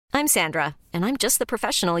I'm Sandra, and I'm just the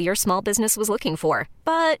professional your small business was looking for.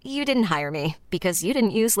 But you didn't hire me because you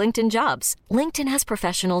didn't use LinkedIn Jobs. LinkedIn has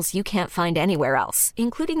professionals you can't find anywhere else,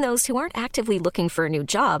 including those who aren't actively looking for a new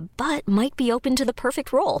job, but might be open to the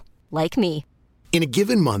perfect role, like me. In a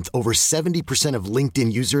given month, over 70% of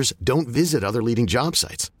LinkedIn users don't visit other leading job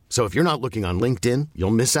sites. So if you're not looking on LinkedIn,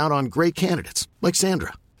 you'll miss out on great candidates like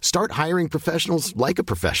Sandra. Start hiring professionals like a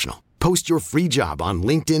professional. Post your free job on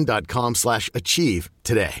linkedin.com/achieve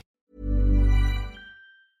today.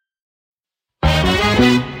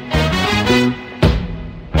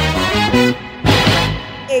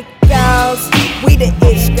 It girls, we the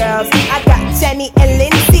ish girls. I got Jenny and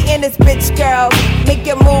Lindsay in this bitch, girl. Make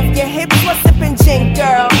you move your hips while sipping gin,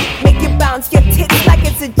 girl. Make you bounce your tits like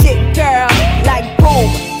it's a jig, girl. Like boom,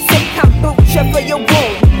 sip kombucha for your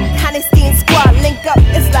womb. Honesty and squad link up,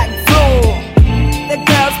 it's like boom. The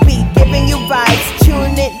girls be giving you vibes.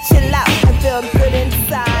 Tune in, chill out, and feel good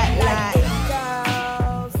inside. Like it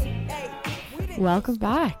girls. Hey, Welcome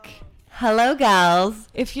back. Hello, gals.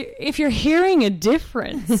 If you're hearing a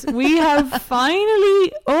difference, we have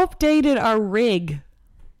finally updated our rig.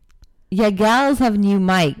 Yeah, gals have new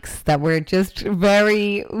mics that were just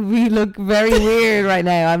we look very weird right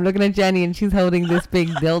now. I'm looking at Jenny and she's holding this big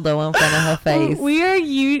dildo in front of her face. We are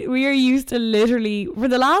used to literally, for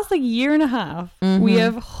the last year and a half, we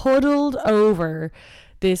have huddled over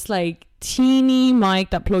this teeny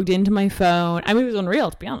mic that plugged into my phone. I mean, it was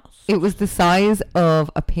unreal, to be honest. It was the size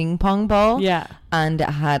of a ping pong ball. Yeah. And it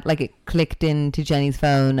had, it clicked into Jenny's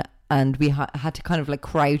phone and we had to kind of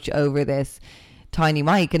crouch over this tiny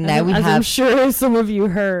mic. And now as I'm sure some of you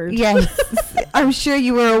heard. Yes. I'm sure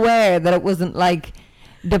you were aware that it wasn't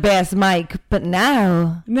the best mic, but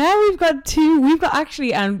now we've got two. We've got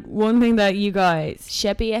actually, and one thing that you guys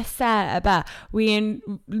should be upset about, the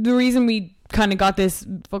reason we kind of got this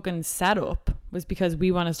fucking setup was because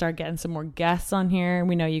we want to start getting some more guests on here.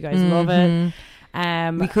 We know you guys love it.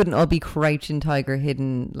 We couldn't all be crouching tiger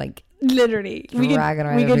hidden literally. We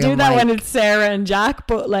dragging could do that when it's Sarah and Jack,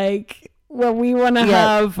 but when we want to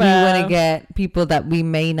have, we want to get people that we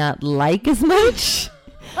may not like as much.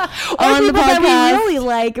 on the podcast that we really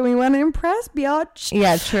like and we want to impress, biatch.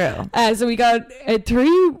 Yeah, true. So we got a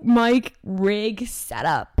 3 mic rig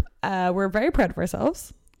setup. We're very proud of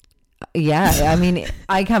ourselves. Yeah, I mean,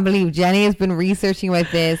 I can't believe Jenny has been researching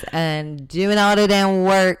about this and doing all the damn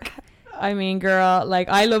work. I mean, girl,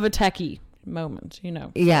 I love a techie moment,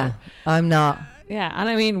 So. Yeah, I'm not. Yeah, and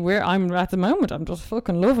I mean, I'm at the moment, I'm just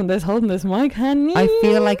fucking loving this, holding this mic, honey. I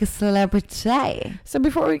feel like a celebrity. So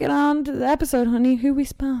before we get on to the episode, honey, who we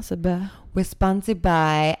sponsored by? We're sponsored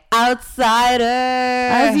by Outsider.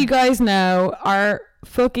 As you guys know, our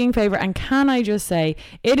fucking favorite, and can I just say,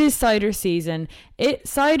 it is cider season.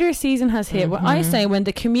 Cider season has hit. What I say, when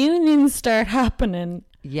the communions start happening,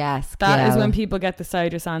 yes, that is when people get the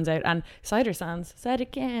cider sands out. And cider sands, cider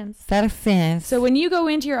cans. So when you go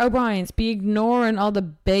into your O'Brien's, be ignoring all the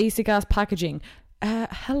basic ass packaging.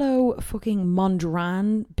 Hello fucking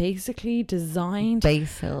Mondrian basically designed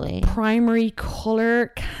primary colour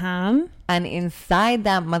can, and inside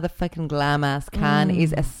that motherfucking glam ass can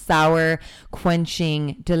is a sour,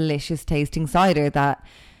 quenching, delicious tasting cider that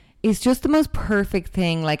is just the most perfect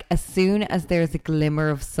thing. As soon as there's a glimmer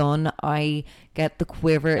of sun, I get the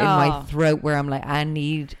quiver in my throat where I'm like, I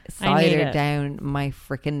need cider down my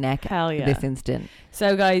freaking neck. Hell yeah. This instant.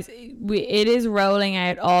 So guys, it is rolling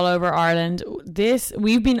out all over Ireland.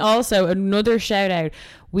 We've been also, another shout out,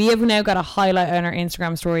 we have now got a highlight on our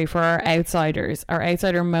Instagram story for our outsiders, our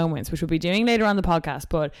outsider moments, which we'll be doing later on the podcast.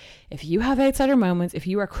 But if you have outsider moments, if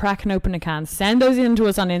you are cracking open a can, send those in to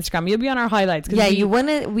us on Instagram. You'll be on our highlights. Yeah,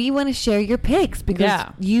 we want to share your pics because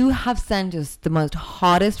you have sent us the most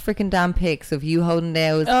hottest freaking damn pics of you holding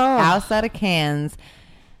those outside of cans,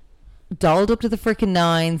 dolled up to the freaking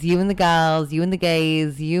nines, you and the gals, you and the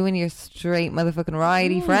gays, you and your straight motherfucking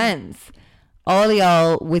righty friends. All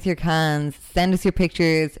y'all with your cans, send us your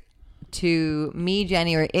pictures to me,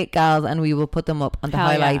 Jenny, or It Gals, and we will put them up on the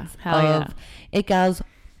highlights of It Gals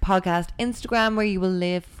podcast Instagram, where you will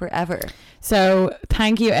live forever. So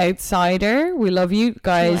thank you, Outsider. We love you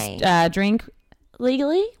guys. Drink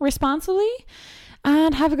legally, responsibly,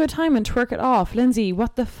 and have a good time and twerk it off. Lindsay,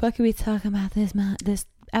 what the fuck are we talking about this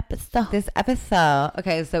episode?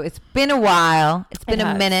 Okay, so it's been a while. It's been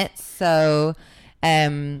a minute. So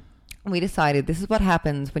we decided this is what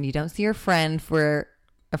happens when you don't see your friend for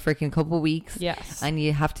a freaking couple of weeks. Yes. And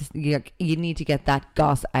you have to, you need to get that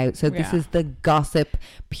goss out. So this is the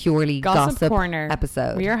purely gossip corner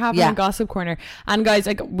episode. We are having a gossip corner. And guys,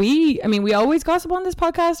 we always gossip on this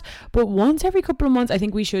podcast, but once every couple of months, I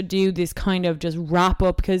think we should do this kind of just wrap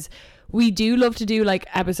up, because we do love to do like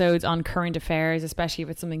episodes on current affairs, especially if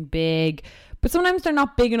it's something big. But sometimes they're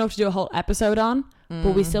not big enough to do a whole episode on.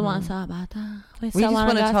 But we still want to talk about that. We just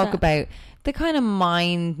want to talk about the kind of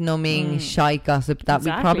mind-numbing shite gossip that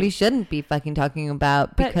we probably shouldn't be fucking talking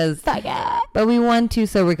about because but we want to,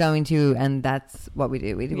 so we're going to, and that's what we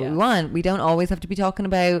do. We do what we want. We don't always have to be talking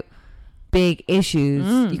about big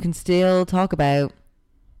issues. You can still talk about,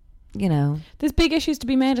 you know, there's big issues to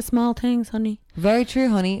be made of small things, honey. Very true,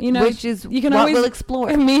 honey. You know, which is you can what always, we'll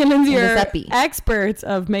explore. Me and Lindsay are experts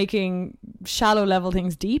of making shallow level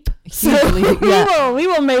things deep. So we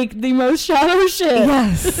will make the most shallow shit.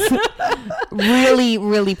 Yes. really,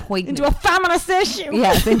 really poignant. Into a feminist issue.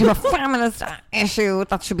 Yes, into a feminist issue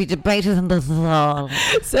that should be debated in this hall.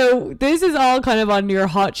 So this is all kind of on your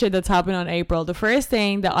hot shit that's happened on April. The first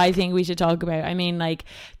thing that I think we should talk about, I mean, like,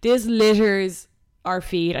 this litters our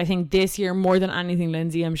feed, I think, this year more than anything,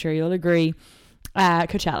 Lindsay, I'm sure you'll agree.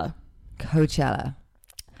 Coachella.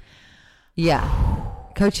 Yeah.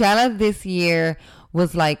 Coachella this year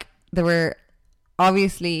was like, there were,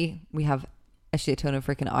 obviously, we have a shit ton of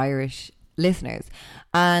freaking Irish listeners,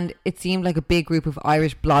 and it seemed like a big group of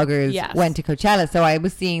Irish bloggers went to Coachella. So I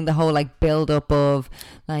was seeing the whole like build up of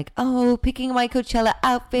like, oh, picking my Coachella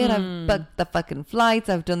outfit, I've booked the fucking flights,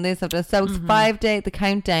 I've done this, I've done so. 5 days, the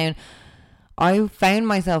countdown. I found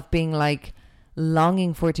myself being like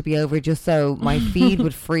longing for it to be over just so my feed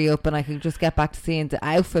would free up and I could just get back to seeing the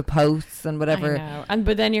outfit posts and whatever. I know.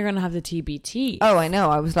 But then you're gonna have the TBT. Oh, I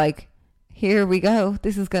know. I was like, here we go.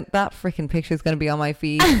 This is that freaking picture is going to be on my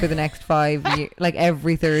feed for the next 5 years, like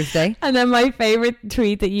every Thursday. And then my favorite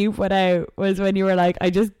tweet that you put out was when you were like, I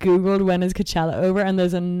just googled when is Coachella over, and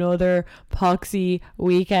there's another poxy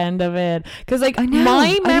weekend of it. Because like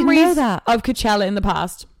my memories of Coachella in the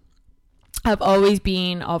past have always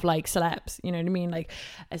been of like celebs, you know what I mean? Like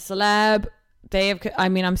a celeb,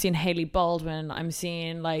 I'm seeing Hailey Baldwin, I'm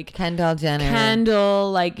seeing like Kendall Jenner,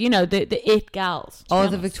 like, you know, the it gals, all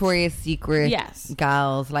the Victoria's Secret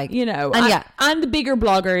gals, like, you know, and the bigger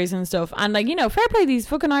bloggers and stuff. And like, you know, fair play, these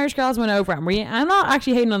fucking Irish girls went over, and I'm not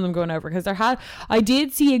actually hating on them going over, because I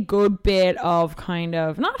did see a good bit of kind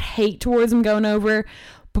of not hate towards them going over,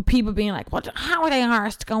 but people being like, what, how are they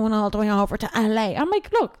arsed going all the way over to LA? I'm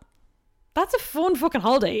like, look, that's a fun fucking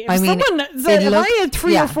holiday. If someone said, if I had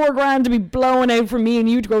 3 or 4 grand to be blowing out for me and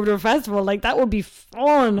you to go over to a festival, like, that would be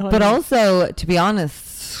fun, honey. But also, to be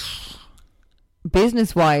honest,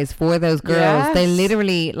 business wise for those girls, they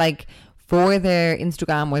literally, like, for their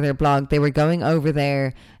Instagram or their blog, they were going over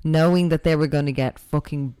there knowing that they were going to get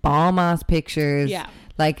fucking bomb ass pictures. Yeah.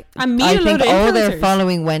 Like, I think all their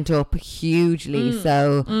following went up hugely.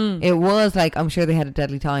 So it was like, I'm sure they had a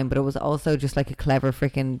deadly time, but it was also just like a clever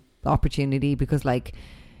freaking opportunity, because like,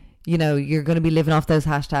 you know, you're going to be living off those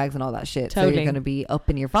hashtags and all that shit. Totally. So you're going to be up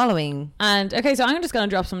in your following. And okay, so I'm just going to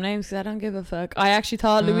drop some names because I don't give a fuck. I actually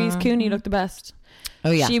thought Louise Cooney looked the best.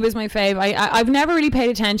 Oh yeah, she was my fave. I've never really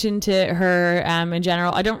paid attention to her in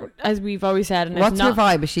general. I don't, as we've always said. And what's her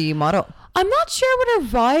vibe? Is she a model? I'm not sure what her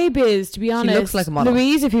vibe is, to be honest. She looks like a model.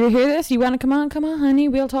 Louise, if you hear this, you want to come on, honey,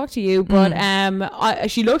 we'll talk to you. But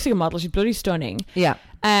she looks like a model. She's bloody stunning. Yeah.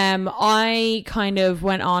 I kind of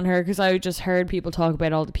went on her because I just heard people talk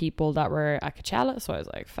about all the people that were at Coachella, so I was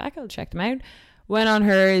like, fuck, I'll check them out. Went on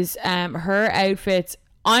hers. Her outfits,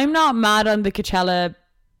 I'm not mad on the Coachella.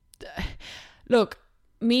 Look,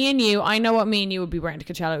 me and you, I know what me and you would be wearing to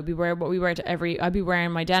Coachella. It would be wearing what we wear to I'd be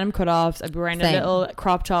wearing my denim cutoffs. I'd be wearing a little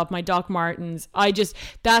crop top, my Doc Martens. I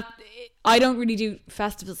don't really do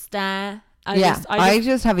festival style. I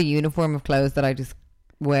just have a uniform of clothes that I just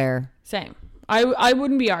wear. Same. I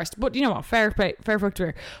wouldn't be arsed, but you know what, fair fuck to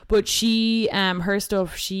her. But she, her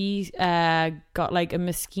stuff, she got like a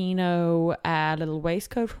Moschino little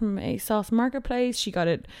waistcoat from ASOS Marketplace. She got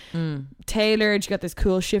it tailored. She got this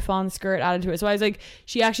cool chiffon skirt added to it. So I was like,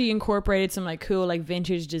 she actually incorporated some like cool like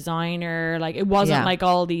vintage designer. Like it wasn't like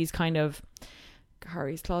all these kind of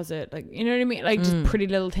Harry's Closet, like, you know what I mean? Like just pretty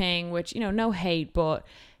little thing, which, you know, no hate, but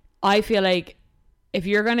I feel like if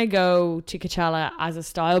you're going to go to Coachella as a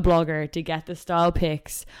style blogger to get the style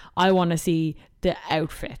pics, I want to see the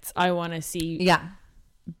outfits. I want to see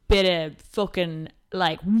bit of fucking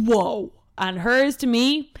like, whoa. And hers, to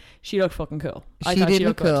me, she looked fucking cool. She did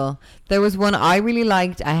look cool. There was one I really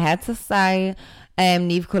liked. I had to say,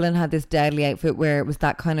 Niamh Cullen had this deadly outfit where it was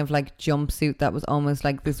that kind of like jumpsuit that was almost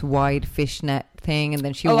like this wide fishnet thing, and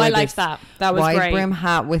then she wore I liked that. That was wide great. Brim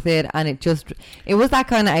hat with it, and it was that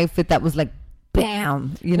kind of outfit that was like,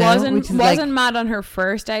 bam, you know, wasn't mad on her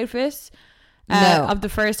first outfit of the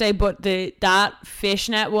first day, but that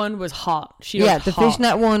fishnet one was hot. The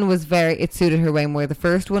fishnet one was it suited her way more. The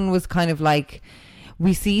first one was kind of like,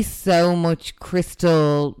 we see so much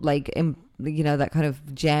crystal, like, you know, that kind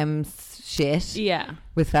of gems shit. Yeah.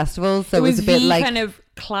 With festivals. So it was a bit like kind of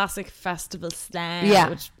classic festival style. Yeah.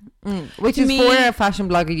 Which is, for a fashion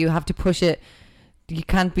blogger, you have to push it. You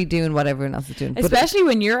can't be doing what everyone else is doing. Especially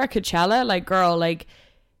when you're at Coachella, like, girl, like,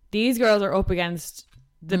 these girls are up against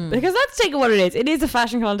because let's take it what it is. It is a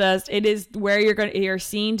fashion contest. It is where you're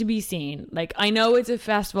seen to be seen. Like, I know it's a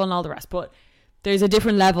festival and all the rest, but there's a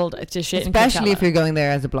different level to shit. Especially if you're going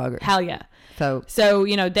there as a blogger. Hell yeah. So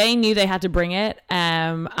you know, they knew they had to bring it.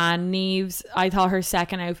 And Niamh, I thought her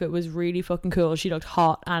second outfit was really fucking cool. She looked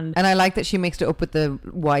hot, and I like that she mixed it up with the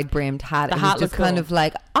wide brimmed hat. The it hat was just looked kind cool. of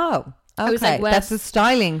like, oh, okay, like, that's a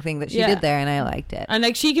styling thing that she did there, and I liked it. And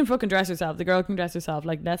like, she can fucking dress herself. The girl can dress herself.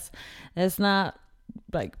 Like, let's not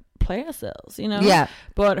like play ourselves, you know. Yeah.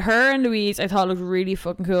 But her and Louise, I thought looked really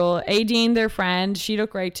fucking cool. Aideen, their friend, she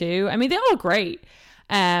looked great too. I mean, they all look great.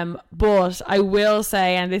 But I will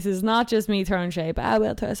say, and this is not just me throwing shade, but I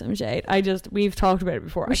will throw some shade. We've talked about it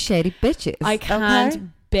before. We're shady bitches. I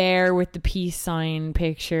can't bear with the peace sign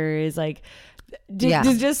pictures. Like,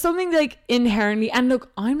 there's just something like inherently, and look,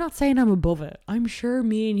 I'm not saying I'm above it. I'm sure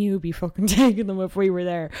me and you would be fucking taking them if we were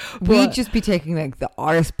there. We'd just be taking like the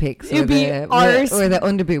arse pics or the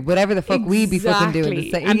underboob, whatever the fuck we'd be fucking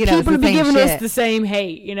doing. And you know, people would be giving us the same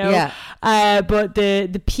hate, you know. Yeah. But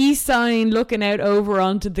the peace sign looking out over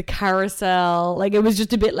onto the carousel, like, it was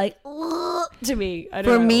just a bit like to me. I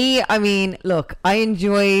don't know. Me, I mean, look, I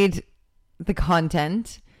enjoyed the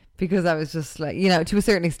content. Because I was just like, you know, to a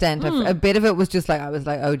certain extent, a bit of it was just like, I was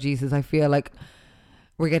like, oh Jesus, I feel like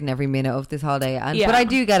we're getting every minute of this holiday. But I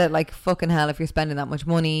do get it, like, fucking hell, if you're spending that much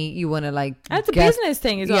money, you want to like... It's a business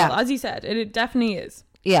thing as well, as you said. It definitely is.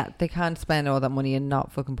 Yeah, they can't spend all that money and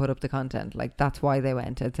not fucking put up the content. Like, that's why they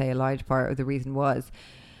went. I'd say a large part of the reason was.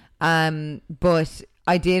 But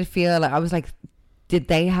I did feel like, I was like... Did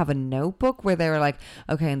they have a notebook where they were like,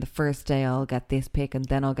 okay, on the first day I'll get this pic, and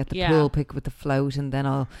then I'll get the pool pic with the float, and then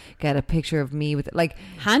I'll get a picture of me with it. Like,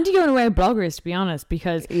 handy going away with bloggers, to be honest,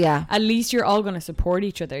 because at least you're all going to support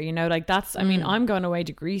each other, you know. Like, that's, I mean, I'm going away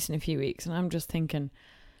to Greece in a few weeks, and I'm just thinking,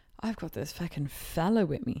 I've got this fucking fella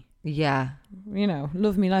with me. Yeah, you know,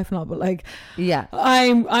 love me life not, but like, yeah,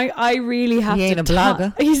 I really have to. He ain't a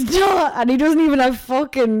blogger. He's not, and he doesn't even have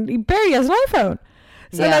he barely has an iPhone.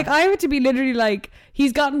 So like, I have to be literally like,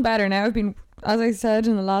 he's gotten better now. I've been, as I said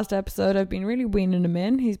in the last episode, I've been really weaning him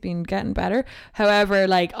in. He's been getting better. However,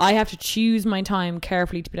 like, I have to choose my time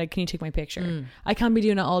carefully to be like, can you take my picture? I can't be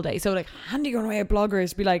doing it all day. So like, handy going away at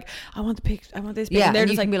bloggers, be like, I want the picture, I want this picture. Yeah, and they're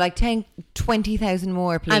and just you can like, be like, 20,000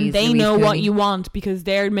 more, please. And they know what you want because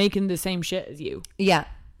they're making the same shit as you. Yeah.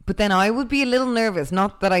 But then I would be a little nervous.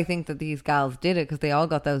 Not that I think that these gals did it, because they all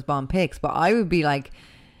got those bomb pics, but I would be like,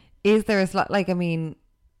 is there a slot? Like, I mean,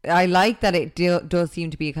 I like that it does seem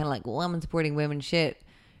to be kind of like women supporting women shit,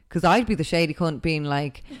 because I'd be the shady cunt being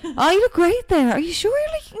like, oh, you look great there, are you sure?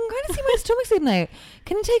 Like, you can kind of see my stomach sitting out,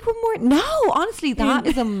 can you take one more? No, honestly, that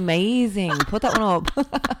is amazing. Put that one up.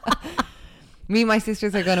 Me and my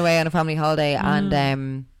sisters are going away on a family holiday,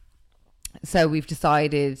 and so we've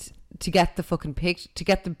decided to get the fucking to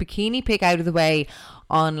get the bikini pic out of the way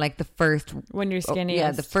on like the first, when you're skinny,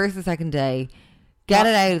 the first or second day. Get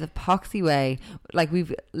it out of the poxy way. Like,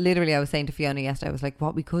 we've literally, I was saying to Fiona yesterday, I was like,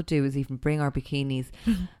 what we could do is even bring our bikinis,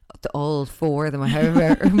 all 4 of them, or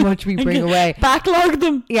however much we bring away. Backlog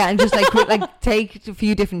them. Yeah, and just like take a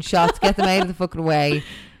few different shots, get them out of the fucking way,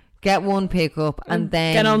 get one pick up, and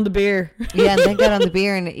then get on the beer. Yeah, and then get on the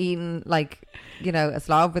beer and eating, like, you know, a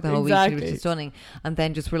slob for the whole exactly. week, which is stunning. And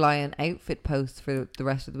then just rely on outfit posts for the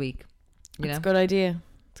rest of the week. You know? It's a good idea.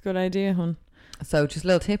 It's a good idea, hon. So just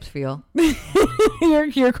little tips for y'all.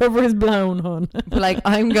 your cover is blown, hon. But like,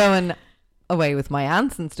 I'm going away with my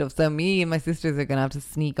aunts and stuff, so me and my sisters are gonna have to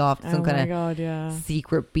sneak off to some kind of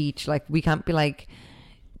secret beach. Like, we can't be like,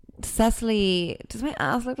 Cecily, does my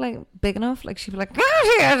ass look like big enough? Like, she'd be like, what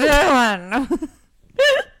are you doing?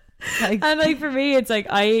 Like, and like, for me, it's like,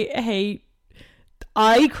 I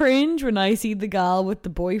cringe when I see the gal with the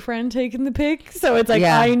boyfriend taking the pic. So it's like,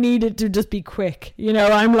 I need it to just be quick, you know.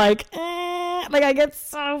 I'm like, like, I get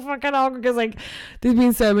so fucking awkward, because like, there's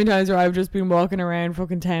been so many times where I've just been walking around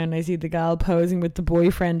fucking town and I see the gal posing with the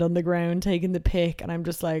boyfriend on the ground taking the pic, and I'm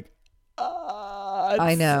just like,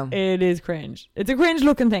 I know, it is cringe. It's a cringe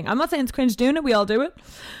looking thing. I'm not saying it's cringe doing it, we all do it,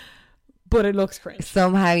 but it looks cringe.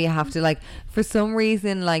 Somehow you have to, like, for some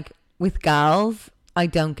reason, like with gals, I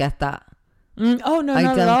don't get that. Oh no, I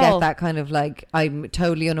not don't at all. get that kind of, like, I'm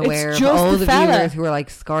totally unaware of just all the fella. viewers who are like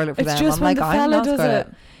Scarlet for it's them. Just I'm when like, the I'm fella not does Scarlet.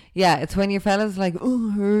 it. Yeah, it's when your fella's like, oh,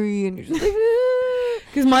 hurry, and you're just like,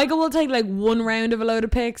 because Michael will take like one round of a load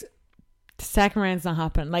of pics, the second round's not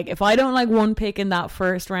happening. Like, if I don't like one pick in that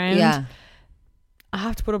first round, I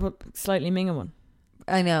have to put up a slightly minging one.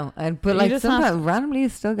 I know, but like sometimes randomly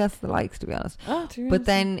it still gets the likes, to be honest. But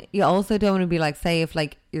then you also don't want to be like, say if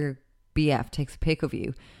like your BF takes a pic of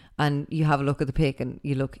you and you have a look at the pic and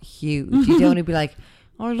you look huge, you don't want to be like,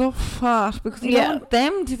 I look fat, because you don't want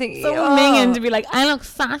them to think minging to be like, I look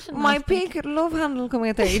fat. My pink love handle coming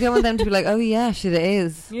out there. You don't want them to be like, oh yeah, shit, it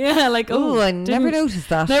is. Yeah, like, I never noticed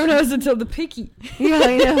that. Never noticed until the picky. Yeah,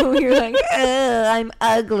 I know. You're like, I'm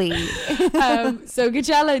ugly. So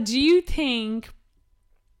Coachella, do you think?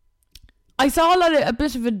 I saw a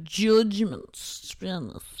bit of a judgment, to be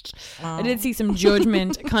honest. I did see some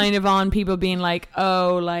judgment kind of on people being like,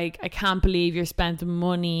 oh, like, I can't believe you're spent the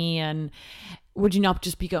money, and would you not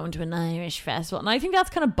just be going to an Irish festival? And I think that's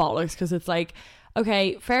kind of bollocks, because it's like,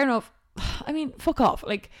 okay, fair enough. I mean, fuck off.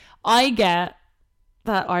 Like, I get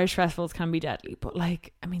that Irish festivals can be deadly, but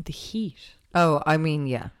like, I mean, the heat. Oh, I mean,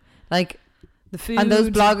 yeah. Like, the food. And those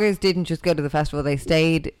bloggers didn't just go to the festival. They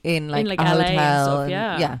stayed in like a LA hotel. And stuff,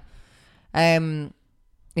 yeah.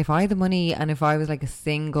 If I had the money and if I was like a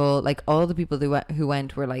single, like all the people who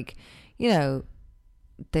went were like, you know,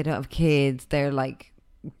 they don't have kids, they're like,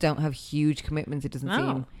 don't have huge commitments. It doesn't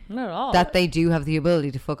seem not at all that they do have the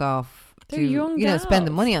ability to fuck off. They're to young you know, spend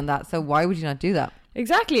the money on that. So why would you not do that?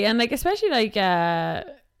 Exactly. And like, especially like Niamh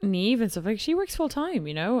and stuff, like she works full time,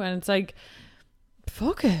 you know, and it's like,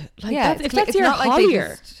 fuck it. Like, yeah, if that's your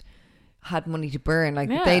hire. Had money to burn, like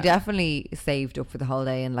they definitely saved up for the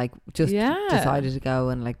holiday and like just decided to go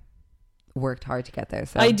and like worked hard to get there.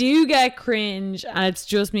 So I do get cringe, and it's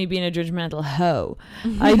just me being a judgmental hoe.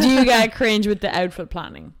 I do get cringe with the outfit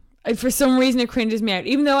planning. For some reason it cringes me out,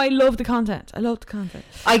 even though I love the content.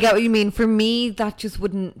 I get what you mean. For me, that just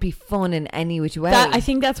wouldn't be fun in any which way. I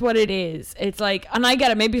think that's what it is. It's like, and I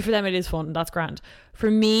get it, maybe for them it is fun, that's grand.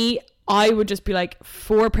 For me, I would just be like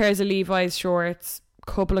 4 pairs of Levi's shorts,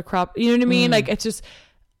 couple of crop, you know what I mean? Like, it's just,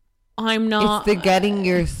 I'm not. It's the getting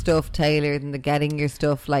your stuff tailored and the getting your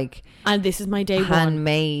stuff like, and this is my day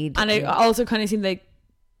handmade. And it also kind of seemed like,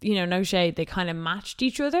 you know, no shade, they kind of matched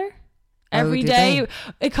each other every day.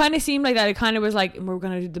 It kind of seemed like that. It kind of was like, we're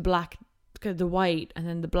gonna do the black, the white, and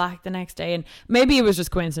then the black the next day. And maybe it was just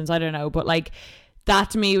coincidence, I don't know, but like, that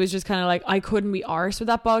to me was just kind of like, I couldn't be arsed with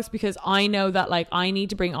that box, because I know that like I need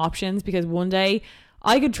to bring options, because one day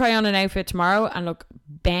I could try on an outfit tomorrow and look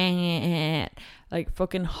bang, like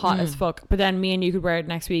fucking hot as fuck, but then me and you could wear it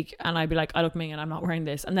next week and I'd be like, I look minging, I'm not wearing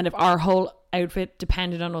this. And then if our whole outfit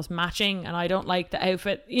depended on us matching and I don't like the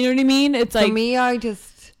outfit, you know what I mean? It's like, for me,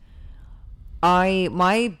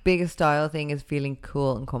 my biggest style thing is feeling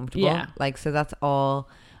cool and comfortable. Yeah. Like, so that's all.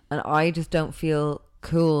 And I just don't feel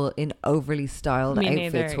cool in overly styled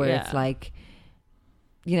outfits where it's like,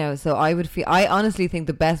 you know, so I honestly think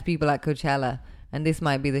the best people at Coachella, and this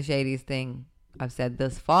might be the shadiest thing I've said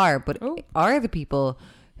thus far, but are the people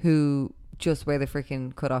who just wear the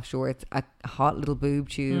freaking cut off shorts, a hot little boob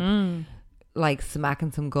tube, like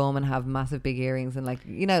smacking some gum and have massive big earrings, and like,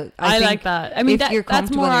 you know, I like that. I mean,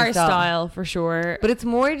 that's more our style for sure. But it's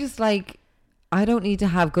more just like, I don't need to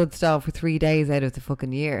have good style for 3 days out of the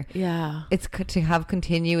fucking year. Yeah. It's to have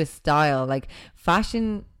continuous style. Like,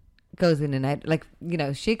 fashion goes in and out, like, you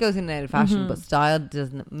know, shit goes in and out of fashion, but style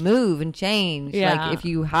doesn't move and change. Like, if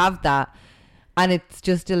you have that, and it's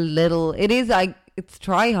just a little, it is like, it's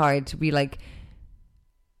try hard to be like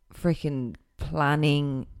freaking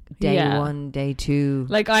planning day 1, day 2.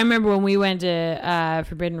 Like, I remember when we went to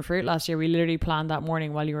Forbidden Fruit last year, we literally planned that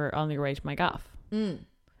morning while you were on your way to my gaff.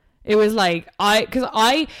 It was like,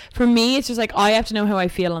 for me, it's just like, I have to know how I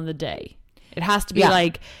feel on the day. It has to be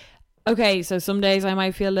like, okay, so some days I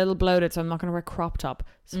might feel a little bloated, so I'm not going to wear crop top.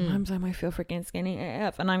 Sometimes I might feel freaking skinny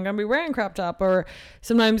AF and I'm going to be wearing crop top. Or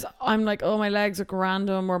sometimes I'm like, oh, my legs look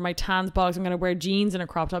random, or my tan's bogs, I'm going to wear jeans and a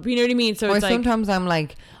crop top. You know what I mean? So or it's sometimes I'm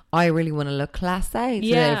like, I really want to look classy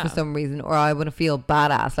today for some reason, or I want to feel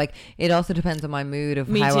badass. Like, it also depends on my mood of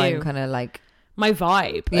how I'm kind of like, my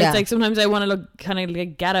vibe. It's like, sometimes I want to look kind of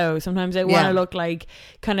like ghetto, sometimes I want to look like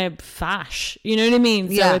kind of fash, you know what I mean?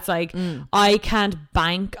 So it's like, I can't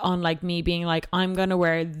bank on like me being like, I'm gonna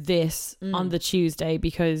wear this on the Tuesday,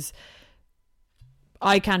 because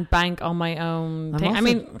I can't bank on my own thing. I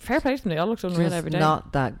mean, fair play to them, they all looked unreal every day.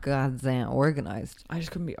 Not that goddamn organized. I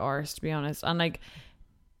just couldn't be arsed, to be honest. And like,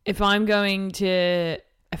 if I'm going to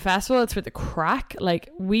a festival, it's for the crack. Like,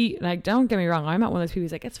 don't get me wrong, I'm not one of those people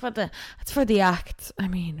who's like, it's for the act. I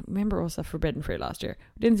mean, remember us at Forbidden Fruit last year?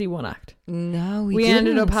 We didn't see one act. No, we didn't.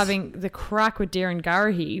 Ended up having the crack with Darren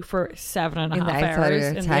Garrahy for 7.5 hours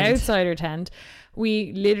in the outsider tent.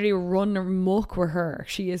 We literally run amok with her.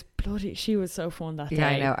 She was so fun that day. Yeah,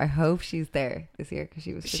 I know. I hope she's there this year because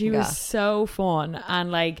she was so fun.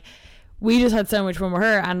 And like, we just had so much fun with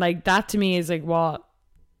her. And like, that to me is like what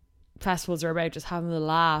festivals are about, just having a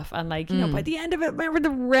laugh. And like, you know, by the end of it, remember the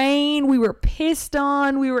rain, we were pissed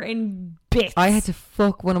on, we were in bits. I had to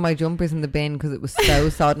fuck one of my jumpers in the bin because it was so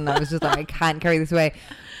sodden. I was just like, I can't carry this away.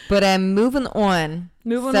 But moving on.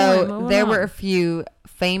 There were a few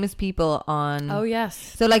famous people on. Oh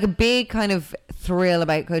yes. So like a big kind of thrill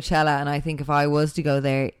about Coachella, and I think if I was to go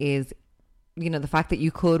there, is, you know, the fact that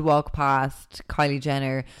you could walk past Kylie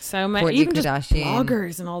Jenner, so many, Kourtney even Kardashian, just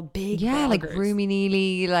bloggers and all big bloggers. like Rumi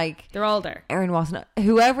Neely, like they're all there. Erin Watson,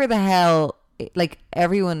 whoever the hell, like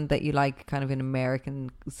everyone that you like kind of in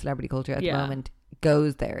American celebrity culture at the moment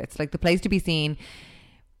goes there. It's like the place to be seen.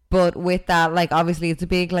 But with that, like, obviously it's a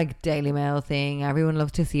big like Daily Mail thing. Everyone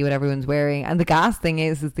loves to see what everyone's wearing. And the gas thing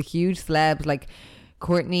is the huge celebs like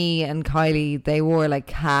Kourtney and Kylie, they wore like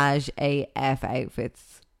cash AF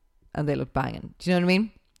outfits and they look banging. Do you know what I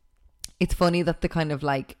mean? It's funny that the kind of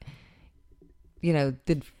like, you know,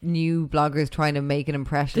 the new bloggers trying to make an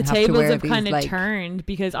impression, the tables have kind of turned,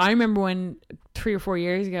 because I remember when 3 or 4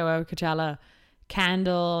 years ago at Coachella,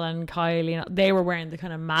 Kendall and Kylie, they were wearing the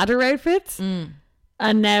kind of madder outfits.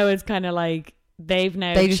 And now it's kind of like they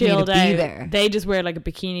just chilled out. There. They just wear like a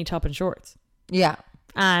bikini top and shorts. Yeah.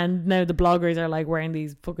 And now the bloggers are like wearing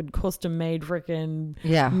these fucking custom made freaking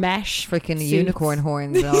mesh freaking unicorn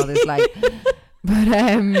horns and all this like.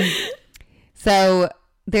 But so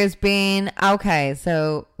there's been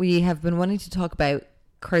so we have been wanting to talk about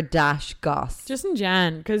Kardashian goss just in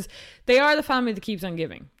Jan, because they are the family that keeps on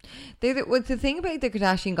giving. What's the thing about the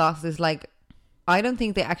Kardashian goss is like, I don't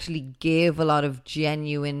think they actually give a lot of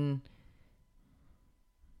genuine.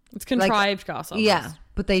 It's contrived gossip. Yeah,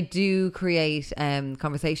 but they do create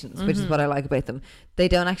conversations, which is what I like about them. They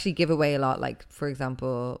don't actually give away a lot. Like, for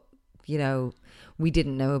example, you know, we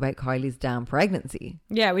didn't know about Kylie's damn pregnancy.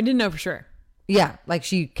 Yeah, we didn't know for sure. Yeah, like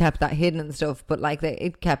she kept that hidden and stuff, but like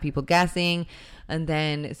it kept people guessing. And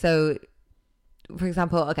then, so, for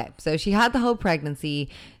example, so she had the whole pregnancy.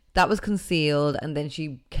 That was concealed, and then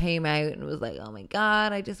she came out and was like, oh my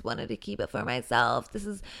God, I just wanted to keep it for myself.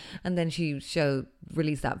 And then she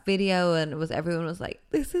released that video, and everyone was like,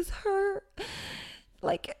 this is her.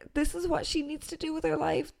 Like, this is what she needs to do with her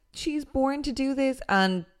life. She's born to do this.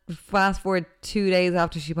 And fast forward 2 days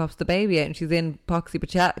after she pops the baby out, and she's in Poxy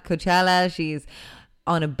Coachella. She's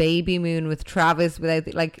on a baby moon with Travis They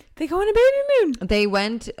go on a baby moon? They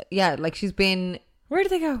went, like she's been... Where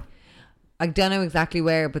did they go? I don't know exactly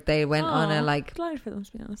where, but they went on a like... Glad for them,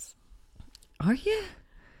 to be honest. Are you?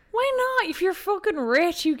 Why not? If you're fucking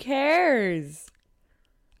rich, who cares?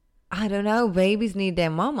 I don't know. Babies need their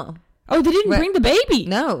mama. Oh, they didn't bring the baby?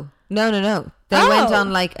 No. They went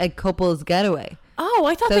on like a couple's getaway. Oh,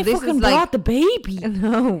 I thought they fucking brought the baby.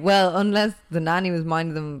 No, well, unless the nanny was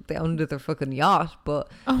minding them under their fucking yacht. But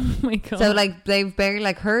oh my God. So like they've barely,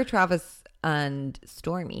 like her, Travis and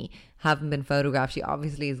Stormy haven't been photographed. She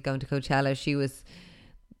obviously is going to Coachella. She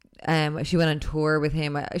went on tour with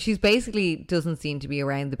him. She's basically doesn't seem to be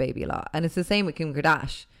around the baby a lot. And it's the same with Kim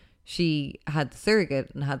Kardashian. She had the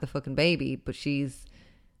surrogate and had the fucking baby, but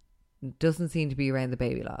doesn't seem to be around the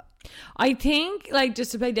baby a lot. I think, like,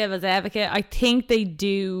 just to play devil's advocate, I think they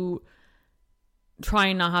do try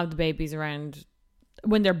and not have the babies around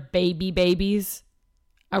when they're babies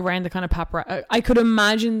around the kind of paparazzi. I could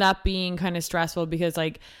imagine that being kind of stressful, because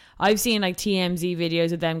like I've seen like TMZ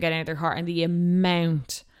videos of them getting out their car and the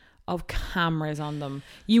amount of cameras on them.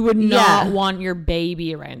 You would not want your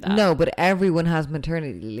baby around that. No, but everyone has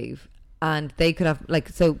maternity leave, and they could have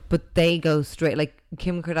but they go straight. Like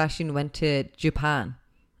Kim Kardashian went to Japan.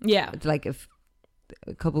 Yeah, like a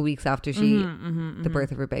couple of weeks after the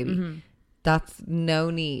birth of her baby. That's no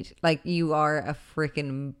need. Like, you are a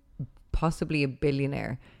freaking possibly a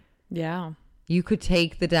billionaire. Yeah, you could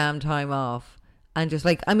take the damn time off. And just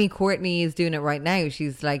like, I mean, Kourtney is doing it right now.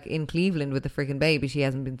 She's like in Cleveland with the freaking baby. She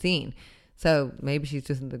hasn't been seen. So maybe she's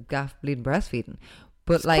just in the gaff bleeding breastfeeding.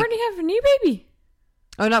 But does like, Kourtney have a new baby?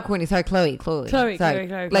 Oh, not Kourtney. Sorry, Chloe.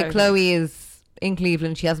 Chloe is in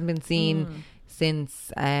Cleveland. She hasn't been seen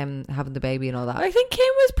since having the baby and all that. I think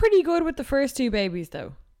Kim was pretty good with the first two babies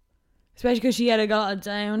though. Especially because she had got a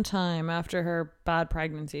downtime after her bad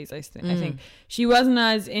pregnancies. I think she wasn't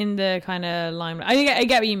as in the kind of limelight. I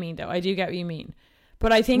get what you mean, though. I do get what you mean.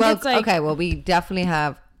 But I think it's like... Okay, well, we definitely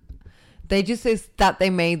have... They just say that they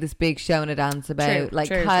made this big show and a dance about,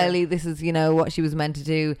 Kylie, this is, you know, what she was meant to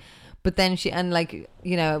do. But then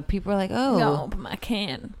people are like, oh... No, but I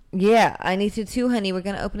can. Yeah, I need to too, honey. We're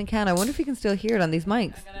going to open a can. I wonder if you can still hear it on these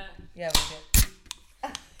mics. Yeah, we did.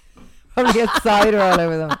 probably get cider all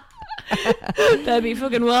over them. They'd be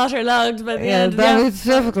fucking waterlogged by the end. That was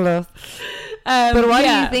difficult. But what do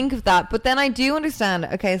you think of that? But then I do understand.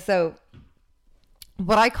 Okay, so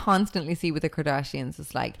what I constantly see with the Kardashians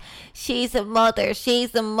is like, she's a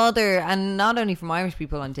mother, and not only from Irish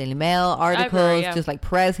people on Daily Mail articles, just like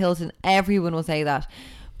Perez Hilton, everyone will say that.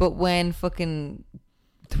 But when fucking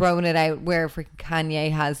throwing it out where freaking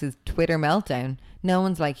Kanye has his Twitter meltdown, no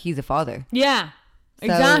one's like, he's a father. Yeah. So,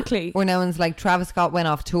 exactly. Or no one's like, Travis Scott went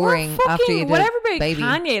off touring after he did whatever about baby.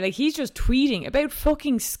 Kanye, like he's just tweeting about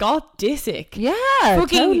fucking Scott Disick. Yeah,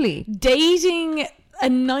 fucking totally. Dating a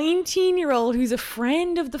 19-year-old who's a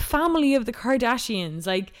friend of the family of the Kardashians.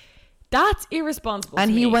 Like, that's irresponsible. And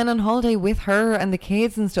to he me. went on holiday with her and the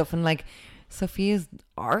kids and stuff, and like Sophia's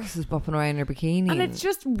arse is bopping around in her bikini. And it's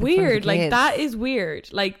just weird. Like, that is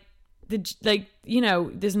weird. Like,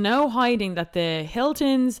 there's no hiding that the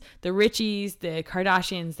Hiltons, the Richies, the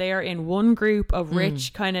Kardashians, they are in one group of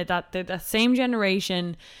rich kind of that same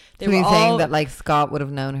generation. They so were he's all saying that like Scott would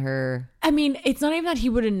have known her. I mean, it's not even that he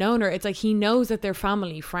would have known her. It's like he knows that they're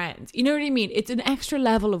family friends. You know what I mean? It's an extra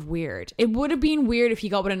level of weird. It would have been weird if he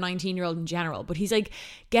got with a 19-year-old in general, but he's like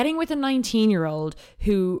getting with a 19-year-old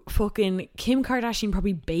who fucking Kim Kardashian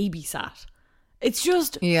probably babysat. It's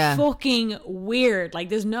just fucking weird. Like,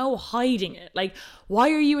 there's no hiding it. Like, why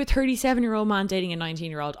are you a 37-year-old man dating a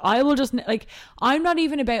 19-year-old? I will just, like, I'm not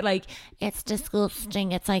even about, like, it's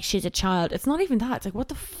disgusting. It's like she's a child. It's not even that. It's like, what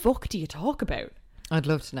the fuck do you talk about? I'd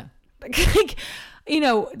love to know. Like, you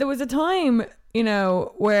know, there was a time, you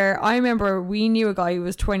know, where I remember we knew a guy who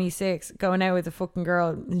was 26 going out with a fucking girl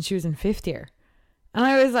and she was in 5th year. And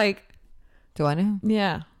I was like... Do I know?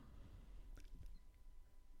 Yeah.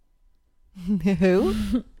 Who?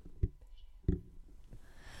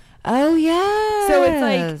 Oh yeah. So it's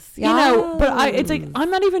like, you know, but it's like, I'm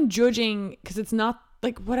not even judging because it's not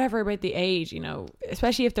like whatever about the age, you know,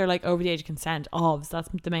 especially if they're like over the age of consent. That's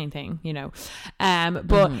the main thing, you know.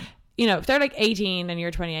 But you know, if they're like 18 and you're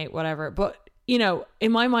 28, whatever. But you know,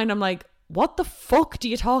 in my mind, I'm like, what the fuck do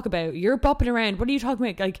you talk about? You're bopping around. What are you talking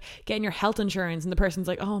about? Like getting your health insurance, and the person's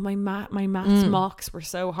like, oh, my maths mocks were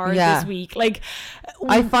so hard this week. Like,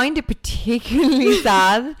 I find it particularly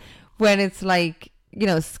sad when it's like, you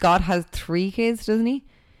know, Scott has 3 kids, doesn't he?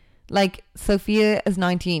 Like, Sophia is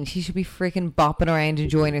 19. She should be freaking bopping around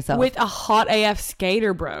enjoying herself with a hot AF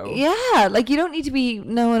skater, bro. Yeah, like you don't need to be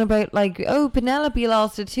knowing about like, oh, Penelope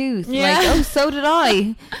lost a tooth. Yeah. Like, oh, so did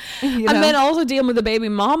I. You know? And then also dealing with a baby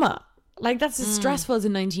mama. Like, that's as stressful as a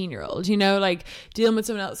 19-year-old, you know, like dealing with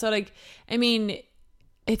someone else. So like, I mean,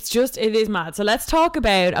 it is mad. So let's talk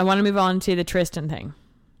about, I want to move on to the Tristan thing.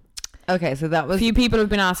 Okay, so that was a few people have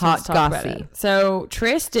been asking us to talk about it. So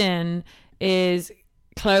Tristan is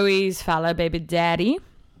Chloe's fella baby daddy.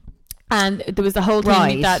 And there was the whole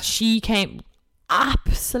thing that she came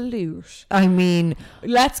absolute. I mean,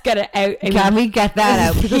 let's get it out. Can we get that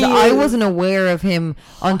out? Because I wasn't aware of him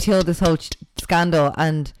until this whole scandal.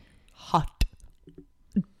 And hot,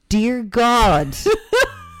 dear God,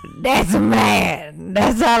 that's a man.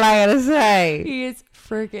 That's all I gotta say. He is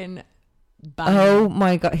freaking bad. Oh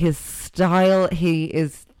my God, his style. He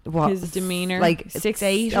is what? His demeanor, like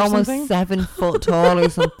 6'8", almost something? 7 foot tall or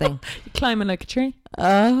something. Climbing like a tree.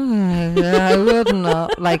 Oh, I would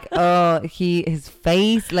not. Like, oh, his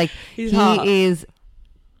face, like He's hot. is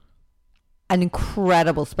an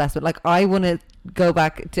incredible specimen. Like, I want to go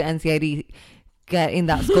back to NCID, get in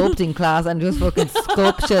that sculpting class and just fucking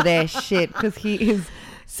sculpture their shit, because he is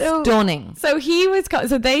stunning. So he was,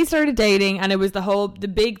 so they started dating, and it was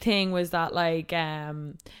the big thing was that like,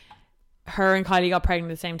 her and Kylie got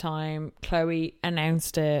pregnant at the same time. Chloe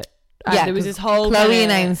announced it. Yeah, there was this whole Chloe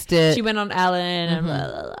announced it. She went on Ellen and blah,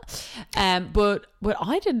 blah, blah. But what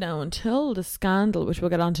I didn't know until the scandal, which we'll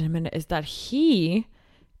get on to in a minute, is that he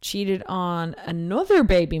cheated on another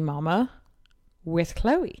baby mama with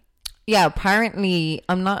Chloe. Yeah, apparently,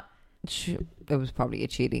 I'm not sure, it was probably a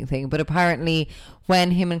cheating thing, but apparently when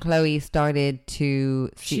him and Chloe started to...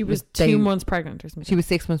 She was 2 months pregnant or something. She was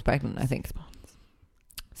 6 months pregnant, I think.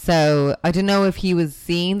 So I don't know if he was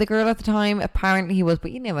seeing the girl at the time. Apparently he was,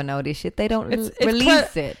 but you never know this shit. They don't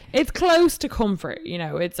release it. It's close to comfort, you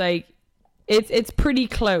know. It's like it's pretty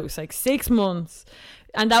close, like 6 months,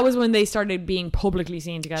 and that was when they started being publicly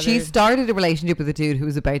seen together. She started a relationship with a dude who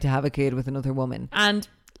was about to have a kid with another woman. And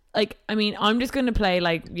like, I mean, I'm just going to play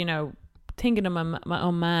like, you know, thinking of my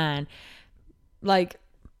own man. Like,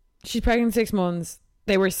 she's pregnant 6 months.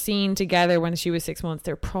 They were seen together when she was 6 months.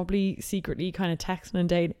 They're probably secretly kind of texting and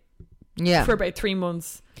dating. for about 3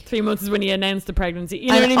 months. 3 months is when he announced the pregnancy. You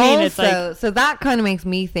know what I mean? Also, it's like, so that kind of makes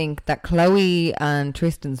me think that Chloe and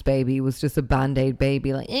Tristan's baby was just a Band-Aid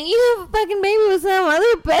baby. Like, you have a fucking baby with some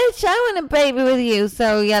other bitch. I want a baby with you.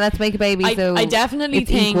 So yeah, let's make a baby. I definitely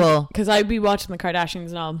think, equal. because I'd be watching the Kardashians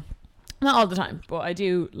and all, not all the time, but I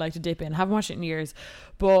do like to dip in. Haven't watched it in years,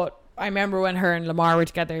 but I remember when her and Lamar were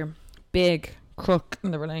together, big crook in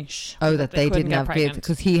the relationship. Oh, that they didn't have kids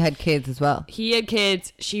because he had kids as well. He had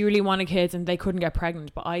kids, she really wanted kids, and they couldn't get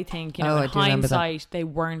pregnant. But I think, in hindsight, they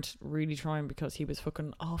weren't really trying because he was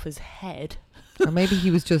fucking off his head. Or maybe he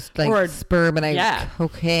was just like sperming out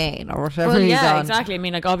cocaine or whatever. Well, he's on. exactly. I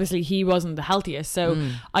mean, like, obviously he wasn't the healthiest, so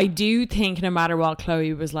I do think no matter what,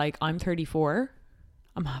 Chloe was like, I'm 34,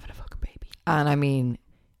 I'm having a fucking baby. And I mean,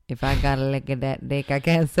 if I got a lick of that dick, I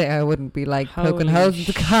can't say I wouldn't be like poking holes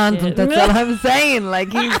into condoms. That's all I'm saying.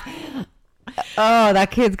 Like, he's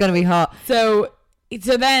that kid's gonna be hot. So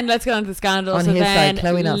then let's go on to the scandal. On so his then, side,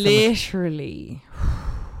 Chloe not so much. literally,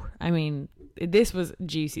 I mean, this was a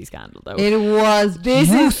juicy scandal though. It was.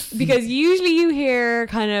 This is because usually you hear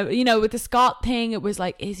kind of, you know, with the Scott thing, it was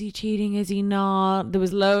like, is he cheating? Is he not? There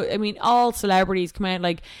was I mean, all celebrities come out,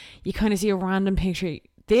 like, you kind of see a random picture.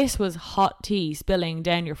 This was hot tea spilling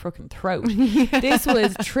down your fucking throat. This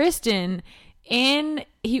was Tristan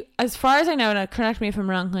as far as I know, now correct me if I'm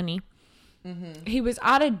wrong, honey. He was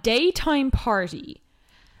at a daytime party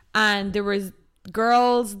and there was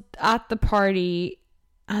girls at the party,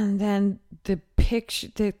 and then the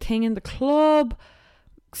thing in the club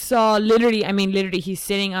saw literally he's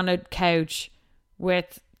sitting on a couch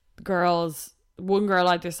with girls, one girl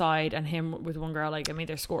either side and him with one girl, like, I mean,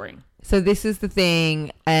 they're scoring. So this is the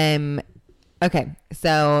thing. Okay,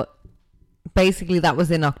 so basically that was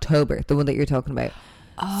in October, the one that you're talking about.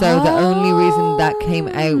 So the only reason that came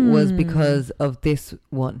out was because of this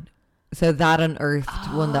one. So that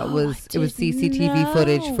unearthed one that was, it was CCTV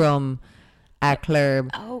footage from a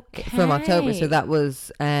club from October. So that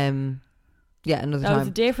was another that time. was a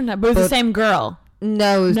different time, but it was the same girl.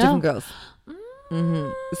 No, it was different girls.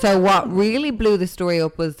 So what really blew the story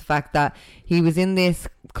up was the fact that he was in this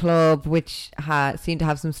club which seemed to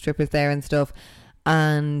have some strippers there and stuff,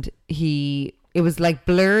 and it was like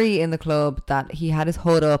blurry in the club that he had his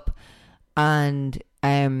hood up, and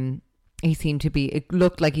he seemed to be, it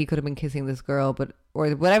looked like he could have been kissing this girl, or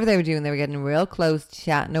whatever they were doing, they were getting real close,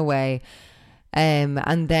 chatting away, and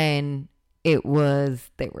then they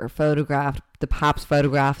were photographed, the Paps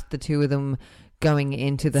photographed the two of them going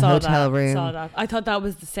into the hotel room. Saw that. I thought that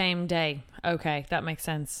was the same day. Okay, that makes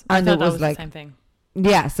sense. And I thought it was that was like the same thing.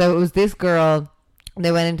 Yeah, so it was this girl.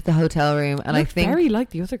 They went into the hotel room, and I think very like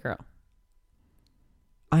the other girl.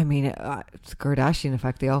 I mean, it's Kardashian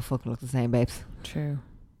effect. They all fucking look the same, babes. True.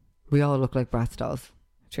 We all look like Bratz dolls.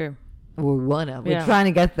 True. We're trying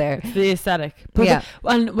to get there. It's the aesthetic. But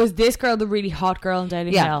and was this girl the really hot girl in Daily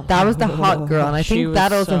Mail? Yeah, that was the hot girl, and I think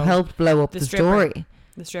that also helped blow up the story.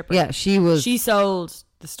 The stripper. Yeah, she sold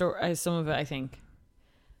the story, some of it, I think.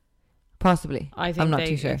 Possibly. I'm not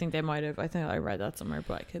too sure. I think they might have. I think I read that somewhere,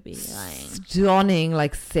 but I could be lying. Stunning,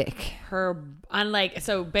 like sick.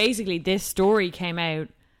 So basically this story came out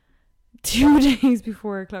 2 days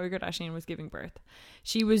before Khloe Kardashian was giving birth.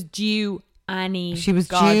 She was due She was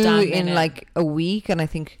due in like a week, and I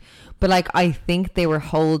think they were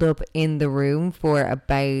holed up in the room for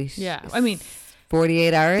about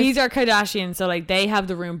 48 hours. These are Kardashians, so like they have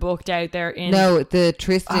the room booked out there in. No, the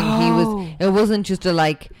Tristan, it wasn't just a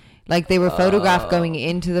like they were photographed going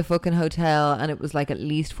into the fucking hotel, and it was like at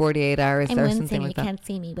least 48 hours or something like that. You can't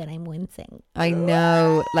see me, but I'm wincing. I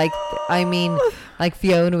know. Like, I mean, like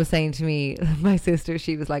Fiona was saying to me, my sister,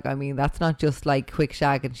 she was like, I mean, that's not just like quick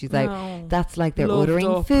shag, and she's like, that's like they're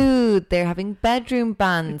ordering food, they're having bedroom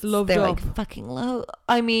bands, they're like fucking low.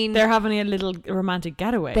 I mean, they're having a little romantic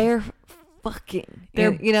getaway. They're fucking,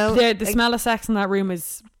 the smell of sex in that room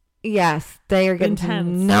is. Yes, they are getting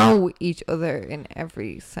intense. To know each other in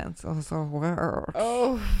every sense of the word.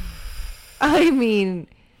 Oh, I mean,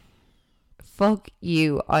 fuck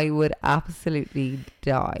you. I would absolutely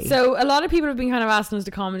die. So a lot of people have been kind of asking us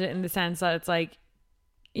to comment it in the sense that it's like,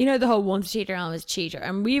 you know, the whole once a cheater, always a cheater.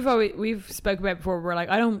 And we've spoke about before, we're like,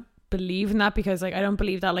 I don't believe in that, because like I don't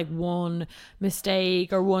believe that like one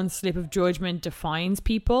mistake or one slip of judgment defines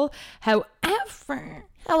people. However,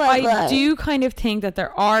 I do kind of think that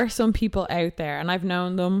there are some people out there, and I've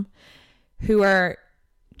known them, who are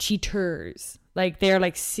cheaters. Like they're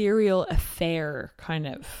like serial affair kind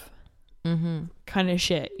of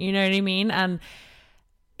shit. You know what I mean? And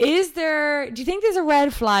do you think there's a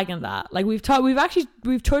red flag in that? Like we've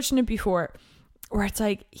touched on it before, where it's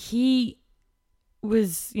like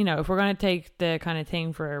was, you know, if we're going to take the kind of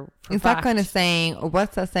thing for is fact, that kind of saying, or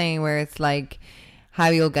what's that saying where it's like, how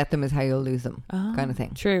you'll get them is how you'll lose them, kind of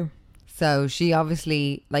thing. True. So she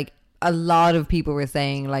obviously, like, a lot of people were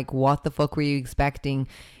saying, like, what the fuck were you expecting?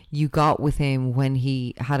 You got with him when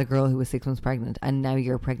he had a girl who was 6 months pregnant, and now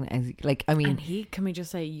you're pregnant. Like, I mean, and he, can we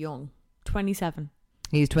just say young? 27.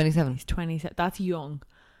 He's 27. He's 27. That's young.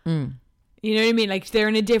 Mm. You know what I mean? Like, they're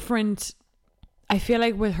in a different. I feel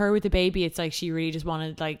like with her with the baby, it's like she really just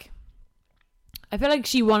wanted, like, I feel like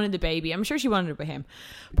she wanted the baby. I'm sure she wanted it with him,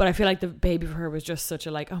 but I feel like the baby for her was just such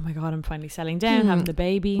a, like, oh my God, I'm finally settling down, having the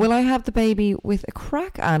baby. Will I have the baby with a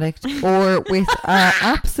crack addict or with an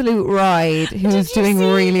absolute ride who's doing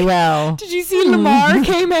really well? Did you see Lamar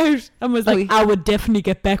came out and was like, I would definitely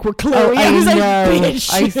get back with Chloe? Oh, I was know. like,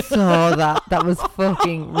 bitch. I saw that. That was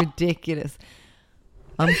fucking ridiculous.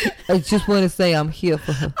 I just want to say I'm here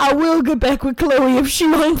for her. I will get back with Chloe if she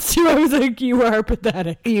wants to. I was like, you are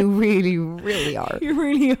pathetic. You really, really are. You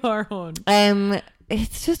really are, hon.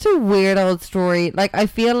 It's just a weird old story. Like, I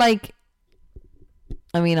feel like,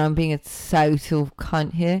 I mean, I'm being a total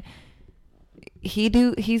cunt here. He's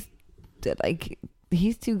too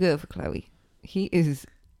good for Chloe. He is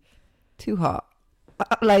too hot.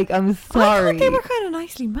 Like, I'm sorry. I thought they were kind of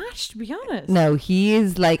nicely matched, to be honest. No, he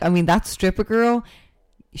is like, I mean, that stripper girl,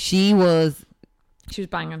 she was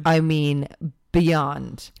banging. I mean,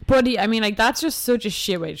 beyond. But I mean, like, that's just such a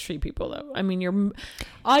shit way to treat people, though. I mean,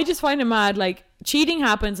 I just find it mad. Like, cheating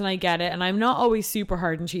happens and I get it, and I'm not always super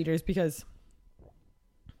hard on cheaters because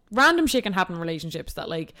random shit can happen in relationships that,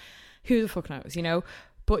 like, who the fuck knows, you know?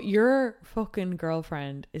 But your fucking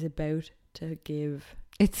girlfriend is about to give.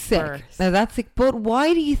 It's sick. Birth. Now that's sick. But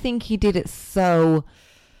why do you think he did it so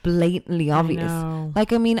blatantly obvious?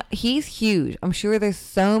 Like, I mean, he's huge. I'm sure there's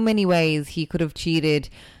so many ways he could have cheated.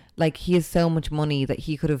 Like, he has so much money that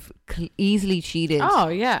he could have easily cheated. Oh,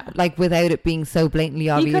 yeah. Like, without it being so blatantly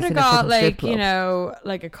obvious. He could have in a got, fucking strip like, club. you know,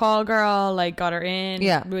 like a call girl, like, got her in.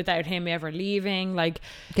 Yeah. Without him ever leaving. Like,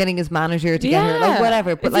 getting his manager to get her. Like,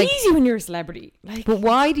 whatever. But it's like, easy when you're a celebrity. Like, but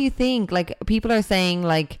why do you think, like, people are saying,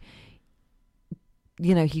 like,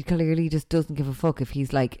 you know, he clearly just doesn't give a fuck if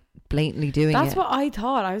he's, like, blatantly doing it. That's what I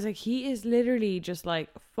thought. I was like, he is literally just like,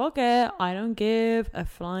 fuck it, I don't give a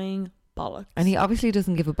flying bollocks. And he obviously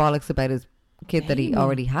doesn't give a bollocks about his kid that he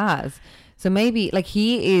already has. So maybe, like,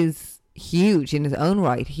 he is huge in his own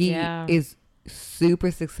right. He is super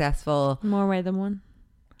successful. More way than one.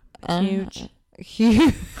 Huge.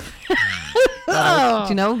 Huge. Do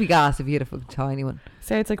you know, it'd be gas if you had a fucking tiny one.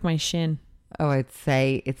 So it's like my shin. Oh, I'd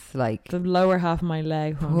say it's like the lower half of my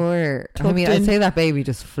leg. Poor. I mean, I'd say that baby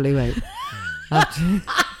just flew out.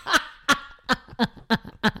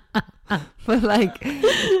 But like, big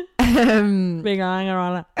hanger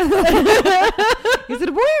on it. Is it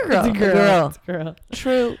a boy or a girl? It's a girl. It's a girl.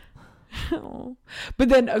 True. But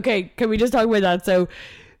then, okay, can we just talk about that? So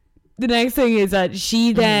the next thing is that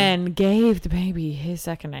she then gave the baby his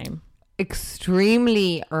second name.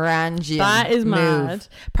 Extremely random. That is mad.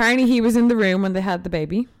 Apparently he was in the room when they had the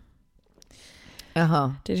baby.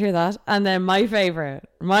 Did you hear that? And then my favorite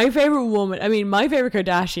woman, I mean, my favorite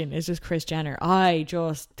Kardashian is just Kris Jenner. I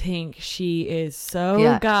just think she is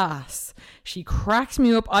so gas. She cracks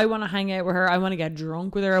me up. I want to hang out with her. I want to get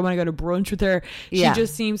drunk with her. I want to go to brunch with her. She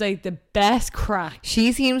just seems like the best crack.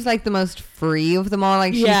 She seems like the most free of them all.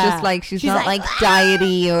 Like, she's just like, she's not like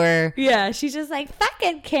diety or. Yeah, she's just like, fuck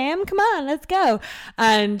it, Kim. Come on, let's go.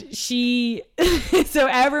 And she, so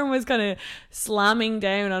everyone was kind of slamming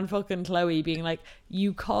down on fucking Chloe, being like,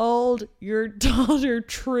 you called your daughter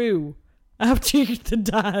True after the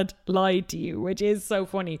dad lied to you, which is so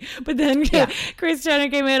funny. But then Kris Jenner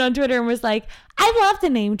came out on Twitter and was like, I love the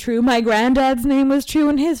name True. My granddad's name was True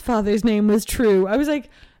and his father's name was True. I was like,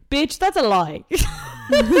 bitch, that's a lie.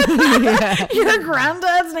 Your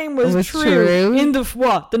granddad's name was True in the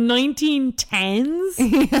what? The 1910s?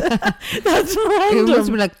 Yeah. That's random. It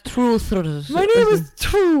must be like True. My name was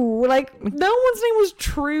True. Like, no one's name was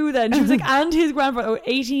True then. She was like, and his grandfather,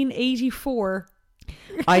 1884.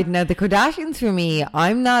 I know the Kardashians for me.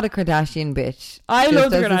 I'm not a Kardashian bitch. I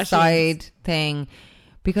love the Kardashians. A side thing,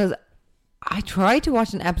 because I tried to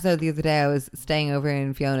watch an episode the other day. I was staying over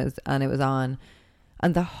in Fiona's and it was on,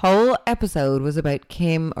 and the whole episode was about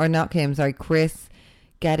Kris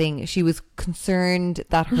getting. She was concerned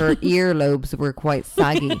that her earlobes were quite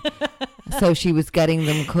saggy. So she was getting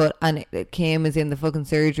them cut, and Kim is in the fucking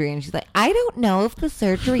surgery, and she's like, I don't know if the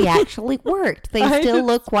surgery actually worked. They still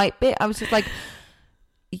look quite big. I was just like,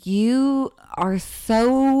 you are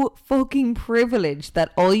so fucking privileged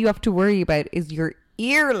that all you have to worry about is your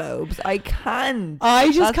earlobes. I can't.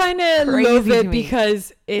 I just kind of love crazy to it me.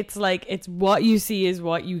 because it's like, it's what you see is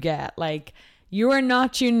what you get. Like, you are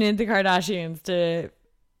not tuning into Kardashians to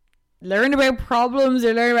learn about problems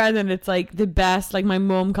or learn about, and it's like the best. Like, my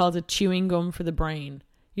mum calls it chewing gum for the brain.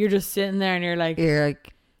 You're just sitting there and you're like,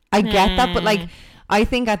 I get that, but like, I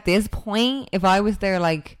think at this point, if I was there,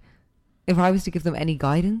 like, if I was to give them any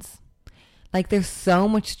guidance, like, there's so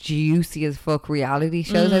much juicy as fuck reality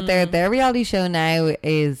shows out there. Their reality show now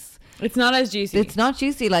is, it's not as juicy. it's not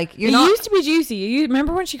juicy. Like, It used to be juicy. You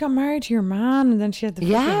remember when she got married to your man and then she had the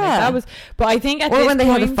fucking, like, that was, but I think at or this when they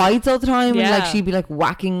point, had the fights all the time, and like Yeah. she'd be like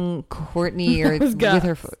whacking Courtney or That was with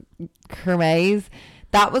her gas. Hermes.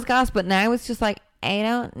 That was gas. But now it's just like, I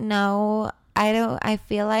don't know. I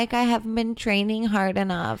feel like I haven't been training hard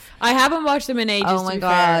enough. I haven't watched them in ages. Oh to my be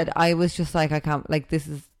God. fair. I was just like, I can't, like, this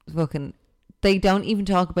is fucking, they don't even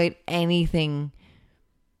talk about anything.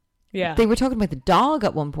 Yeah. They were talking about the dog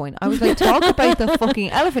at one point. I was like, talk about the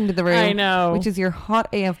fucking elephant in the room. I know. Which is your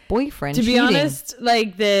hot AF boyfriend. To be cheating. honest,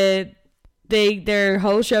 like their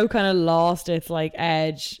whole show kind of lost its like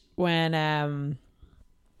edge when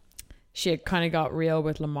shit kind of got real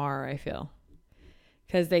with Lamar, I feel,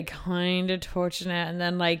 because they kind of touched on it, and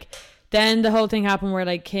then the whole thing happened where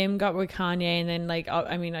like Kim got with Kanye, and then like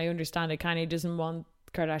I mean, I understand it, Kanye doesn't want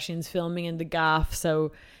Kardashians filming in the gaff,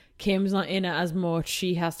 so Kim's not in it as much.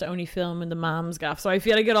 She has to only film in the mom's gaff. So I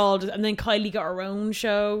feel like it all just, and then Kylie got her own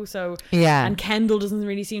show. So yeah, and Kendall doesn't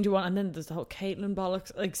really seem to want, and then there's the whole Caitlyn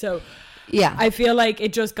bollocks. Like, so yeah, I feel like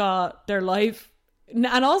it just got their life. And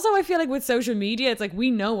also I feel like with social media, it's like,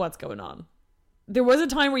 we know what's going on. There was a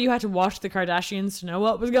time where you had to watch the Kardashians to know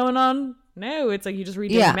what was going on. Now it's like you just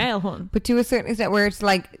read the mail hunt. But to a certain extent, where it's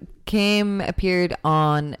like Kim appeared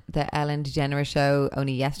on the Ellen DeGeneres show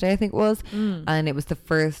only yesterday, I think it was, and it was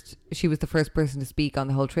she was the first person to speak on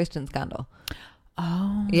the whole Tristan scandal.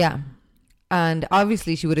 Oh, yeah, and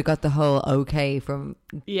obviously she would have got the whole okay from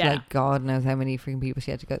like God knows how many freaking people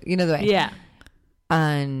she had to go. You know the way, yeah.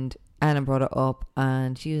 And Ellen brought it up,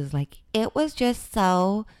 and she was like, "It was just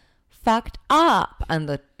so fucked up," and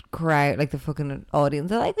the crowd, like the fucking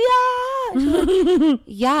audience, are like, yeah. She's like,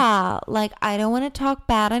 yeah, like, I don't want to talk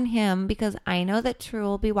bad on him because I know that True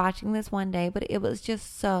will be watching this one day, but it was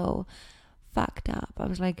just so fucked up. I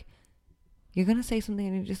was like, you're gonna say something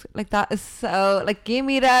and you just like, that is so like, give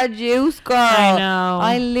me that juice, girl. I know.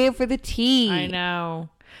 I live for the tea. I know.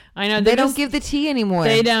 They don't give the tea anymore.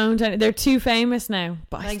 They don't. They're too famous now.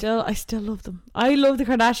 But like, I still love them. I love the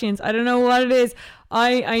Kardashians. I don't know what it is.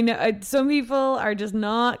 I know some people are just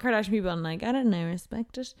not Kardashian people. I'm like, I don't know,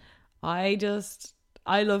 respect it. I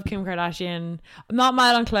love Kim Kardashian. I'm not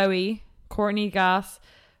mad on Khloe, Kourtney gas.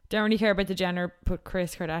 Don't really care about the Jenner, but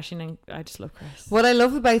Kris Kardashian, and I just love Kris. What I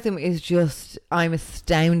love about them is just, I'm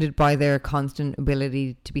astounded by their constant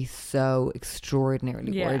ability to be so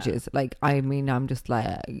extraordinarily gorgeous. Like, I mean, I'm just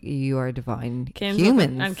like, you are divine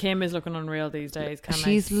humans. And Kim is looking unreal these days.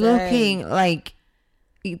 She's looking like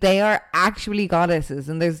they are actually goddesses.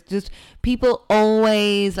 And there's just people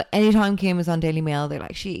always, like, anytime Kim is on Daily Mail, they're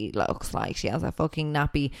like, she looks like she has a fucking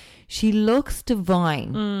nappy. She looks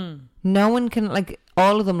divine. No one can, like,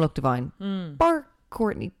 all of them look divine. Bar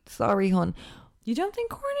Kourtney. Sorry, hon. You don't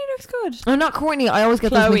think Kourtney looks good? Oh, not Kourtney. I always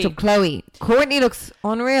get those mixed up. Khloe. Kourtney looks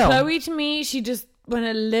unreal. Khloe, to me, she just went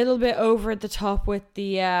a little bit over the top with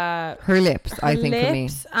the her lips, I think, for me.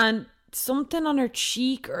 And something on her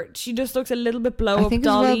cheek, or she just looks a little bit blow up think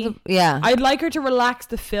dolly. well yeah. I'd like her to relax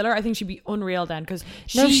the filler. I think she'd be unreal then, because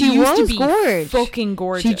she was used to be gorgeous. fucking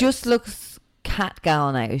gorgeous. She just looks cat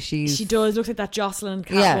gal now. She does. Looks like that Jocelyn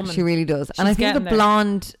cat yeah, woman. she really does. And I think the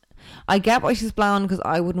blonde, I get why she's blonde, because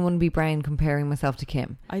I wouldn't want to be brown comparing myself to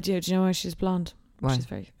Kim. I do. Do you know why she's blonde? Why? She's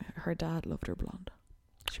her dad loved her blonde.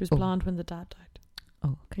 She was blonde when the dad died.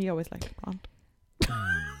 Oh, he always liked blonde.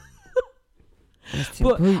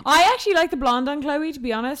 But I actually like the blonde on Khloe, to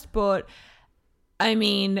be honest, but I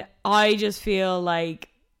mean, I just feel like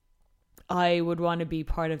I would want to be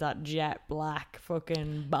part of that jet black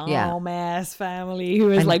fucking bomb ass family who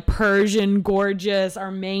is like Persian, gorgeous,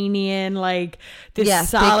 Armenian, like this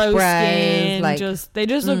sallow skin, like, they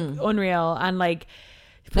just look unreal. And like,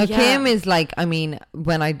 now Kim is like, I mean,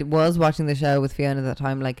 when I was watching the show with Fiona at that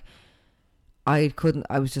time, like, I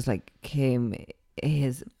was just like, Kim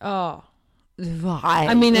is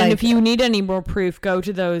I mean, like, and if you need any more proof, go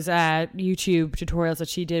to those YouTube tutorials that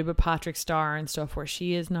she did with Patrick Starr and stuff, where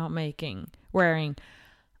she is not wearing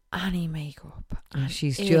any makeup.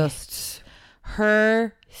 She's just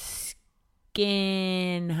her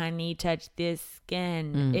skin, honey, touch this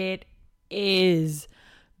skin. It is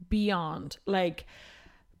beyond, like,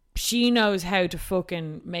 she knows how to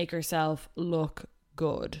fucking make herself look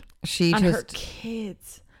good. She and just her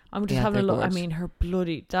kids. I'm just having a look. gorgeous. I mean, her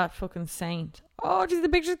bloody that fucking saint. Oh, just the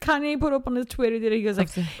pictures Kanye put up on his Twitter. That he was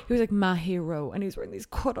like my hero, and he was wearing these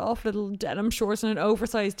cut off little denim shorts and an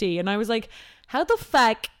oversized tee. And I was like, how the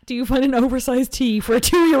fuck do you find an oversized tee for a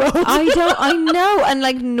 2-year-old? I know. And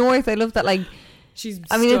like North, I love that. Like, she's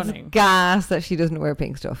I mean, stunning. it's gas that she doesn't wear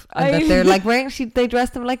pink stuff, and that they're like wearing. They dress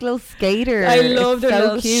them like little skaters. I love their so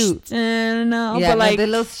little cute. No, Yeah, but like the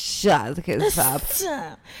little shots. The kids fab.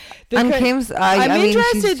 The And cri- Kim's. I'm I mean,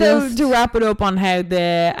 interested she's though just, to wrap it up on how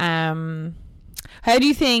the how do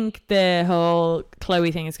you think the whole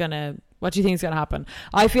Chloe thing is gonna? What do you think is gonna happen?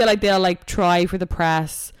 I feel like they'll like try for the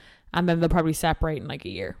press, and then they'll probably separate in like a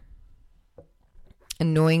year.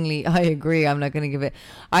 Annoyingly, I agree. I'm not going to give it.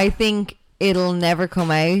 I think it'll never come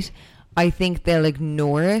out. I think they'll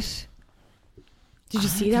ignore it. Did you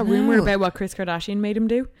see that rumor about what Kris Kardashian made him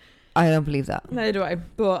do? I don't believe that. Neither do I.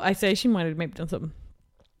 But I say she might have maybe done something.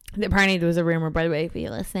 Apparently there was a rumor, by the way, if you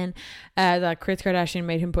listen, that Kris Kardashian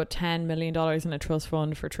made him put $10 million in a trust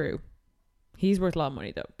fund for True. He's worth a lot of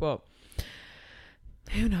money though, but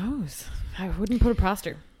who knows? I wouldn't put it past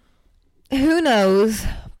her. Who knows?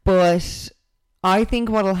 But I think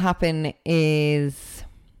what'll happen is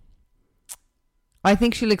I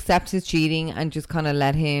think she'll accept his cheating and just kind of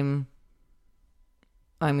let him.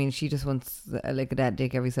 I mean, she just wants like a dead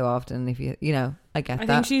dick every so often. If you know, I get that.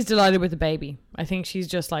 I think she's delighted with the baby. I think she's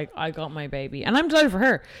just like, I got my baby. And I'm delighted for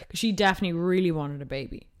her because she definitely really wanted a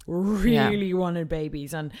baby. Really wanted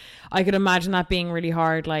babies. And I could imagine that being really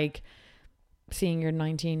hard, like seeing your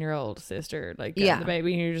 19-year-old sister like getting the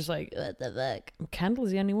baby and you're just like, what the fuck?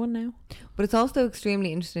 Kendall's the only one now. But it's also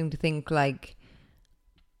extremely interesting to think like,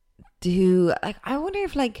 I wonder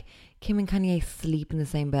if like Kim and Kanye sleep in the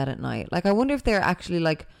same bed at night. Like, I wonder if they're actually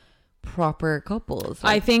like proper couples.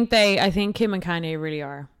 Like, I think Kim and Kanye really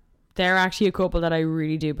are. They're actually a couple that I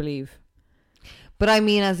really do believe. But I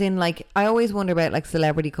mean, as in like, I always wonder about like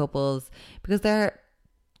celebrity couples because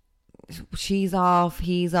she's off,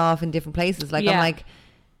 he's off in different places. Like, I'm like,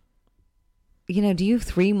 you know, do you have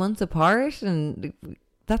 3 months apart? And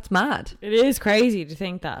that's mad. It is crazy to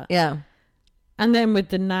think that. Yeah. And then with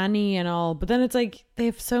the nanny and all, but then it's like they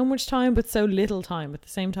have so much time but so little time at the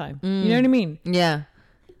same time. You know what I mean? Yeah.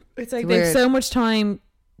 It's like they have so much time,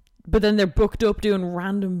 but then they're booked up doing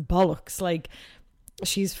random bollocks. Like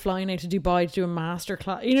she's flying out to Dubai to do a master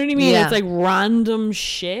class. You know what I mean? Yeah. It's like random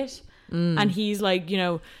shit. And he's like, you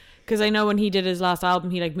know, because I know when he did his last album,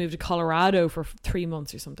 he like moved to Colorado for 3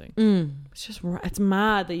 months or something. It's just, it's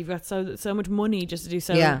mad that you've got so much money just to do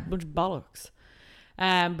so much bollocks.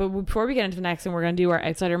 But before we get into the next one, we're going to do our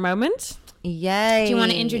outsider moment. Yay. Do you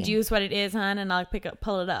want to introduce what it is, hon? And I'll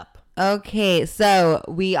pull it up. Okay, so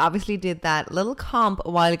we obviously did that little comp a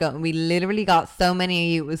while ago and we literally got so many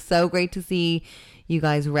of you. It was so great to see you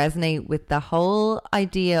guys resonate with the whole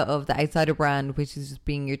idea of the outsider brand, which is just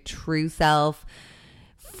being your true self,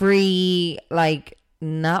 free, like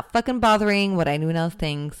not fucking bothering what anyone else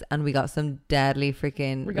thinks. And we got some deadly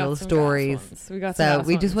freaking little stories.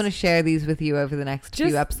 We just want to share these with you over the next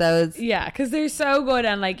few episodes. Yeah, because they're so good.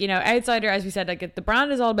 And like, you know, outsider, as we said, like the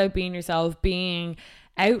brand is all about being yourself, being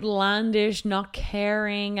outlandish, not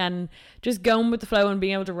caring, and just going with the flow and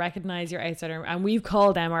being able to recognize your outsider. And we've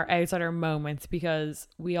called them our outsider moments because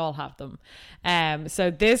we all have them.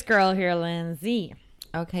 So this girl here, Lindsay,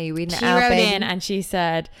 okay, you reading it she out, wrote baby? in and she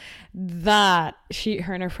said that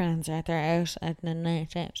her and her friends are out at the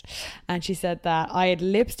night out, and she said that I had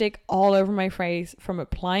lipstick all over my face from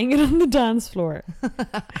applying it on the dance floor.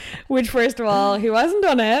 Which, first of all, who hasn't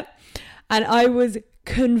done it? And I was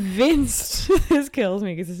convinced, this kills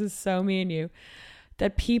me because this is so me and you,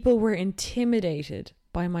 that people were intimidated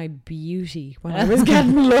by my beauty when I was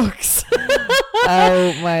getting looks.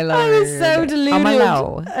 Oh my lord, I was so deluded.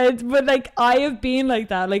 Oh, but like, I have been like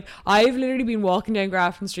that. Like, I've literally been walking down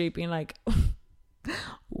Grafton Street being like,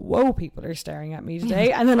 whoa, people are staring at me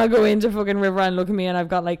today. And then I'll go into fucking River and look at me and I've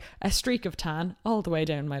got like a streak of tan all the way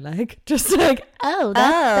down my leg. Just like,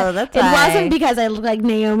 that's it wasn't because I look like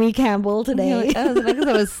Naomi Campbell today. I was because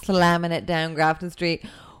I was slamming it down Grafton Street.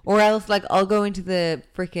 Or else like I'll go into the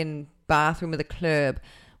freaking bathroom of the club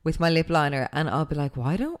with my lip liner and I'll be like,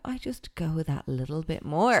 why don't I just go that little bit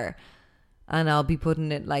more? And I'll be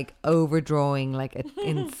putting it like overdrawing like an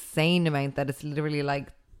insane amount that it's literally like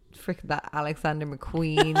freaking that Alexander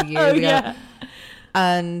McQueen years ago. Yeah.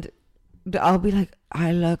 And I'll be like,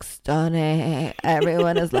 I look stunning.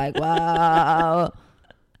 Everyone is like, wow.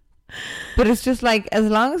 But it's just like, as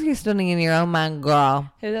long as you're stunning in your own man,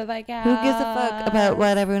 girl, who gives a fuck about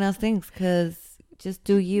what everyone else thinks? Because just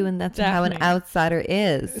do you, and that's how an outsider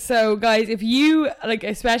is. So guys, if you like,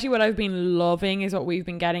 especially what I've been loving is what we've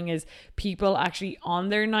been getting is people actually on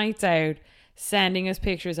their nights out sending us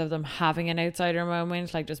pictures of them having an outsider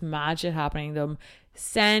moment, like just mad shit happening to them.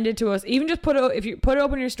 Send it to us. Even just if you put it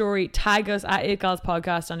up on your story, tag us at It Gals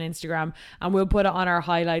Podcast on Instagram, and we'll put it on our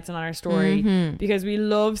highlights and on our story, because we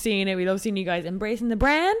love seeing it. We love seeing you guys embracing the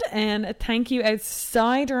brand. And thank you,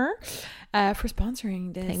 Outsider, for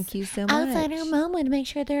sponsoring this. Thank you so much. Outsider moment. Make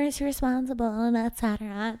sure they're responsible. And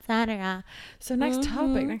outsider. So next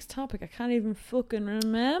topic. I can't even fucking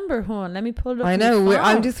remember one. Let me pull it up. I know.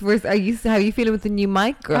 I'm just. How you feeling with the new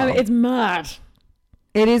mic, girl? I mean, it's mad.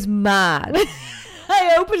 It is mad.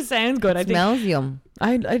 I hope it sounds good. It smells yum.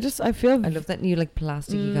 I feel. I love that new like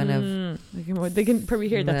plasticky kind of. They can probably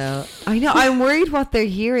hear that. No. I know. I'm worried what they're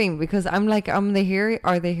hearing, because I'm like, are they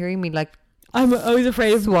hearing me like? I was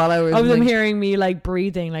afraid of swallowers. Of them hearing me like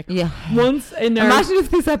breathing, like once in there. Imagine if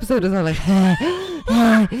this episode is all like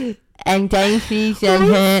and Daisy said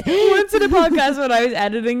once in a podcast when I was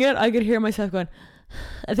editing it, I could hear myself going,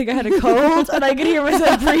 I think I had a cold, and I could hear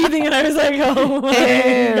myself breathing, and I was like, oh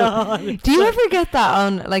my God. Do you ever get that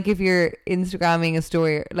on, like, if you're Instagramming a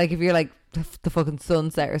story, like if you're like the fucking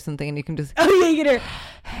sunset or something, and you can just you can hear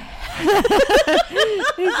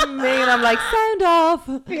it's me, and I'm like, sound off.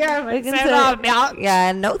 Sound off.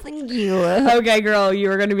 Yeah, no thank you. Okay, girl, you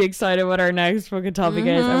are going to be excited what our next fucking topic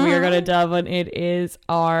is, and we are going to delve on. It is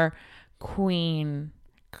our queen,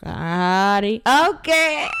 Cardi.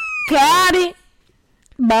 Okay, Cardi.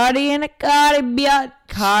 Body in a Cardi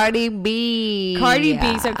B. Cardi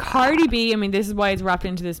B. So Cardi B, I mean, this is why it's wrapped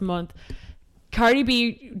into this month. Cardi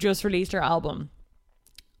B just released her album.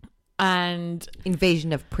 And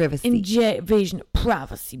Invasion of Privacy. Invasion of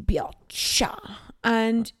Privacy, bitch.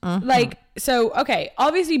 And like, so, okay,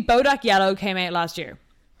 obviously Bodak Yellow came out last year.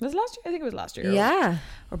 Was it last year? I think it was last year. Yeah.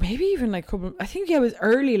 Or maybe even like I think it was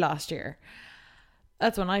early last year.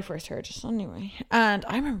 That's when I first heard it anyway. And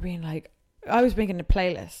I remember being like, I was making a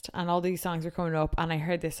playlist and all these songs were coming up, and I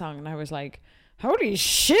heard this song and I was like, holy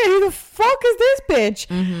shit, who the fuck is this bitch?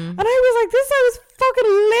 And I was like, this song is fucking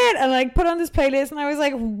lit, and like put on this playlist, and I was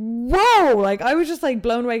like, whoa, like I was just like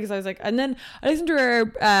blown away, because I was like, and then I listened to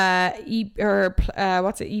her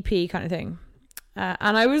EP kind of thing,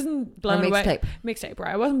 and I wasn't blown away. Mixtape,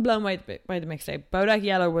 right? I wasn't blown away by the mixtape. Bodak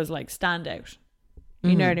Yellow was like standout.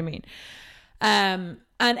 You know what I mean?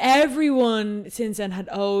 And everyone since then had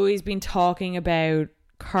always been talking about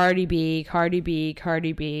Cardi B.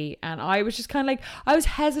 And I was just kind of like, I was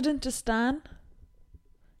hesitant to stan.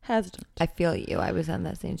 I feel you. I was on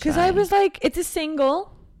that same because I was like, it's a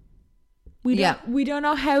single. We don't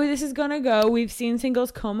know how this is going to go. We've seen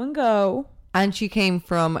singles come and go. And she came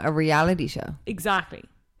from a reality show. Exactly.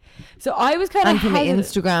 So I was kind of from an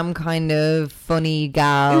Instagram kind of funny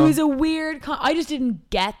gal. It was a weird. I just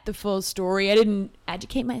didn't get the full story. I didn't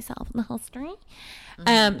educate myself in the whole story.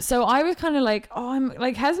 So I was kind of like, oh, I'm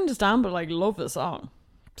like hesitant to stand, but like love the song.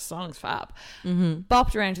 The song's fab.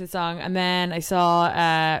 Bopped around to the song, and then I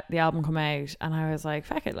saw the album come out, and I was like,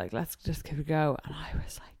 fuck it, like let's just give it a go. And I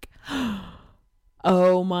was like,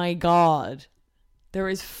 oh my God. There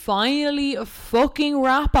is finally a fucking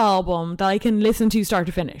rap album that I can listen to start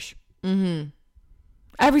to finish.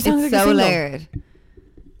 Every song is like so layered.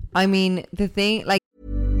 I mean, the thing, like.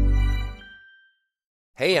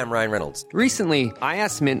 Hey, I'm Ryan Reynolds. Recently, I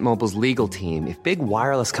asked Mint Mobile's legal team if big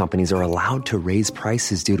wireless companies are allowed to raise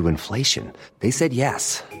prices due to inflation. They said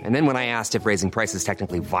yes. And then when I asked if raising prices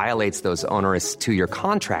technically violates those onerous 2-year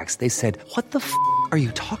contracts, they said, "What the f*** are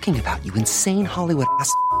you talking about, you insane Hollywood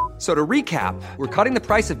ass?" So to recap, we're cutting the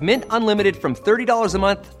price of Mint Unlimited from $30 a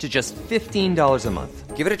month to just $15 a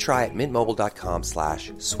month. Give it a try at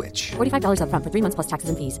mintmobile.com/switch. $45 up front for 3 months plus taxes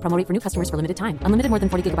and fees. Promo rate for new customers for limited time. Unlimited more than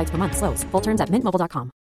 40 gigabytes per month. Slows full terms at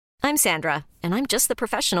mintmobile.com. I'm Sandra, and I'm just the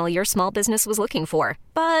professional your small business was looking for.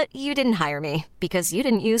 But you didn't hire me because you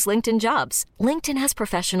didn't use LinkedIn Jobs. LinkedIn has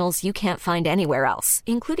professionals you can't find anywhere else,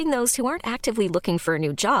 including those who aren't actively looking for a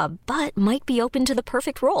new job, but might be open to the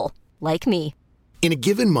perfect role, like me. In a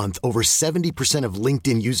given month, over 70% of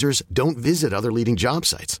LinkedIn users don't visit other leading job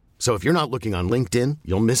sites. So if you're not looking on LinkedIn,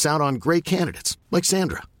 you'll miss out on great candidates like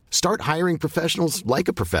Sandra. Start hiring professionals like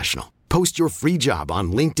a professional. Post your free job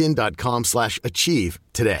on linkedin.com/achieve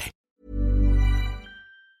today.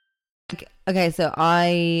 Okay, so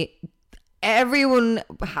everyone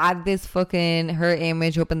had this fucking her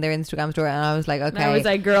image up in their Instagram story, and I was like, okay. And I was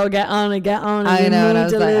like, girl, get on it. I know, and I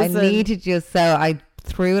was like, I need to just, so I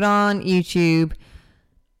threw it on YouTube,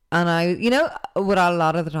 and I, you know, what a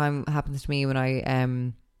lot of the time happens to me when I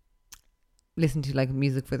listen to like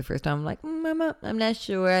music for the first time, I'm like, I'm not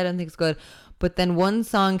sure, I don't think it's good. But then one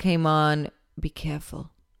song came on, Be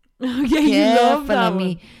Careful. Yeah, you love that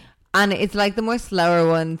one. And it's like the more slower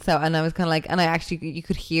one. So, and I was kind of like, and I actually, you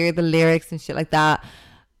could hear the lyrics and shit like that.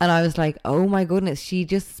 And I was like, oh my goodness, she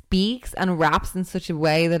just speaks and raps in such a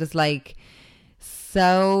way that is like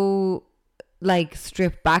so like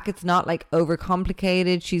stripped back. It's not like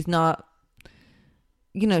overcomplicated. She's not,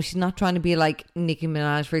 you know, she's not trying to be like Nicki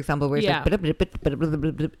Minaj, for example, where it's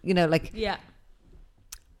like, you know, like, yeah.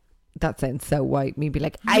 That sounds so white. Me be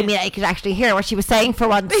like, I mean, I could actually hear what she was saying for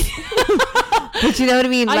once. But you know what I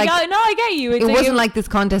mean? Like, I get you. It wasn't like this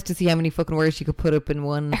contest to see how many fucking words she could put up in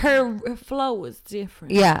one. Her flow was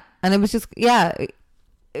different. Yeah. And it was just, it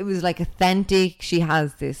was like authentic. She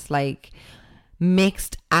has this like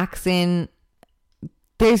mixed accent.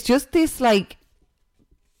 There's just this like,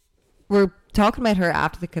 we're talking about her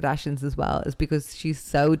after the Kardashians as well, is because she's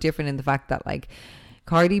so different in the fact that like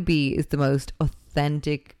Cardi B is the most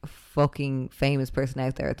authentic fucking famous person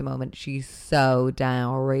out there at the moment. She's so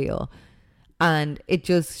damn real. And it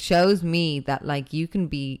just shows me that like you can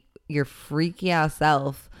be your freaky ass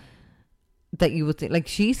self, that you would think like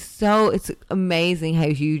it's amazing how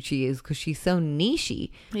huge she is because she's so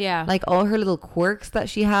nichey. Yeah. Like all her little quirks that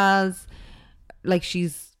she has, like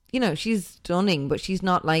she's, you know, she's stunning, but she's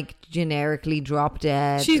not like generically drop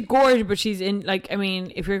dead. She's gorgeous, but she's in like, I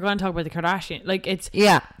mean, if you're going to talk about the Kardashian, like it's,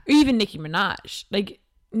 even Nicki Minaj, like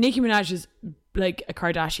Nicki Minaj is like a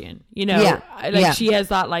Kardashian, you know, she has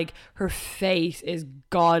that, like her face is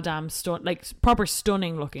goddamn like proper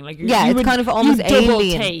stunning looking, like it's kind of almost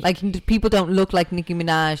alien take. Like people don't look like Nicki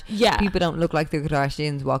Minaj, people don't look like the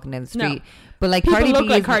Kardashians walking down the street, but like people Cardi look B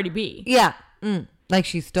like Cardi B, like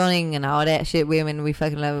she's stunning and all that shit. Women, we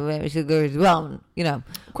fucking love women. She's good as well, you know.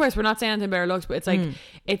 Of course, we're not saying anything about her looks, but it's like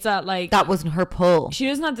it's that like that wasn't her pull. She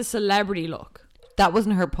doesn't have the celebrity look. That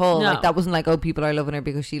wasn't her pull. No. Like that wasn't like, oh, people are loving her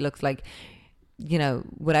because she looks like, you know,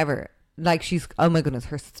 whatever. Like she's, oh my goodness,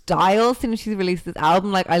 her style since she's released this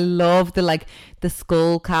album. Like I love the like the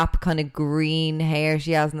skull cap kind of green hair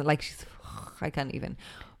she has, and like she's, I can't even.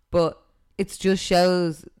 But it just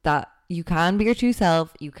shows that you can be your true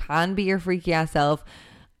self, you can be your freaky ass self,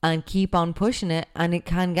 and keep on pushing it, and it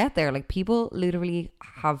can get there. Like people literally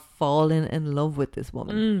have fallen in love with this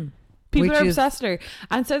woman. People are obsessed with her,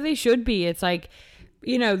 and so they should be. It's like,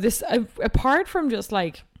 you know, this apart from just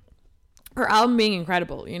like her album being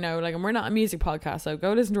incredible, you know, like, and we're not a music podcast, so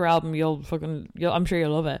go listen to her album. I'm sure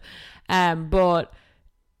you'll love it. But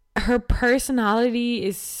her personality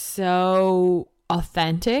is so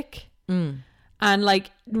authentic. And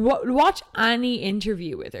like watch any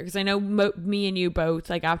interview with her, because I know me and you both,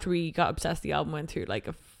 like after we got obsessed, the album went through like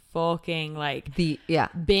a fucking like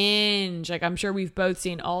binge. Like I'm sure we've both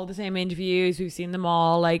seen all the same interviews, we've seen them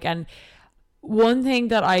all, like, and one thing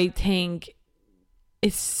that I think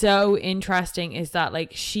is so interesting is that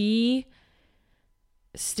like she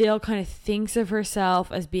still kind of thinks of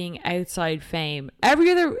herself as being outside fame.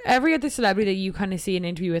 Every other celebrity that you kind of see an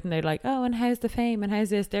interview with and they're like, oh, and how's the fame and how's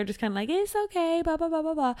this, they're just kind of like, it's okay, blah blah blah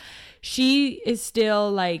blah blah. She is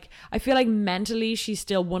still like, I feel like mentally she's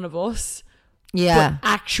still one of us, but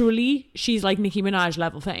actually she's like Nicki Minaj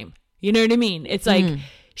level fame, you know what I mean? It's like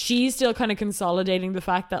she's still kind of consolidating the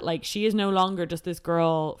fact that like she is no longer just this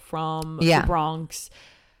girl from the Bronx,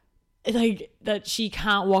 like that she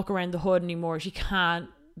can't walk around the hood anymore, she can't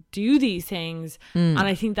do these things. And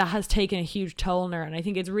I think that has taken a huge toll on her, and I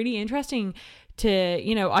think it's really interesting to,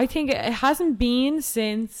 you know, I think it hasn't been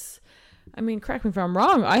since, I mean, correct me if I'm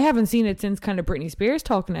wrong, I haven't seen it since kind of Britney Spears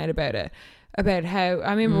talking out about it, about how,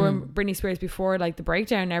 I remember when Britney Spears, before like the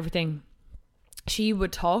breakdown and everything, she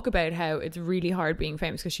would talk about how it's really hard being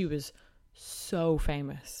famous because she was so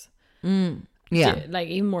famous. Like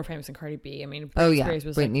even more famous than Cardi B. I mean, Britney Spears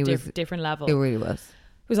was Britney like was, different level. It really was.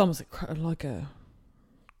 It was almost like a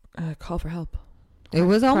call for help. It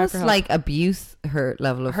was almost like abuse. Her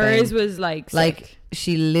level of hers fame was like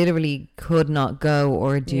she literally could not go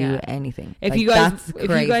or do anything. If you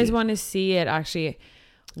guys want to see it, actually,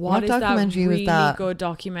 what is documentary that really was that? Good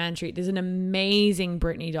documentary. There's an amazing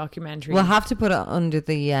Britney documentary. We'll have to put it under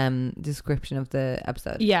the description of the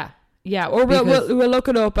episode. Yeah, or we'll look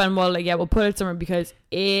it up and we'll put it somewhere, because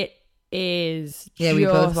it is we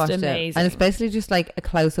both watched amazing. It. And it's basically just like a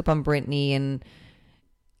close up on Britney and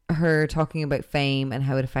her talking about fame and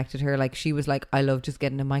how it affected her. Like she was like, I love just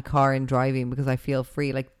getting in my car and driving because I feel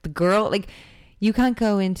free. Like the girl, like you can't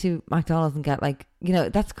go into McDonald's and get like, you know,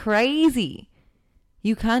 that's crazy.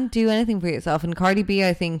 You can't do anything for yourself. And Cardi B,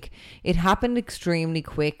 I think it happened extremely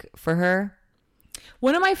quick for her.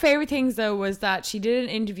 One of my favorite things though was that she did an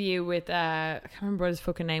interview with I can't remember what his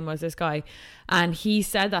fucking name was, this guy, and he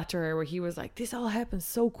said that to her where he was like, this all happened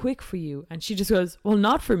so quick for you, and she just goes, well,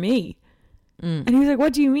 not for me. And he was like,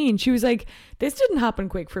 what do you mean? She was like, this didn't happen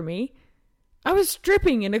quick for me. I was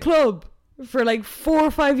stripping in a club for like 4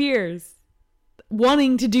 or 5 years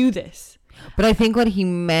wanting to do this. But I think what he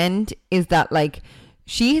meant is that like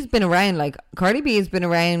she has been around, like Cardi B has been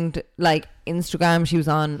around, like Instagram, she was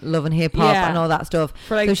on Love and Hip Hop and all that stuff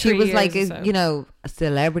for like, so she was like a, you know, a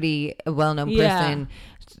celebrity, a well-known person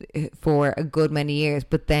for a good many years,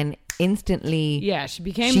 but then instantly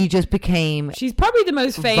she just became, she's probably the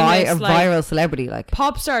most famous viral celebrity, like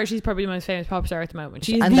pop star. She's probably the most famous pop star at the moment.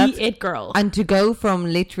 She's the it girl, and to go from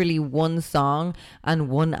literally one song and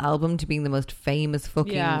one album to being the most famous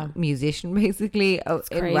fucking musician basically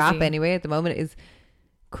in rap anyway at the moment is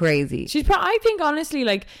crazy. She's I think honestly,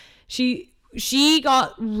 like she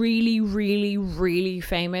got really, really, really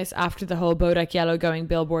famous after the whole Bodak Yellow going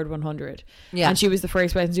Billboard 100. Yeah. And she was the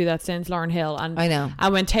first person to do that since Lauryn Hill. And I know.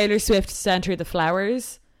 And when Taylor Swift sent her the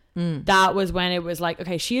flowers, that was when it was like,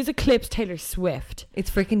 okay, she has eclipsed Taylor Swift.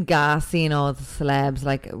 It's freaking gas seeing all the celebs,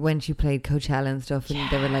 like when she played Coachella and stuff, and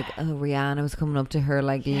they were like, oh, Rihanna was coming up to her,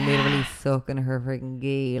 like literally sucking her freaking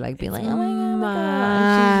gay, like being like, oh my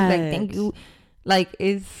God. She was like, thank you. Like,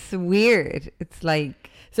 it's weird. It's like,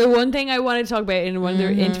 so one thing I wanted to talk about in one of the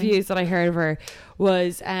interviews that I heard of her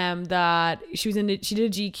was that she did a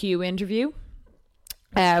GQ interview.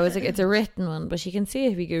 I was like, it's a written one, but you can see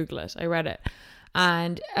it if you Google it. I read it.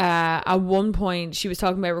 And at one point she was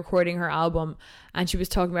talking about recording her album, and she was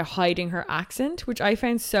talking about hiding her accent, which I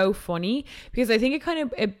found so funny because I think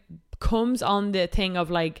it comes on the thing of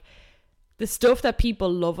like the stuff that people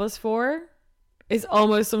love us for is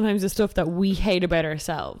almost sometimes the stuff that we hate about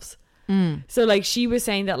ourselves. So like she was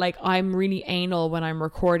saying that like I'm really anal when I'm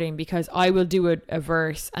recording because I will do a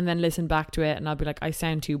verse and then listen back to it and I'll be like, I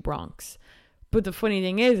sound too Bronx. But the funny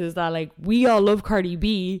thing is that like we all love Cardi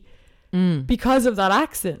B because of that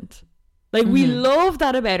accent. Like we love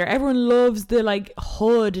that about her. Everyone loves the like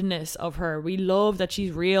hoodness of her. We love that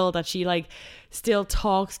she's real, that she like still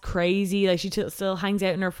talks crazy, like she still hangs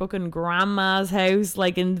out in her fucking grandma's house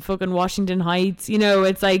like in fucking Washington Heights, you know.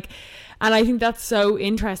 It's like, and I think that's so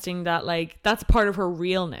interesting that like that's part of her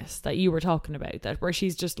realness that you were talking about, that where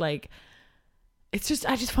she's just like, it's just,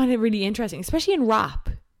 I just find it really interesting, especially in rap,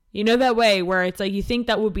 you know, that way where it's like you think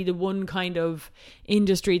that would be the one kind of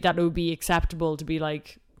industry that would be acceptable to be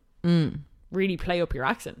like really play up your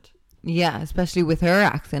accent. Yeah, especially with her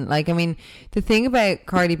accent. Like, I mean, the thing about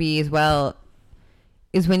Cardi B as well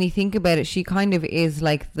is when you think about it, she kind of is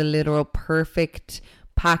like the literal perfect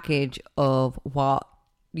package of what,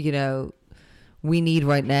 you know, we need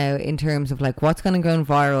right now in terms of like what's going to go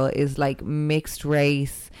viral is like mixed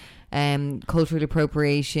race, cultural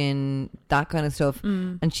appropriation, that kind of stuff.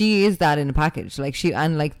 And she is that in a package. Like she,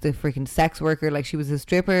 and like the freaking sex worker, like she was a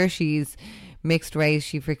stripper, she's mixed race,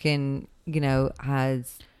 she freaking, you know,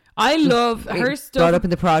 has, I love her stuff brought up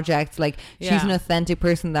in the projects, like she's an authentic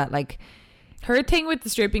person that like, her thing with the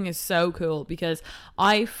stripping is so cool because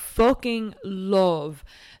I fucking love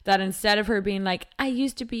that instead of her being like, I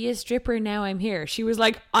used to be a stripper, now I'm here, she was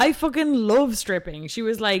like, I fucking love stripping. She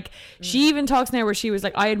was like, she even talks now where she was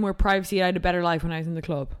like, I had more privacy, I had a better life when I was in the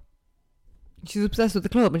club. She's obsessed with the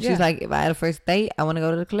club, and she's like, if I had a first date, I want to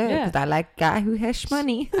go to the club because I like a guy who has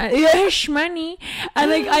money. Money.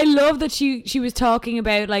 And like, I love that she was talking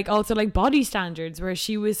about like also like body standards, where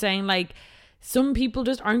she was saying like some people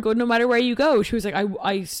just aren't good no matter where you go. She was like,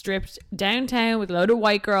 I stripped downtown with a load of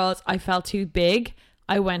white girls, I felt too big,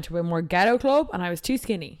 I went to a more ghetto club and I was too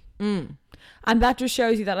skinny. And that just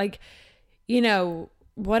shows you that like, you know,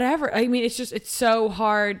 whatever, I mean, it's just, it's so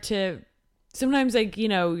hard to sometimes, like, you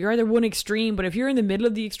know, you're either one extreme, but if you're in the middle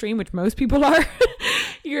of the extreme, which most people are,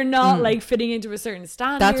 you're not like fitting into a certain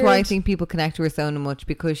standard. That's why I think people connect to her so much,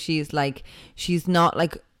 because she's like, she's not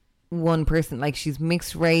like one person, like she's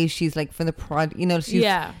mixed race, she's like from the prod, you know, she's,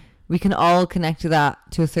 we can all connect to that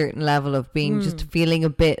to a certain level of being just feeling a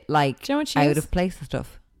bit like out of place and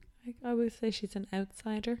stuff. I would say she's an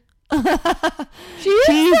outsider. She's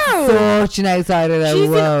such an outsider though. She's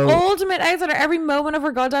an ultimate outsider. Every moment of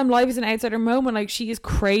her goddamn life is an outsider moment. Like, she is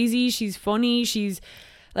crazy, she's funny, she's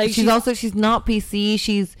like, she's not PC,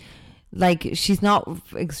 she's like, she's not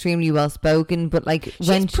extremely well spoken, but like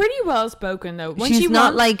she's pretty well spoken though. When she's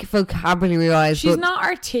not like vocabulary wise, she's not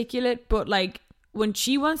articulate, but like when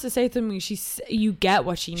she wants to say something, you get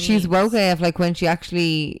what she means. She's woke AF, like when she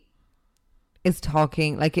actually is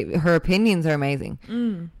talking, like her opinions are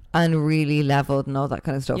amazing and really leveled and all that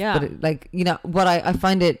kind of stuff. But it, like, you know what, I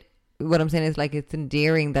find it what I'm saying is like it's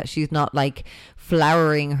endearing that she's not like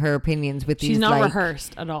flowering her opinions with these. She's not like,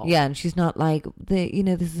 rehearsed at all. Yeah, and she's not like this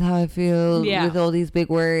is how I feel with all these big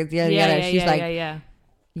words. She's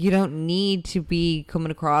you don't need to be coming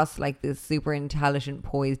across like this super intelligent,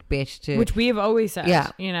 poised bitch to, which we have always said.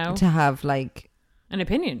 Yeah, to have like an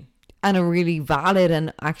opinion and a really valid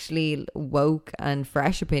and actually woke and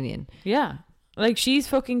fresh opinion. Yeah, like she's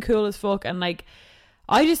fucking cool as fuck, and like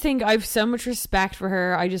I just think I have so much respect for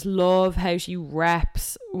her. I just love how she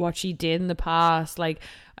reps what she did in the past. Like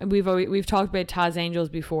we've talked about Taz Angels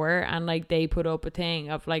before, and like they put up a thing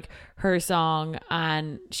of like her song,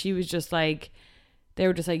 and she was just like, they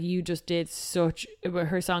were just like, you just did such,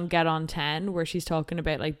 her song Get On 10, where she's talking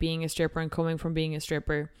about like being a stripper and coming from being a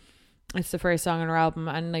stripper. It's the first song on her album,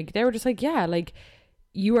 and like they were just like, yeah, like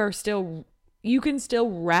you can still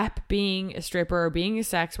rap being a stripper or being a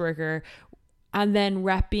sex worker, and then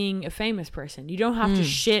rap being a famous person. You don't have to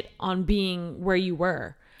shit on being where you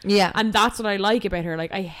were. Yeah. And that's what I like about her.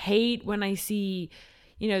 Like I hate when I see,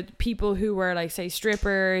 people who were like, say,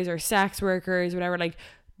 strippers or sex workers, whatever, like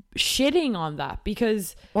shitting on that,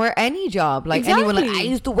 because or any job, like anyone, like I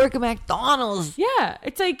used to work at McDonald's. Yeah,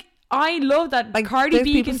 it's like I love that. Like Cardi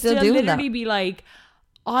B can still literally be like,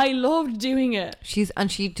 I loved doing it. She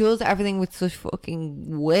does everything with such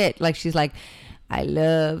fucking wit. Like she's like, I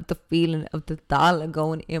love the feeling of the dollar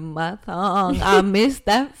going in my tongue. I miss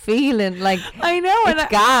that feeling. Like I know, it's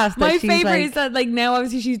gas. My favorite is that like now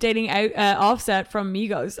obviously she's dating Offset from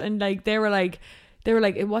Migos, and like they were like,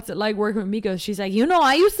 what's it like working with Migos? She's like,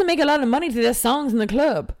 I used to make a lot of money to their songs in the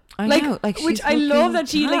club. I know, like which I love that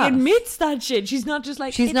she like admits that shit. She's not just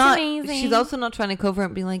like, it's amazing. She's also not trying to cover it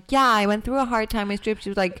and be like, yeah, I went through a hard time. I stripped. She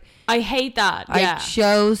was like, I hate that. I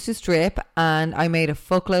chose to strip and I made a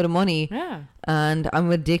fuckload of money. Yeah. And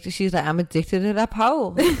I'm addicted. She's like, I'm addicted to that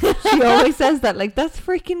pole. She always says that. Like, that's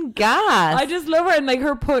freaking gas. I just love her, and like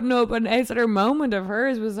her putting up an outsider moment of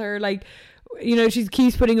hers was her like, she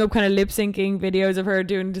keeps putting up kind of lip syncing videos of her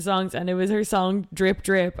doing the songs, and it was her song Drip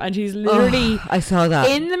Drip, and she's literally I saw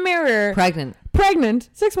that in the mirror, pregnant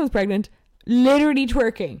 6 months pregnant, literally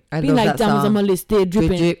twerking, being like, diamonds on my list, they're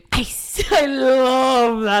dripping. I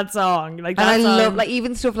love that song. Like that, and I song. love like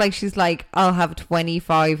even stuff like she's like, I'll have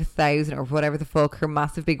 25,000 or whatever the fuck, her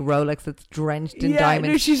massive big Rolex that's drenched in diamonds.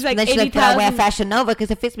 No, she's like, and then she's like, I wear Fashion Nova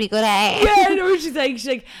because it fits me good. Yeah, no, she's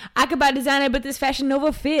like, I could buy designer, but this Fashion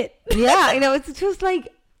Nova fit. Yeah, it's just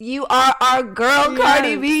like, you are our girl,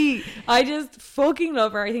 Cardi B. I just fucking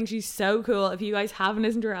love her. I think she's so cool. If you guys haven't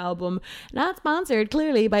listened to her album, not sponsored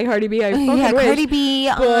clearly by Cardi B, I fucking wish. Cardi B.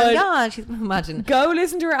 Oh my god, imagine. Go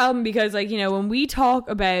listen to her album, because like when we talk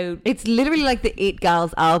about, it's literally like the It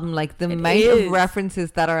Gals album. Like the amount of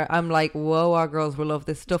references that are, I'm like, whoa, our girls will love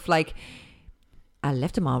this stuff. Like I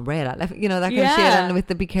left them all red. I left, that kind of shit. And with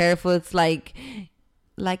the Be Careful, it's like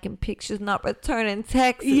in pictures, not returning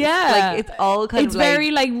texts. Yeah, like it's all kind of like,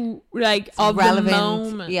 very like of relevant. The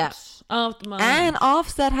moment. Yeah, of the moment. And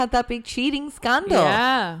Offset had that big cheating scandal.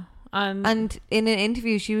 Yeah, and in an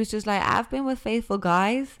interview, she was just like, I've been with faithful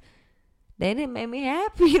guys. They didn't make me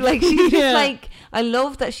happy. Like she's just like, I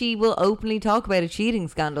love that she will openly talk about a cheating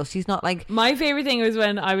scandal. She's not like, my favorite thing was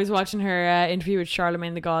when I was watching her interview with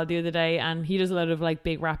Charlemagne the God the other day, and he does a lot of like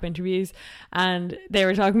big rap interviews, and they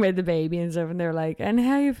were talking about the baby and stuff, and they were like, and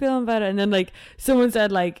how you feeling about it? And then like someone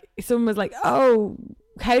was like, oh,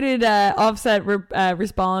 how did Offset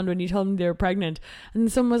respond when you told them they were pregnant?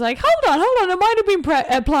 And someone was like, hold on, it might have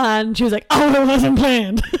been planned. She was like, oh, it wasn't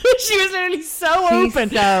planned. She was literally so open.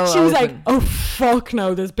 She was like, oh fuck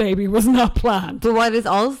no, this baby was not planned. But what is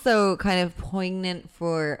also kind of poignant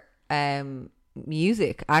for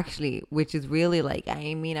music, actually, which is really like,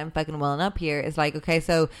 I mean, I'm fucking welling up here, is like, okay,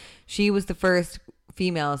 so she was the first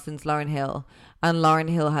female since Lauryn Hill, and Lauryn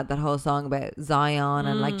Hill had that whole song about Zion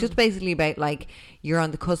and like just basically about like you're on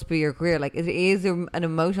the cusp of your career. Like it is an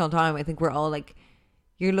emotional time. I think we're all like,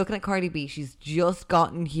 you're looking at Cardi B, she's just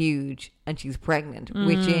gotten huge and she's pregnant,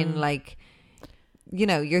 which in like,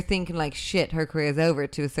 you're thinking like, shit, her career is over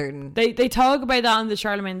to a certain. They talk about that on the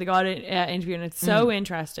Charlemagne the God interview, and it's so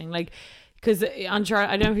interesting. Like, because on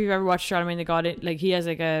I don't know if you've ever watched Charlemagne the God. Like he has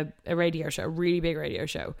like a radio show, a really big radio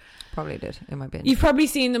show. Probably did in my binge. You've probably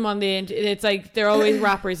seen them on the. It's like they're always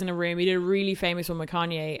rappers in a room. He did a really famous one with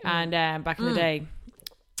Kanye and back in the day.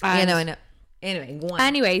 And I know.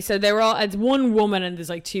 Anyway, so they were all, it's one woman and there's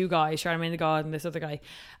like two guys, Charlemagne the God and this other guy,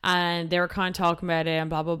 and they were kind of talking about it and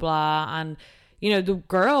blah blah blah. And the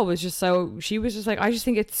girl was just she was just like, I just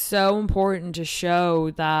think it's so important to show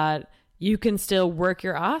that you can still work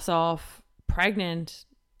your ass off pregnant,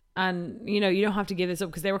 and you don't have to give this up,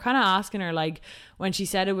 because they were kind of asking her, like, when she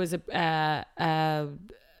said it was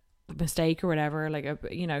mistake or whatever, like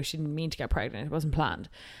you know, she didn't mean to get pregnant, it wasn't planned.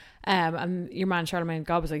 And your man Charlamagne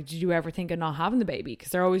God was like, did you ever think of not having the baby? Because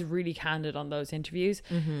they're always really candid on those interviews.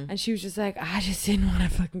 And she was just like, I just didn't want to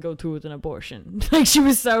fucking go through with an abortion. Like, she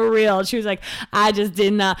was so real. She was like, I just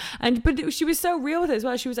did not. But she was so real with it as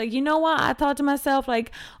well. She was like, you know what, I thought to myself,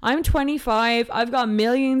 like, I'm 25, I've got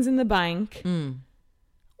millions in the bank,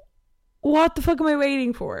 what the fuck am I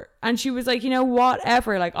waiting for? And she was like, you know,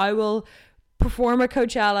 whatever, like, I will perform at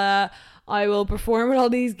Coachella, I will perform at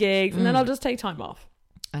all these gigs, and then I'll just take time off.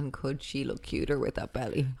 And could she look cuter with that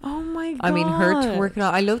belly? Oh my God. I mean, her twerking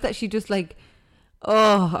out. I love that she just like,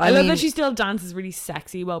 I love mean, that she still dances really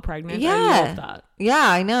sexy while pregnant. Yeah. I love that. Yeah,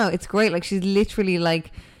 I know. It's great. Like, she's literally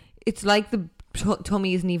like, it's like the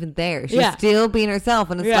tummy isn't even there. She's still being herself.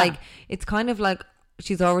 And it's like, it's kind of like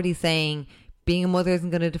she's already saying, being a mother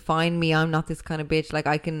isn't going to define me. I'm not this kind of bitch. Like,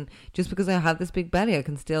 I can, just because I have this big belly, I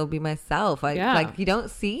can still be myself. Like, you don't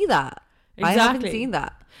see that. Exactly. I haven't seen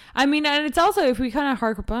that. I mean, and it's also, if we kind of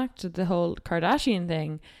hark back to the whole Kardashian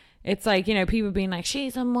thing, it's like, you know, people being like,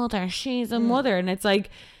 she's a mother. And it's like,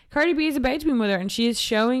 Cardi B is about to be a mother, and she is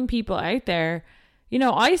showing people out there, you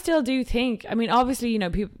know, I still do think, I mean, obviously, you know,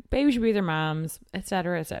 babies should be their moms,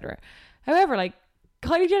 etc., etc. However, like,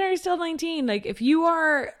 Kylie Jenner is still 19. Like, if you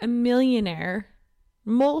are a millionaire,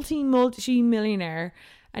 multi-millionaire,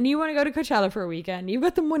 and you want to go to Coachella for a weekend, you've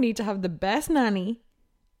got the money to have the best nanny,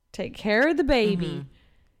 take care of the baby,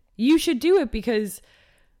 you should do it, because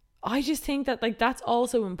I just think that, like, that's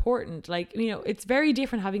also important. Like, you know, it's very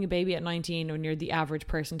different having a baby at 19 when you're the average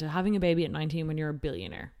person to having a baby at 19 when you're a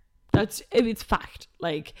billionaire. It's fact.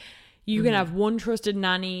 Like, you can have one trusted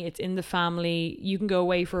nanny, it's in the family, you can go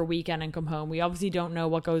away for a weekend and come home. We obviously don't know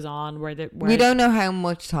what goes on, we don't know how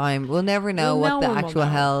much time. We'll never know what the actual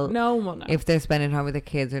hell, no one will know if they're spending time with their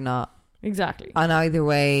kids or not. Exactly. And either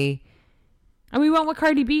way, and we won't with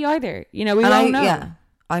Cardi B either. You know, we won't know. Yeah.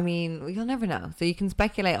 I mean, you'll never know. So you can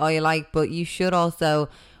speculate all you like, but you should also,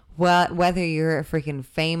 well, whether you're a freaking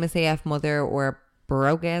famous AF mother or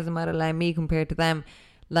broke as a mother like me compared to them,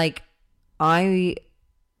 like, I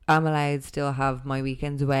am allowed to still have my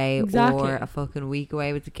weekends away or a fucking week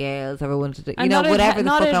away with the girls if I wanted to, you know, whatever the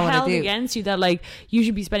fuck I want to do. Against you that, like, you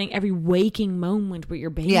should be spending every waking moment with your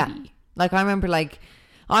baby. Yeah. Like, I remember, like,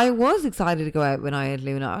 I was excited to go out when I had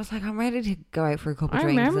Luna. I was like, I'm ready to go out for a couple of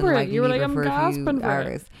drinks. I remember and, like, you were like, I'm for gasping for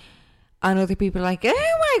hours. And other people are like, oh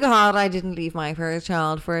my God, I didn't leave my first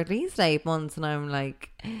child for at least 8 months. And I'm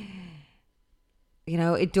like, you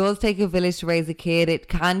know, it does take a village to raise a kid. It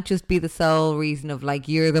can't just be the sole reason of, like,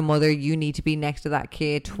 you're the mother, you need to be next to that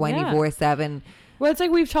kid 24/7. Well, it's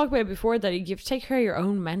like we've talked about before, that you have to take care of your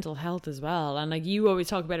own mental health as well. And, like, you always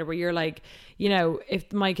talk about it where you're like, you know,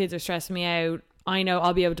 if my kids are stressing me out, I know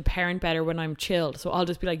I'll be able to parent better when I'm chilled. So I'll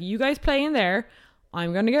just be like, you guys play in there,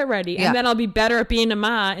 I'm going to get ready. And then I'll be better at being a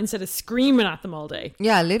ma instead of screaming at them all day.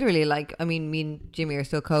 Yeah, literally. Like, I mean, me and Jimmy are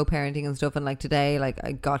still co-parenting and stuff. And, like, today, like,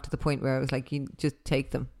 I got to the point where I was like, you just take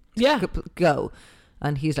them. Yeah. Go.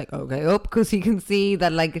 And he's like, okay, up. Because he can see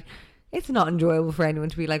that, like, it's not enjoyable for anyone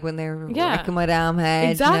to be like when they're wrecking my damn head.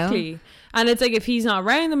 Exactly. You know? And it's like, if he's not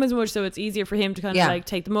around them as much, so it's easier for him to kind of like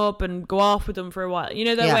take them up and go off with them for a while. You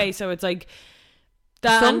know, that way. So it's like,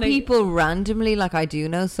 some people randomly, like, I do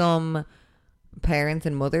know some parents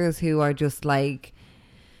and mothers who are just like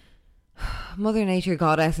Mother Nature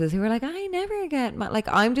goddesses who are like, I never get like,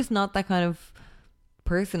 I'm just not that kind of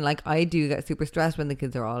person. Like, I do get super stressed when the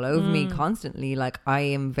kids are all over me constantly. Like, I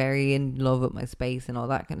am very in love with my space and all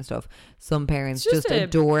that kind of stuff. Some parents just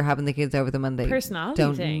adore having the kids over them, and they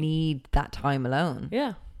don't need that time alone.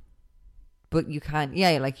 Yeah. But you can't,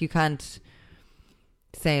 like, you can't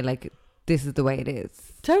say, like, this is the way it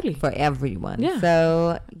is. Totally. For everyone. Yeah.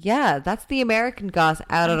 So, yeah, that's the American goss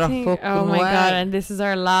out of the fucking Oh my way. God. And this is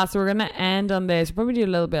our last. We're going to end on this. We'll probably do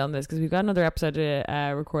a little bit on this because we've got another episode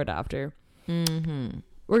to record after. We're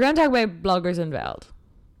going to talk about Bloggers Unveiled.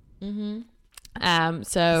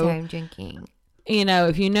 So I'm drinking. You know,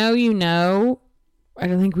 if you know, you know. I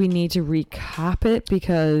don't think we need to recap it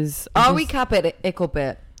because... I'll recap it a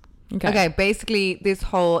bit. Okay. Basically, this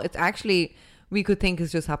whole... It's actually... We could think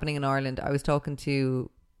is just happening in Ireland. I was talking to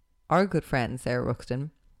our good friend Sarah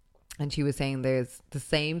Ruxton, and she was saying there's the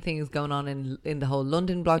same thing is going on in the whole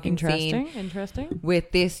London blogging scene. Interesting.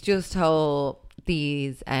 With this just whole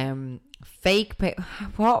these fake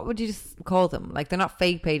what would you just call them? Like, they're not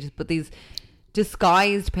fake pages, but these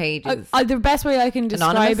disguised pages. The best way I can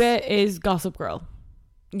describe it is Gossip Girl.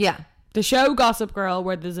 Yeah, the show Gossip Girl,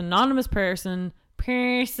 where there's an anonymous person.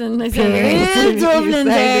 I said Dublin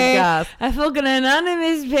there. A fucking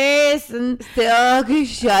anonymous person. Fucking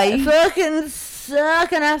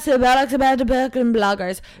sucking absolute bollocks about the fucking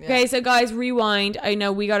bloggers. Okay, so guys, rewind. I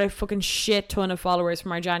know we got a fucking shit ton of followers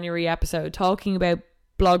from our January episode talking about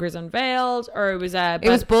Bloggers Unveiled, or it was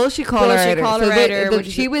Bullshit Colorado.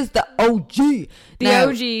 She was the OG.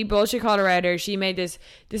 OG Bullshit Colorado. She made this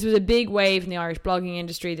was a big wave in the Irish blogging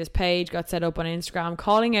industry. This page got set up on Instagram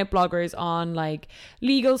calling out bloggers on like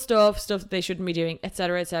legal stuff that they shouldn't be doing,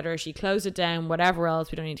 etc., etc. She closed it down, whatever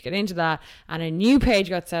else, we don't need to get into that, and a new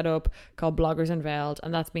page got set up called Bloggers Unveiled,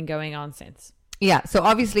 and that's been going on since. Yeah, so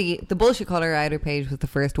obviously the Bullshit Colorado page was the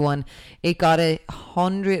first one. It got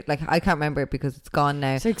 100, like I can't remember it because it's gone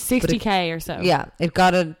now. It's like 60k or so. Yeah, it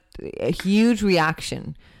got a huge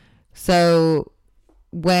reaction. So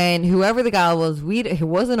when whoever the gal was, it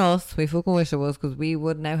wasn't us. We fucking wish it was, because we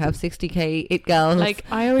would now have 60k it gals. Like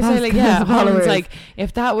I always say, like followers. Like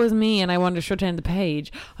if that was me and I wanted to shut down the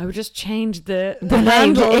page, I would just change the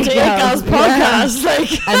handle to It Gals Podcast. Yeah.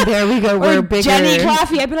 Like, and there we go. We're bigger. Jenny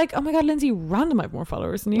Claffey. I'd be like, oh my god, Lindsay, random, I have more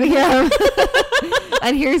followers than you. Yeah.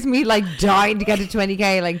 And here's me like dying to get to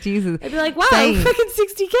 20k. Like Jesus. I'd be like, wow, freaking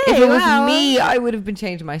 60k. If it was me, I would have been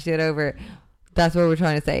changing my shit over. That's what we're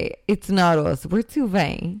trying to say. It's not us. We're too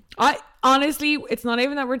vain. I honestly, it's not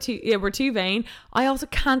even that we're too vain. I also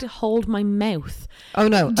can't hold my mouth. Oh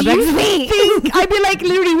no, do you think I'd be like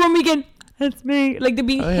literally one weekend? That's me. Like there'd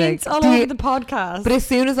be hints all over the podcast. But as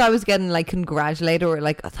soon as I was getting like congratulated or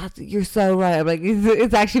like, oh, you're so right, I'm like,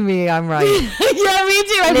 it's actually me. I'm right. Yeah, me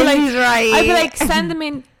too. I'd be like, right. I'd be like, send them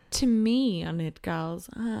in to me on It Gals.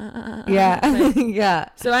 Yeah. Yeah.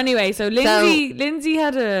 So anyway, so Lindsay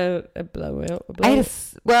had a blowout.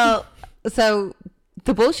 So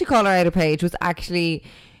the Bullshit Colorado page was actually,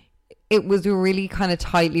 it was a really kind of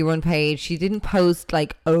tightly run page. She didn't post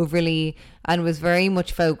like overly, and was very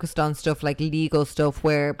much focused on stuff like legal stuff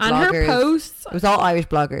where bloggers, and her posts, it was all Irish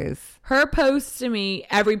bloggers. Her posts, to me,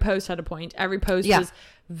 every post had a point. Every post was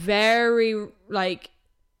very like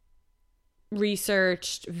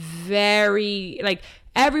researched, very like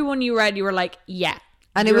everyone you read, you were like, yeah.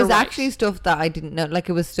 And it was actually stuff that I didn't know. Like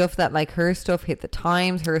it was stuff that like her stuff hit the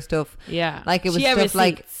Times, her stuff. Yeah. Like it was stuff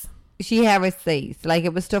like she had receipts. Like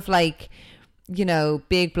it was stuff like, you know,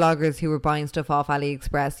 big bloggers who were buying stuff off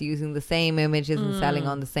AliExpress using the same images and selling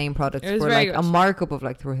on the same products for like a markup of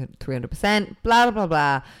like 300%, blah, blah,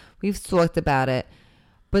 blah. We've talked about it.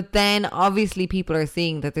 But then obviously people are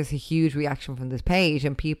seeing that there's a huge reaction from this page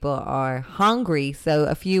and people are hungry. So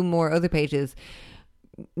a few more other pages,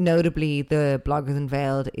 notably the Bloggers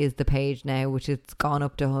Unveiled is the page now, which it's gone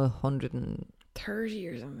up to 130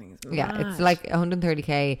 or something. Yeah, it's like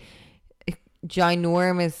 130k.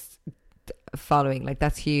 Ginormous following, like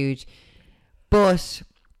that's huge. But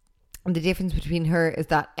the difference between her is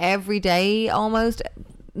that every day, almost,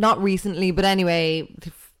 not recently, but anyway,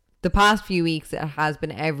 the past few weeks, it has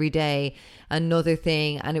been every day another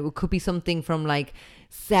thing, and it could be something from like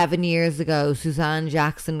 7 years ago. Suzanne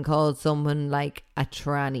Jackson called someone like a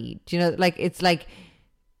tranny. Do you know, like it's like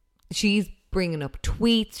she's bringing up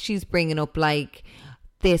tweets, she's bringing up like,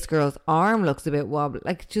 this girl's arm looks a bit wobbly.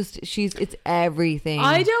 Like just it's everything.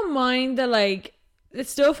 I don't mind the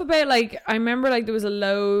stuff about like, I remember like there was a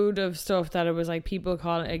load of stuff that it was like people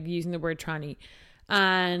calling like using the word tranny,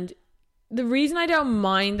 and the reason I don't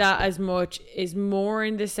mind that as much is more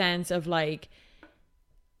in the sense of like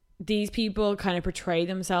these people kind of portray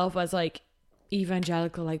themselves as like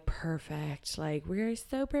evangelical, like perfect, like we're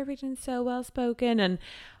so perfect and so well spoken, and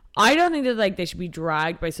I don't think that like they should be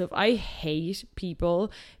dragged by stuff. I hate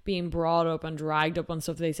people being brought up and dragged up on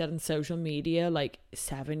stuff they said on social media like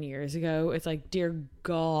 7 years ago. It's like, dear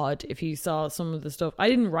God, if you saw some of the stuff, I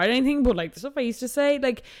didn't write anything, but like the stuff I used to say,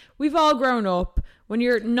 like we've all grown up. When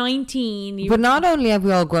you're 19, but not only have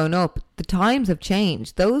we all grown up, the times have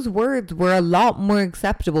changed. Those words were a lot more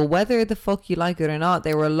acceptable, whether the fuck you like it or not.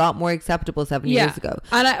 They were a lot more acceptable 7 years ago.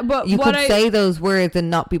 And but you could say those words and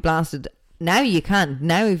not be blasted. Now you can't.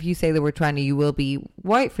 Now if you say the word tranny, you will be,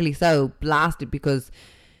 rightfully so, blasted because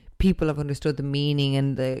people have understood the meaning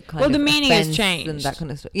and the kind of the meaning has changed and that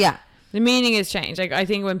kind of stuff. Yeah, the meaning has changed. Like I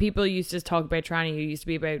think when people used to talk about tranny, it used to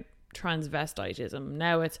be about transvestitism.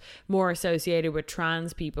 Now it's more associated with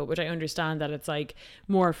trans people, which I understand that it's like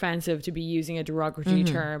more offensive to be using a derogatory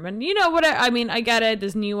term. And you know what I mean? I get it.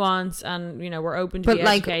 There's nuance, and you know we're open to be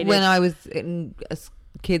educated. When I was in a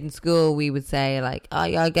kid in school, we would say like, oh,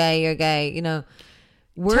 you're gay, you know.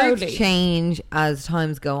 Words change as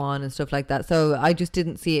times go on and stuff like that. So I just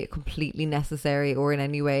didn't see it completely necessary or in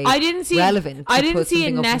any way relevant. I didn't see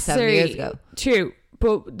it necessary. True.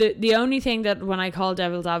 But the only thing that when I called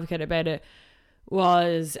devil's advocate about it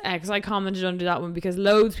was because I commented under that one because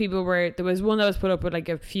loads of people were, there was one that was put up with like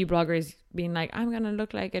a few bloggers being like, I'm gonna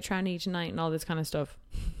look like a tranny tonight and all this kind of stuff.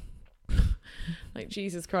 Like,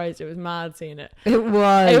 Jesus Christ, it was mad seeing it. It was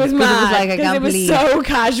mad. It was like, I can't it was believe. so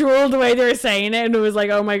casual the way they were saying it, and it was like,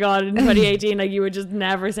 oh my God, in 2018, like you would just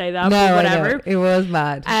never say that. No, but whatever. It was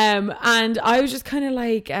mad. And I was just kind of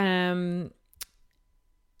like,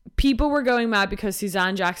 people were going mad because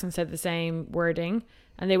Suzanne Jackson said the same wording,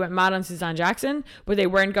 and they went mad on Suzanne Jackson, but they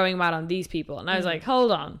weren't going mad on these people. And I was like,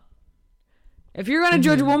 hold on. If you're going to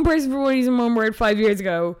judge one person for one reason, one word 5 years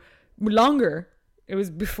ago, longer, it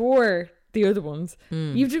was before the other ones.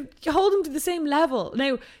 You have to hold them to the same level.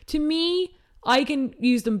 Now, to me, I can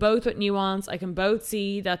use them both with nuance. I can both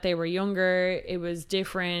see that they were younger. It was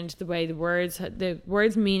different. The way the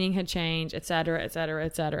words meaning had changed, etc., etc.,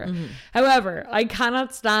 etc. However, I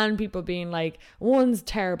cannot stand people being like, one's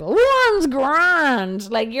terrible, one's grand.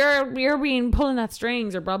 Like you're being pulling at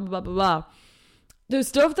strings or blah blah blah blah blah. The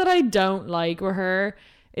stuff that I don't like with her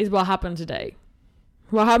is what happened today.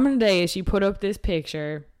 What happened today is she put up this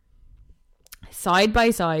picture, side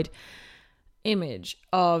by side image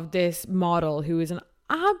of this model who is an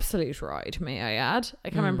absolute ride, may I add. I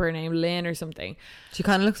can't remember her name, Lynn or something. She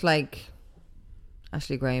kind of looks like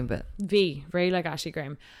Ashley Graham, but very like Ashley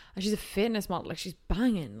Graham. And she's a fitness model, like she's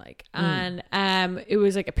banging, like. And it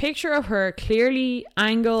was like a picture of her clearly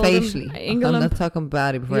angled, facially. I'm not talking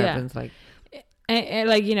about it before it happens, like.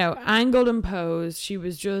 Like, you know, angled and posed. She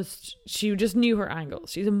just knew her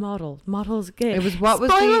angles. She's a model. Models get it. Was what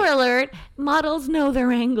was spoiler alert? Models know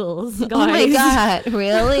their angles. Guys. Oh my God,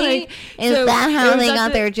 really? Like, is that how they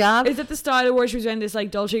got their job? Is it the Style Award? She was wearing this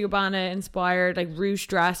like Dolce & Gabbana inspired like ruched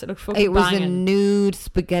dress. It looked fucking It was banging. a nude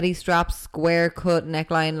spaghetti strap square cut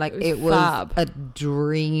neckline. Like it was a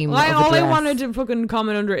dream. All I wanted to fucking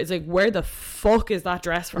comment under it is like, where the fuck is that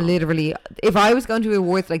dress from? Literally, if I was going to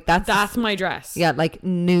awards, like that's my dress. Yeah, like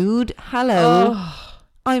nude. Hello,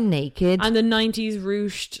 I'm naked. And the 90s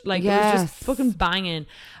ruched, like it was just fucking banging.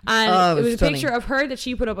 And it was a picture of her that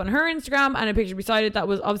she put up on her Instagram, and a picture beside it that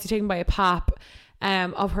was obviously taken by a pap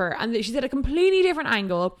of her, and she's at a completely different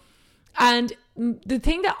angle. And the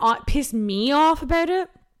thing that pissed me off about it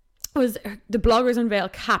was the Bloggers Unveil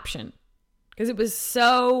caption, because it was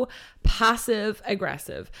so passive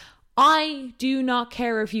aggressive. I do not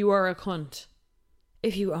care if you are a cunt,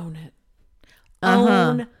 if you own it.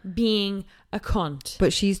 Own being a cunt.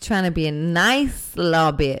 But she's trying to be a nice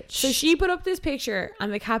law bitch. So she put up this picture,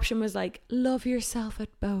 and the caption was like, love yourself at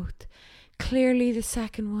both. Clearly the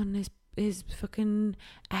second one is fucking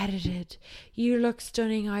edited. You look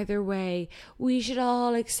stunning either way. We should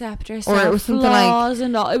all accept ourselves. Or it was something flaws like,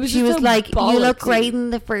 and all. It was she just was like, you look great in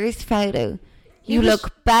the first photo. You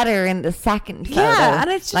look better in the second photo. Yeah, and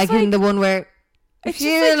it's just like in the one where she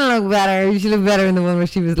didn't look better. She looked better in the one where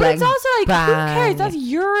she was but like, it's also like, bang. who cares? That's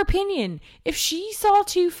your opinion. If she saw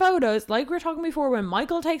two photos, like we were talking before, when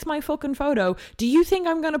Michael takes my fucking photo, do you think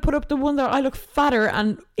I'm going to put up the one that I look fatter?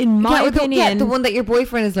 And in my opinion, the one that your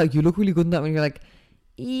boyfriend is like, you look really good in that one. You're like,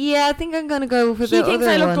 yeah, I think I'm going to go for the other one. He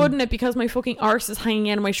thinks I look good in it because my fucking arse is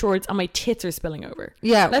hanging out of my shorts and my tits are spilling over.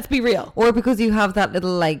 Yeah. Let's be real. Or because you have that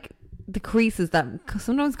little like, the creases that, cause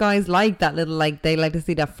sometimes guys like that little, like they like to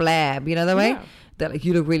see that flab, you know that way? Yeah. That like,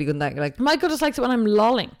 you look really good in that. You're like, Michael just likes it when I'm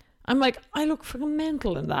lolling. I'm like, I look fucking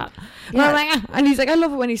mental in that. Yeah. And I'm like, and he's like, I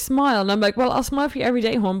love it when he smiles. And I'm like, well, I'll smile for you every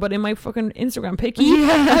day, hon, but in my fucking Instagram picky,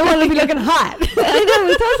 I want to be looking hot. I know,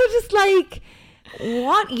 it's also just like,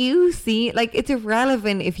 what you see, like it's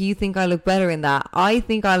irrelevant if you think I look better in that. I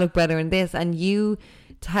think I look better in this, and you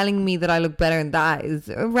telling me that I look better in that is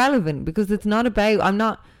irrelevant, because it's not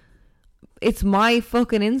about, it's my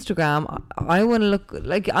fucking Instagram. I want to look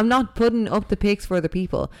like, I'm not putting up the pics for other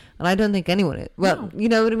people, and I don't think anyone is. Well, you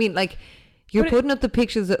know what I mean? Like, you're putting up the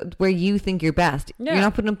pictures where you think you're best. Yeah. You're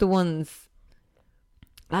not putting up the ones,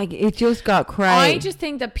 like, it just got crazy. I just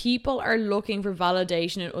think that people are looking for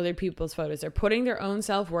validation in other people's photos. They're putting their own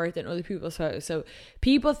self-worth in other people's photos. So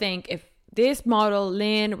people think if this model,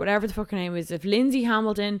 Lynn, whatever the fucking name is, if Lindsay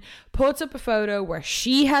Hamilton puts up a photo where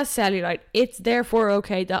she has cellulite, it's therefore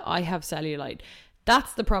okay that I have cellulite.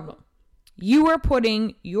 That's the problem. You are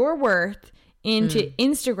putting your worth into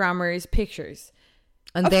Instagrammers' pictures.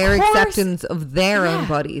 And their acceptance of their own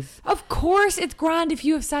bodies. Of course it's grand if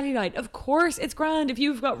you have cellulite. Of course it's grand if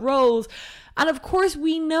you've got rolls. And of course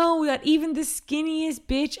we know that even the skinniest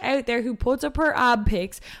bitch out there who puts up her ab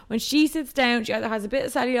pics, when she sits down, she either has a bit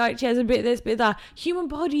of cellulite, she has a bit of this, bit of that. Human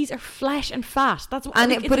bodies are flesh and fat. That's what.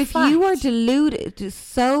 And but if you are deluded,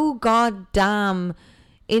 so goddamn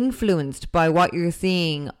influenced by what you're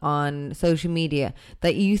seeing on social media,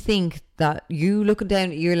 that you think that you looking down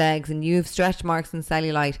at your legs and you have stretch marks and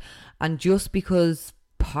cellulite, and just because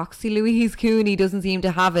Poxy Louise Cooney doesn't seem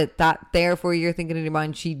to have it, that therefore you're thinking in your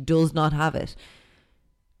mind she does not have it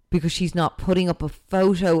because she's not putting up a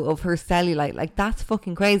photo of her cellulite. Like, that's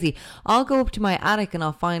fucking crazy. I'll go up to my attic and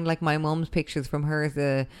I'll find like my mum's pictures from her as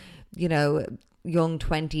a, you know, young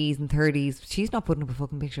 20s and 30s. She's not putting up a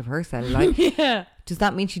fucking picture of her cellulite. Yeah. Does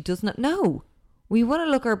that mean she does not? No. We want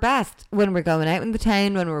to look our best when we're going out in the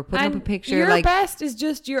town, when we're putting up a picture. Your like, best is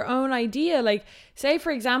just your own idea. Like, say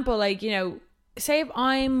for example, like, you know, say if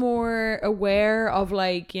I'm more aware of,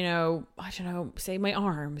 like, you know, I don't know, say my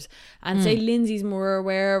arms, and say Lindsay's more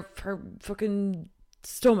aware of her fucking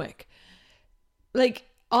stomach. Like,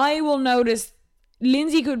 I will notice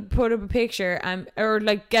Lindsay could put up a picture or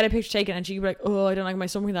like get a picture taken and she'd be like, oh, I don't like my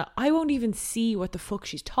stomach. That I won't even see what the fuck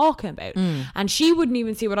she's talking about. And she wouldn't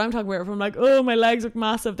even see what I'm talking about. If I'm like, oh, my legs look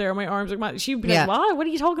massive there, my arms look massive, she'd be like, what are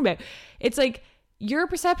you talking about? It's like your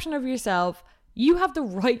perception of yourself. You have the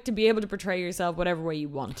right to be able to portray yourself whatever way you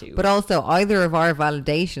want to. But also either of our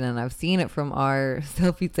validation, and I've seen it from our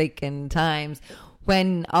selfie taken times,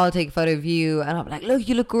 when I'll take a photo of you and I'm like, look,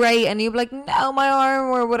 you look great, and you'll be like, no, my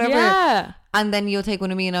arm or whatever. Yeah. And then you'll take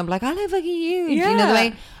one of me and I'm like, I look fucking huge. Yeah. You know the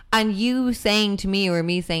way? And you saying to me or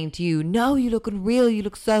me saying to you, no, you look unreal, you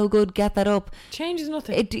look so good, get that up. Changes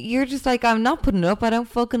nothing. You're just like, I'm not putting it up, I don't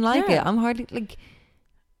fucking like it. I'm hardly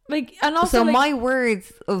like, and also, so like, my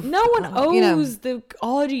words of, no one owes, you know, the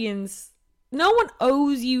audience, no one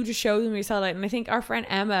owes you to show them your cellulite. And I think our friend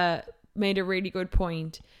Emma made a really good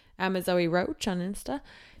point. Emma Zoe Roach on Insta.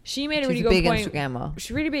 She made a really good point.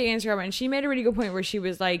 She's really big Instagram, and she made a really good point where she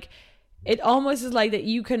was like, it almost is like that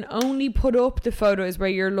you can only put up the photos where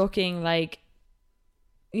you're looking like,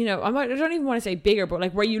 you know, I don't even want to say bigger, but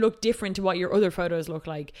like where you look different to what your other photos look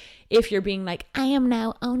like. If you're being like, I am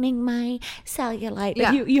now owning my cellulite.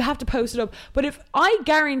 Like you have to post it up. But if I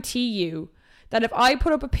guarantee you that if I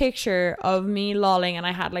put up a picture of me lolling and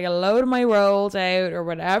I had like a load of my rolls out or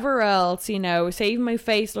whatever else, you know, say even my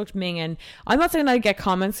face looked minging, I'm not saying I'd get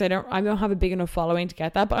comments. I don't have a big enough following to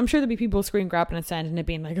get that, but I'm sure there'd be people screen grabbing and sending it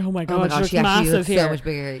being like, oh my god, she looks massive here. So much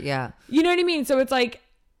bigger, yeah. You know what I mean? So it's like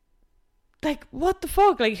what the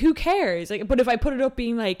fuck? Like, who cares? Like, but if I put it up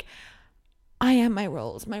being like, I am my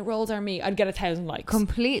rolls are me, I'd get 1,000 likes.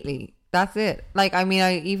 Completely. That's it. Like, I mean,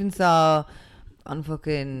 I even saw on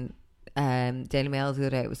fucking Daily Mail the other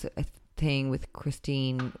day, it was a thing with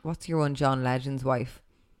Christine, what's your one, John Legend's wife,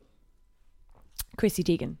 Chrissy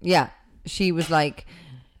Teigen. Yeah, she was like,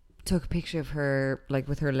 took a picture of her like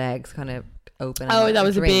with her legs kind of open. Oh, that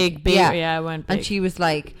was a big yeah, it went big. And she was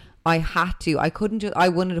like, I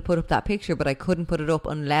wanted to put up that picture, but I couldn't put it up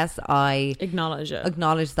unless I acknowledge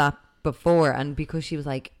that before. And because she was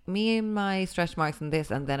like, me and my stretch marks and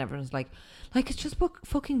this, and then everyone's like it's just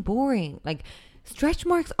fucking boring. Like, stretch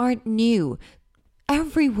marks aren't new.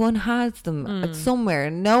 Everyone has them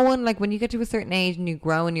somewhere. No one, like, when you get to a certain age and you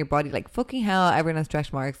grow in your body, like, fucking hell, everyone has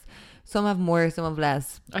stretch marks. Some have more, some have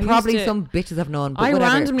less. Probably some bitches have none, but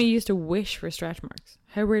whatever. Randomly used to wish for stretch marks.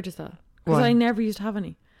 How weird is that? Because I never used to have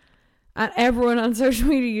any. And everyone on social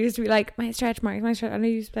media used to be like, my stretch marks, and I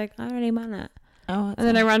used to be like, I don't really want that. Oh, and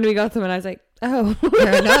then I randomly got them and I was like, oh.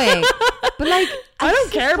 They're annoying. But like, I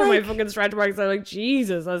don't care about my fucking stretch marks. I'm like,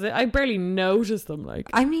 Jesus, I barely notice them. Like,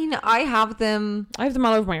 I mean, I have them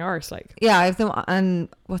all over my arse. Like, yeah, I have them. And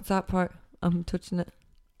what's that part? I'm touching it.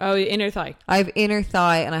 Oh, inner thigh. I have inner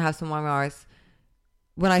thigh and I have some on my arse.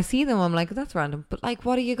 When I see them, I'm like, that's random. But like,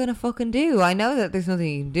 what are you gonna fucking do? I know that there's nothing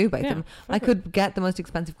you can do about them. I could get the most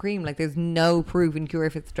expensive cream. Like, there's no proven cure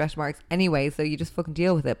if it's stretch marks anyway, so you just fucking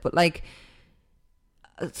deal with it. But like,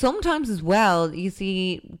 sometimes as well, you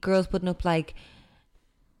see girls putting up like,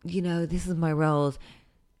 you know, this is my rolls.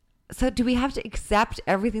 So do we have to accept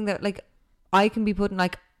everything that, like, I can be putting,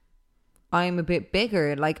 like, I'm a bit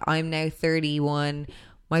bigger, like, I'm now 31,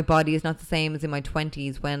 my body is not the same as in my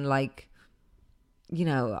 20s when, like, you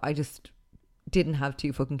know, I just didn't have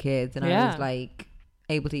 2 fucking kids and I was like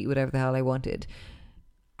able to eat whatever the hell I wanted.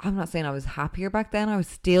 I'm not saying I was happier back then. I was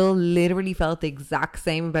still literally felt the exact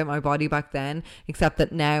same about my body back then, except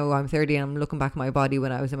that now I'm 30 and I'm looking back at my body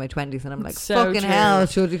when I was in my 20s and I'm like, so fucking hell,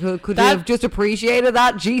 could you have just appreciated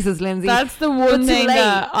that? Jesus, Lindsay. That's the one thing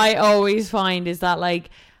that I always find is that, like,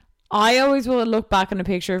 I always will look back on a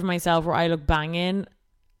picture of myself where I look banging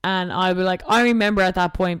and I'll be like, I remember at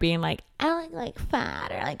that point being like, I look like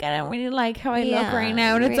fat, or like I don't really like how I look right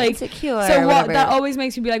now, and it's like, insecure, so what? That always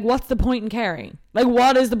makes me be like, what's the point in caring? Like,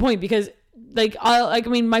 what is the point? Because like I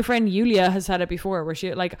mean my friend Yulia has said it before where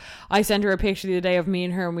she like I sent her a picture the other day of me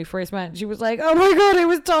and her when we first met. She was like, oh my god, I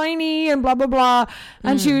was tiny and blah blah blah,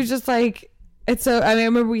 and she was just like, it's so, I mean, I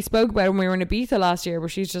remember we spoke about it when we were in Ibiza last year, where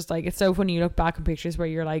she's just like, it's so funny, you look back in pictures where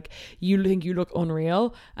you're like, you think you look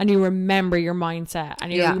unreal and you remember your mindset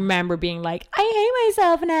and you remember being like, I hate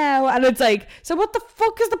myself now, and it's like, so what the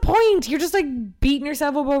fuck is the point? You're just like beating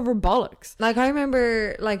yourself up over bollocks. Like I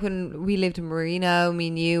remember like when we lived in Marino, me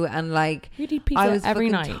and you, and like you'd eat pizza I was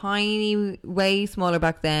every fucking night, tiny, way smaller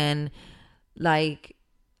back then, like,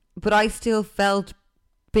 but I still felt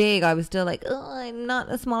big. I was still like, oh, I'm not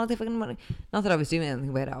as small as I fucking want. Not that I was doing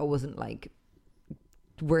anything about it. I wasn't like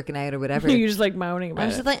working out or whatever. You're just like moaning about it. I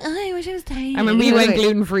was just like, oh, I wish I was tiny. I remember you went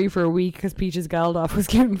gluten free for a week because Peaches Geldof was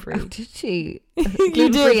gluten free. Oh, did she?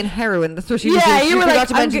 Gluten free and heroin. That's what she was doing. You were like,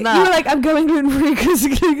 you were like, I'm going gluten free because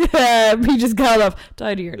Peaches Geldof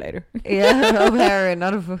died a year later. Yeah, of heroin,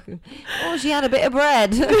 not a fucking. Oh, she had a bit of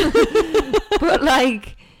bread. But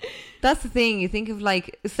like, that's the thing. You think of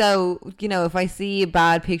like, so, you know, if I see a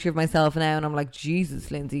bad picture of myself now and I'm like, Jesus,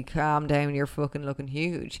 Lindsay, calm down, you're fucking looking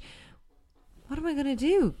huge. What am I going to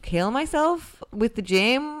do? Kill myself with the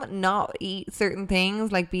gym? Not eat certain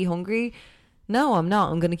things, like be hungry? No, I'm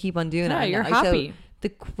not. I'm going to keep on doing it. Yeah, you're happy. So the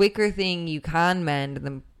quicker thing you can mend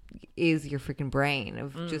them is your freaking brain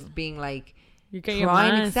of just being like, try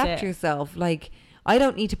and accept yourself. Like, I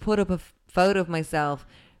don't need to put up a photo of myself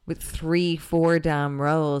with 3-4 damn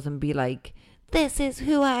rolls and be like, this is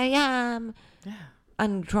who I am,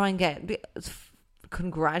 and try and get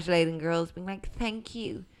congratulating girls being like, thank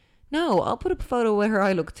you. No, I'll put up a photo where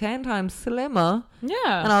I look 10 times slimmer, and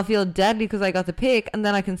I'll feel deadly because I got the pic, and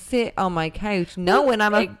then I can sit on my couch knowing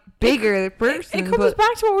I'm a bigger person. It comes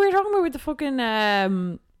back to what we were talking about with the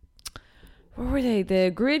fucking what were they,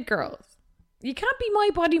 the grid girls. You can't be my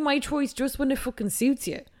body, my choice just when it fucking suits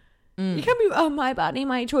you. You can't be, oh, my body,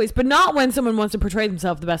 my choice. But not when someone wants to portray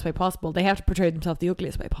themselves the best way possible. They have to portray themselves the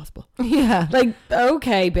ugliest way possible. Yeah. Like,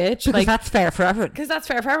 okay, bitch. Because like, that's fair for everyone. Because that's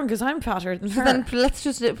fair for everyone, because I'm fatter than her. Then let's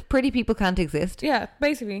just, pretty people can't exist. Yeah,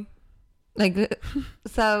 basically. Like,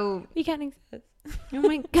 so. You can't exist. Oh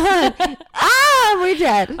my God. We're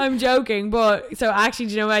dead. I'm joking, but so actually,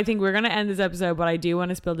 do you know what? I think we're going to end this episode, but I do want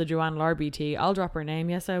to spill the Joanne Larby tea. I'll drop her name.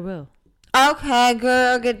 Yes, I will. Okay,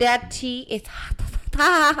 girl, get that tea. It's hot.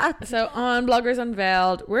 So on Bloggers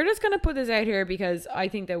Unveiled, we're just going to put this out here because I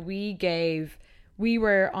think that we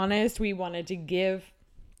were honest. We wanted to give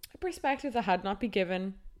a perspective that had not been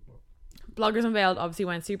given. Bloggers Unveiled obviously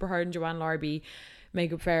went super hard on Joanne Larby,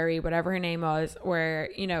 Makeup Fairy, whatever her name was, where,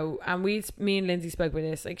 you know, and me and Lindsay spoke about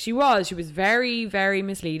this. Like, she was very, very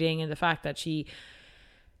misleading in the fact that she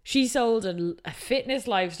sold a fitness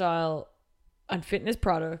lifestyle and fitness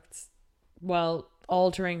products while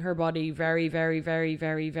altering her body very, very, very,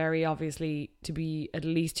 very, very obviously to be at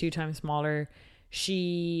least 2 times smaller.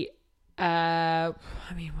 She I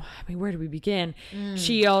mean where do we begin?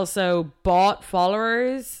 She also bought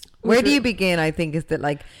followers. Where do you begin? I think is that,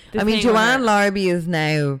 like, I mean, Joanne Larby is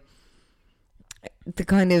now the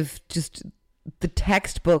kind of just the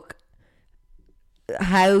textbook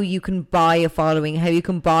how you can buy a following, how you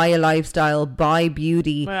can buy a lifestyle, buy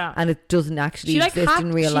beauty, and it doesn't actually exist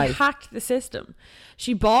in real life. She hacked the system.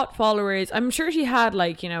 She bought followers. I'm sure she had,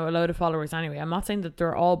 like, you know, a load of followers anyway. I'm not saying that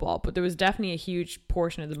they're all bought, but there was definitely a huge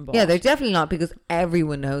portion of them bought. Yeah, they're definitely not, because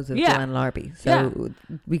everyone knows of Joanne Larby, so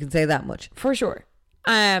we can say that much for sure.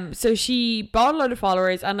 So she bought a load of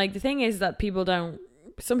followers, and like the thing is that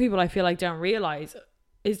some people I feel like don't realize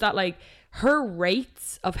is that, like, her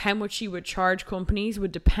rates of how much she would charge companies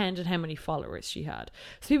would depend on how many followers she had.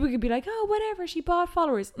 So people could be like, oh, whatever, she bought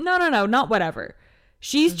followers. No, not whatever.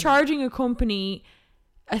 She's charging a company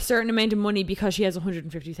a certain amount of money because she has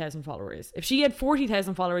 150,000 followers. If she had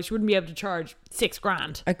 40,000 followers, she wouldn't be able to charge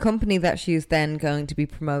 $6,000. A company that she's then going to be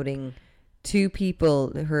promoting to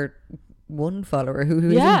people, her one follower who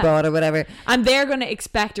isn't bought or whatever, and they're going to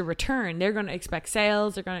expect a return. They're going to expect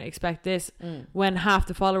sales. They're going to expect this when half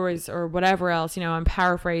the followers or whatever else, you know, I'm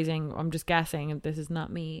paraphrasing, I'm just guessing, this is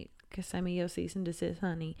not me because I'm a cease and desist,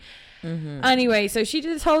 honey. Anyway, so she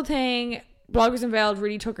did this whole thing. Bloggers Unveiled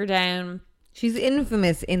really took her down. She's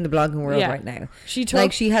infamous in the blogging world right now. She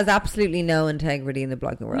has absolutely no integrity in the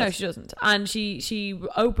blogging world. No, she doesn't. And she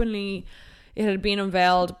openly, it had been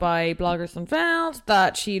unveiled by Bloggers Unveiled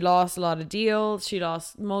that she lost a lot of deals. She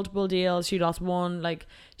lost multiple deals. She lost one. Like,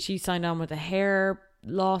 she signed on with a hair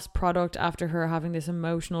loss product after her having this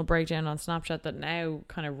emotional breakdown on Snapchat that now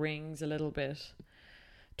kind of rings a little bit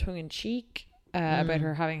tongue-in-cheek about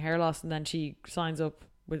her having hair loss, and then she signs up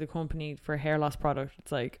with a company for a hair loss product.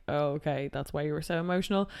 It's like, oh, okay, that's why you were so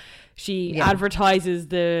emotional. She advertises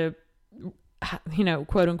the you know,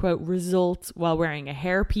 quote unquote results while wearing a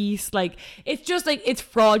hairpiece. Like, it's just like, it's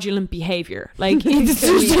fraudulent behavior. Like, it's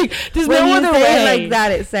just like, there's when no other way. Like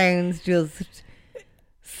that, it sounds just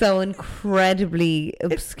so incredibly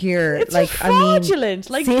obscure. It's like, fraudulent.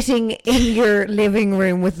 I mean, like sitting in your living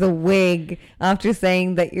room with the wig after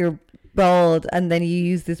saying that you're bald, and then you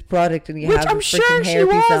use this product and you which have I'm a sure she hairpiece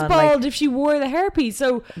was on, bald like, if she wore the hairpiece.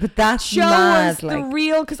 So, but that's show mad, us like, the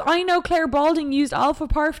real, because I know Claire Balding used Alpha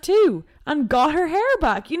Parf too and got her hair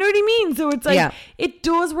back. You know what I mean? So it's like, it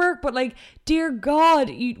does work, but like, dear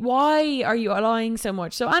God, why are you lying so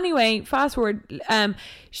much? So anyway, fast forward,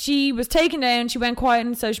 she was taken down. She went quiet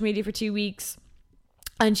on social media for 2 weeks,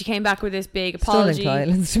 and she came back with this big apology.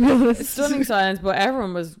 Stunning silence, to be honest. Stunning silence, but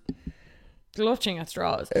everyone was clutching at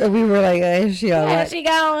straws. We were like, is she all right? There she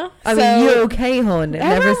go. I mean, you okay, hon? It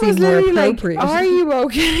never seemed more appropriate. Like, are you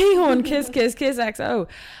okay, hon? Kiss, kiss, kiss, XO.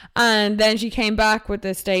 And then she came back with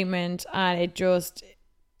this statement, and it just,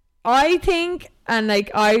 I think, and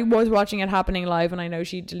like, I was watching it happening live, and I know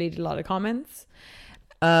she deleted a lot of comments.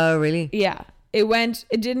 Oh, really? Yeah.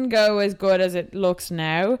 It didn't go as good as it looks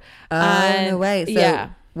now. No way. So yeah.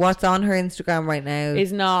 What's on her Instagram right now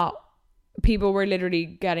is not, people were literally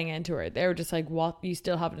getting into her. They were just like, what? You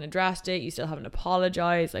still haven't addressed it. You still haven't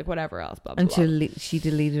apologized. Like, whatever else. Blah, blah, blah. And she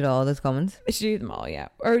deleted all those comments? She deleted them all, yeah.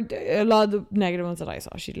 Or a lot of the negative ones that I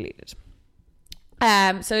saw, she deleted.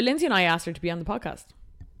 So Lindsay and I asked her to be on the podcast.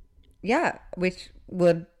 Yeah, which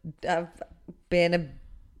would have been a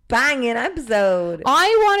banging episode.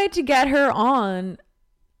 I wanted to get her on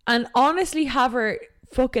and honestly have her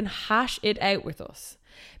fucking hash it out with us.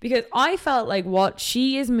 Because I felt like what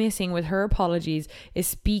she is missing with her apologies is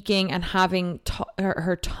speaking and having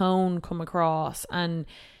her tone come across. And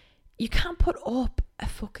you can't put up a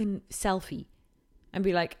fucking selfie and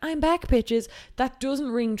be like, I'm back, bitches. That doesn't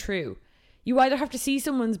ring true. You either have to see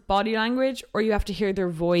someone's body language or you have to hear their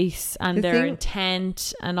voice and their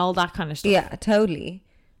intent and all that kind of stuff. Yeah, totally.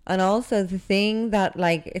 And also the thing that,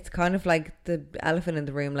 like, it's kind of like the elephant in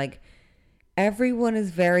the room, like, everyone is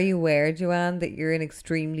very aware, Joanne, that you're an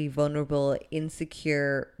extremely vulnerable,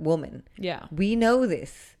 insecure woman. Yeah. We know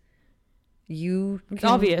this. It's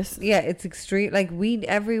obvious. Yeah, it's extreme. Like,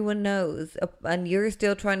 everyone knows. And you're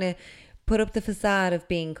still trying to put up the facade of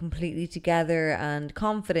being completely together and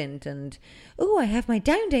confident and, oh, I have my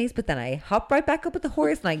down days, but then I hop right back up with the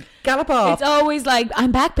horse and I gallop off. It's always like,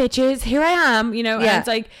 I'm back, bitches. Here I am, you know. Yeah. And it's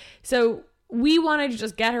like, so we wanted to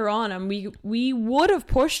just get her on, and we would have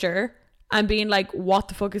pushed her and being like, what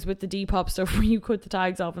the fuck is with the Depop stuff where you cut the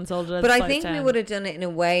tags off and sold it as but a I size think 10. we would have done it in a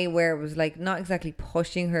way where it was like not exactly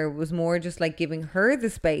pushing her, it was more just like giving her the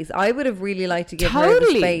space. I would have really liked to give her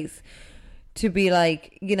the space to be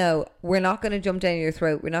like, you know, we're not going to jump down your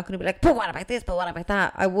throat, we're not going to be like, but what about this, but what about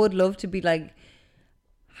that. I would love to be like,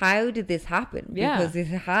 how did this happen? Yeah. Because it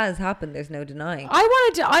has happened, there's no denying.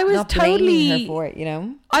 I was not totally blaming her for it, you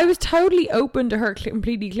know. I was totally open to her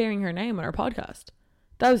completely clearing her name on our podcast.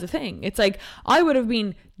 That was the thing. It's like, I would have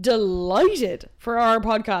been delighted for our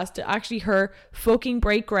podcast to actually her fucking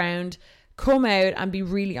break ground, come out and be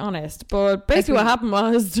really honest. But basically what happened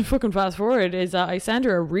was, to fucking fast forward, is that I sent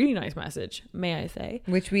her a really nice message, may I say.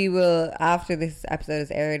 Which we will, after this episode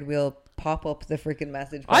is aired, we'll pop up the freaking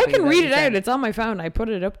message. I can read it out. It's on my phone. I put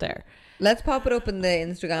it up there. Let's pop it up in the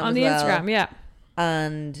Instagram on as the well. Instagram, yeah.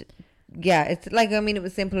 And yeah, it's like, I mean, it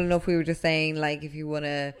was simple enough. We were just saying, like, if you want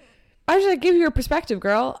to... I was like, give you a perspective,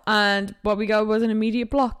 girl. And what we got was an immediate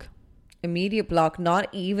block. Immediate block, not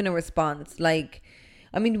even a response. Like,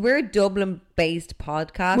 I mean, we're a Dublin-based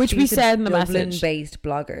podcast. Which we said in the message. Dublin-based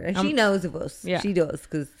blogger. And she knows of us. Yeah. She does,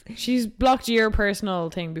 because... She's blocked your personal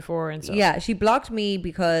thing before and stuff. Yeah, she blocked me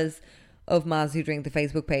because of Maz Who Drink, the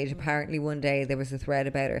Facebook page. Apparently one day there was a thread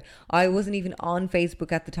about her. I wasn't even on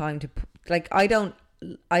Facebook at the time to... Like, I don't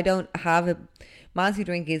have a... Maz Who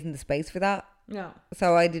Drink isn't the space for that. No.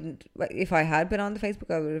 So I didn't... If I had been on the Facebook,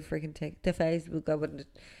 I would have freaking taken the Facebook. I wouldn't...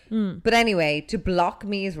 But anyway, to block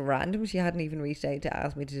me is random. She hadn't even reached out to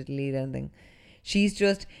ask me to delete anything. She's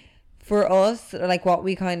just... For us, like, what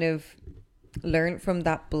we kind of learned from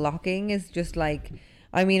that blocking is just like...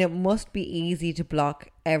 I mean, it must be easy to block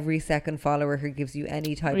every second follower who gives you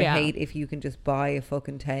any type of hate if you can just buy a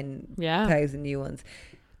fucking 10,000 new ones.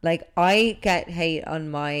 Like, I get hate on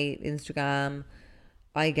my Instagram.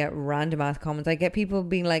 I get random ass comments. I get people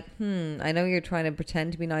being like, I know you're trying to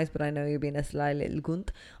pretend to be nice, but I know you're being a sly little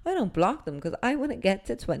gunt. I don't block them because I want to get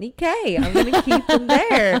to 20k. I'm going to keep them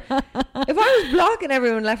there. If I was blocking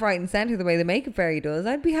everyone left, right and centre the way the Makeup Fairy does,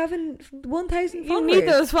 I'd be having 1,000 followers. You need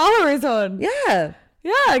those followers on. Yeah.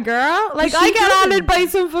 Yeah, girl. Like, I get added by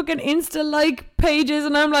some fucking Insta like pages,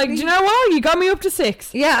 and I'm like, do you know what? You got me up to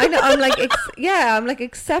 6. Yeah, I know. I'm like, I'm like,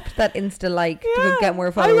 accept that Insta like to get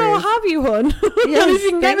more followers. I will have you, hun. Yes, if you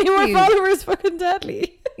can get me more you. followers, fucking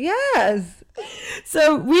deadly. Yes.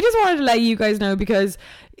 So we just wanted to let you guys know, because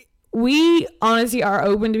we honestly are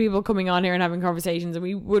open to people coming on here and having conversations, and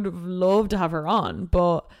we would have loved to have her on,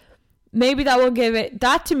 but maybe that will give it,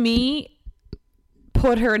 that to me,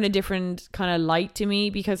 put her in a different kind of light to me,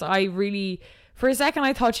 because I really, for a second,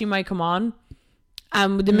 I thought she might come on.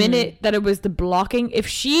 And the minute that it was the blocking, if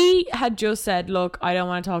she had just said, look, I don't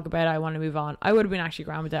want to talk about it, I want to move on, I would have been actually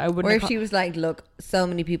grand with it. I wouldn't. Or if she was like, look, so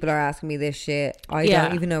many people are asking me this shit, I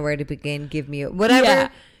don't even know where to begin, give me whatever. Yeah.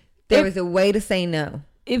 There was a way to say no.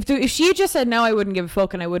 If she had just said no, I wouldn't give a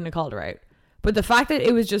fuck, and I wouldn't have called her out. But the fact that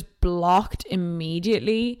it was just blocked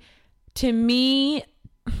immediately, to me,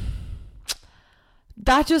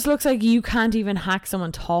 that just looks like you can't even hack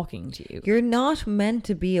someone talking to you. You're not meant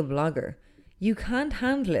to be a blogger. You can't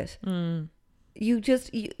handle it. You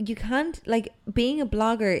just, you can't, like, being a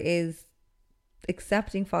blogger is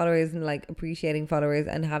accepting followers and like appreciating followers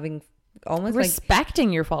and having almost respecting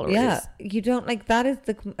like, your followers. Yeah, you don't, like, that is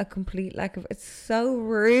a complete lack of, it's so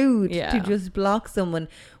rude to just block someone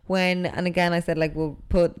when, and again I said, like, we'll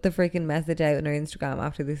put the freaking message out on our Instagram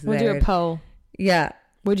after this is we'll aired. Do a poll. Yeah.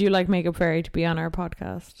 Would you like Makeup Fairy to be on our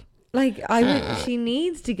podcast? Like, I would, she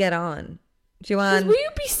needs to get on. Joanne, will you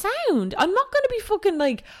be sound? I'm not going to be fucking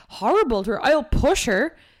like horrible to her. I'll push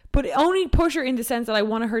her, but only push her in the sense that I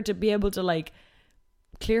want her to be able to like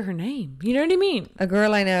clear her name. You know what I mean? A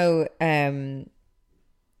girl I know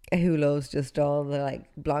who loves just all the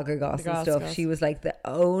like blogger gossip and stuff. She was like, the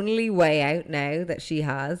only way out now that she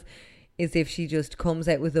has is if she just comes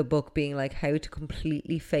out with a book being like how to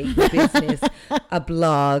completely fake a business, a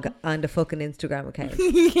blog, and a fucking Instagram account.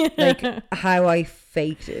 Like, how I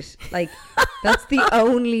faked it. Like, that's the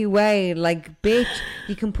only way. Like, bitch,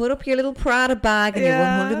 you can put up your little Prada bag and your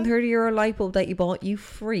 €130 light bulb that you bought, you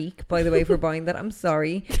freak, by the way, for buying that. I'm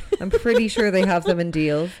sorry. I'm pretty sure they have them in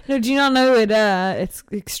deals. No, do you not know it? It's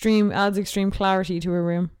adds extreme clarity to a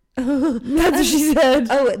room. That's what she said.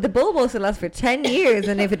 Oh, the bulb also lasts for 10 years,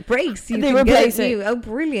 and if it breaks, you can replace get it new. Oh,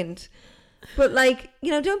 brilliant. But like,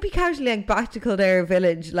 you know, don't be casually like back to Kildare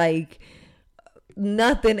Village like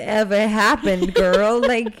nothing ever happened, girl.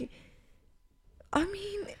 Like, I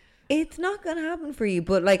mean, it's not gonna happen for you.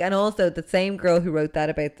 But like, and also the same girl who wrote that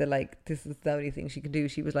about the like, this is the only thing she can do,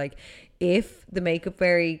 she was like, if the Makeup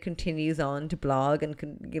Fairy continues on to blog and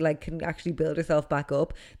can actually build herself back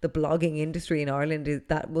up, the blogging industry in Ireland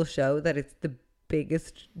that will show that it's the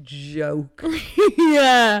biggest joke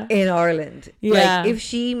in Ireland. Like, if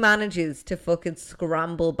she manages to fucking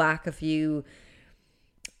scramble back a few,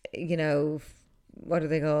 you know, what are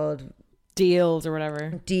they called, deals or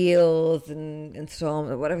whatever, deals and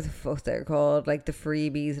installment, whatever the fuck they're called, like the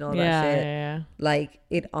freebies and all that shit, like,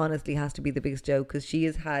 it honestly has to be the biggest joke, because she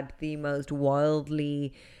has had the most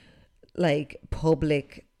wildly like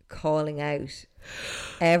public calling out.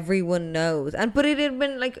 Everyone knows, but it had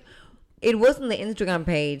been like, it wasn't the Instagram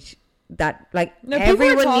page that like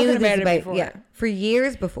everyone knew this about for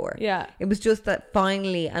years before. It was just that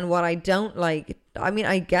finally, and what I don't like, I mean,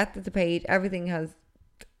 I get that the page, everything has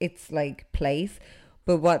its like place,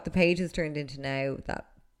 but what the page has turned into now, that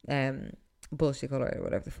bullshit color or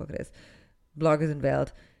whatever the fuck it is, Bloggers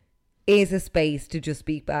Unveiled, is a space to just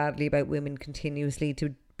speak badly about women continuously,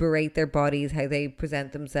 to berate their bodies, how they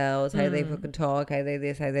present themselves, how they fucking talk, how they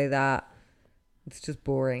this, how they that. It's just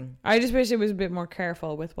boring. I just wish it was a bit more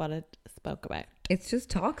careful with what it spoke about. It's just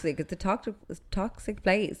toxic. It's a toxic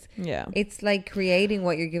place. Yeah. It's like creating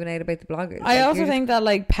what you're giving out about the bloggers. I also think that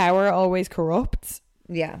like power always corrupts.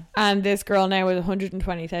 Yeah. And this girl now with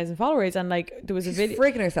 120,000 followers, and like there was a video,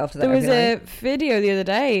 freaking herself to that. There was a video the other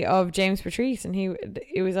day of James Patrice, and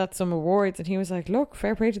he was at some awards, and he was like, look,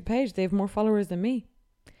 fair play to the page, they have more followers than me.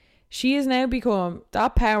 She has now become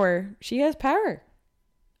that power. She has power.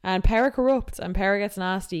 And power corrupts, and power gets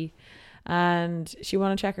nasty, and she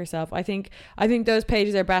want to check herself. I think those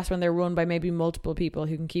pages are best when they're run by maybe multiple people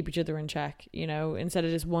who can keep each other in check, you know, instead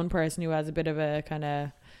of just one person who has a bit of a kind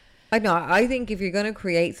of... I know. I think if you're going to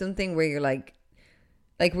create something where you're like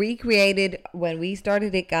we created, when we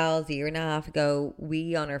started It Gals a year and a half ago,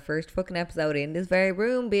 we, on our first fucking episode in this very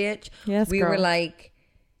room, bitch, we were like,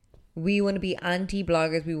 we want to be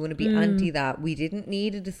anti-bloggers. We want to be anti that. We didn't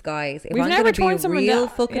need a disguise. If I'm going to be a real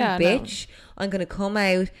fucking bitch, I'm going to come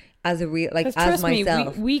out as a real, like, as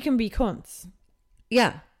myself. We can be cunts.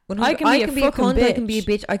 Yeah. I can be a cunt. I can be a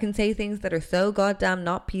bitch. I can say things that are so goddamn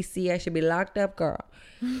not PC. I should be locked up, girl.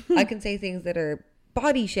 I can say things that are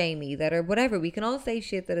body shamey, that are whatever. We can all say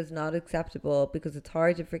shit that is not acceptable because it's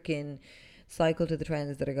hard to freaking cycle to the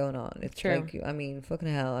trends that are going on. It's true. like, I mean,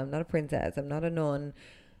 fucking hell, I'm not a princess. I'm not a nun.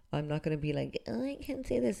 I'm not going to be like, oh, I can't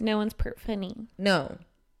say this. No one's funny. No.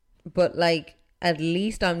 But like, at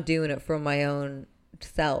least I'm doing it from my own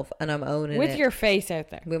self and I'm owning it. With your face out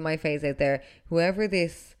there. With my face out there. Whoever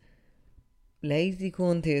this lazy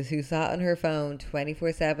cunt is who sat on her phone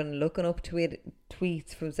 24/7 looking up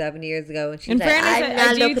tweets from 7 years ago, and she's like, I'm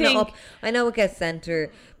not looking it up. I know it gets sent to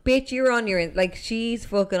her. Bitch, you're on your... Like, she's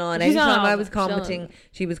fucking on. Every time I was commenting,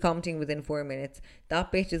 she was commenting within 4 minutes.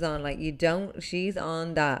 That bitch is on. Like, you don't... She's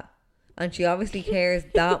on that. And she obviously cares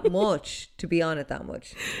that much to be on it that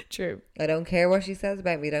much. True. I don't care what she says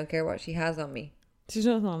about me. I don't care what she has on me. She's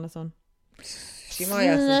not on this one. She might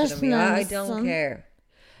have something on me. I don't care.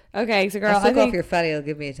 Okay, so girl, I'll suck off your fatty. He'll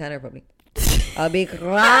give me a tenner probably. I'll be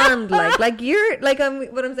grand. Like you're like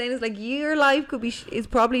what I'm saying is like your life could be is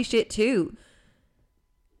probably shit too.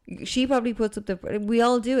 She probably puts up we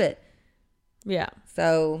all do it. Yeah.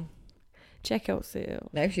 So check out Sue.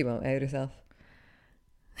 Now she won't out herself.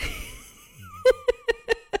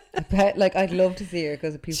 I bet, like, I'd love to see her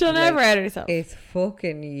because people. She'll never out herself. It's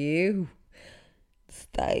fucking you.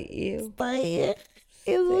 Stay you.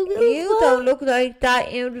 You don't look like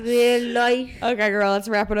that in real life. Okay, girl, let's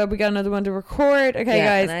wrap it up. We got another one to record. Okay,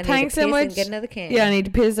 yeah, guys, thanks so much. Get another can. Yeah, I need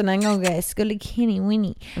to piss and I'm gonna get a scully kinny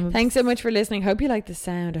winny. Thanks so much for listening. Hope you like the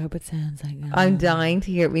sound. I hope it sounds like that. I'm dying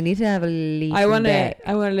to hear it. We need to have a leak. I wanna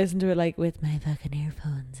listen to it like with my fucking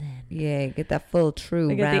earphones in. Yeah, get that full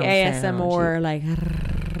true. I get the ASMR like.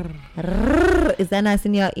 Is that nice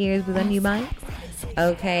in your ears with a new mic?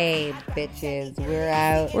 Okay, bitches, we're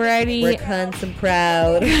out. We're outie. We're cunts and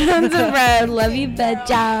proud. Cunts and proud. Love you, bitch.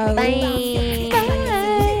 Bye.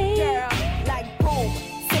 Like boom,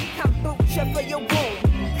 sick kombucha for your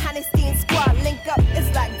womb. Honesty and squad link up,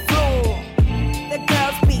 it's like boom. The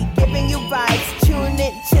girls be giving you vibes. Tune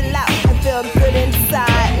in, chill out, and feel good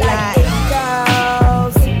inside. Like it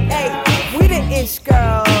girls. Hey, we the ish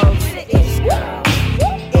girls.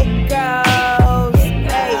 It girls.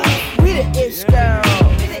 Hey, we the ish girls.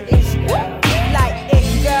 Like it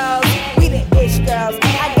girls, we the ish girls. I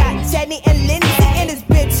got Jenny and Lindsay and this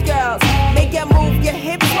bitch girls. Make you move your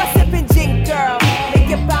hips, what's up in jink girl? Make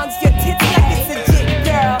you bounce your tits like it's a jink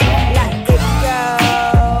girl. Like it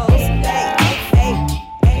girls. Hey,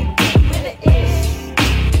 we the ish.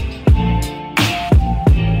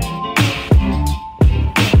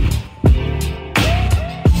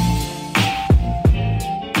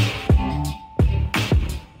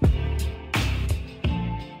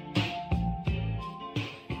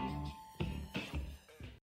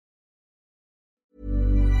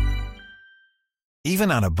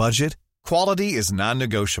 Even on a budget, quality is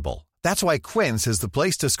non-negotiable. That's why Quince is the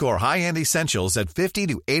place to score high-end essentials at 50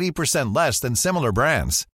 to 80% less than similar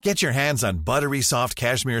brands. Get your hands on buttery soft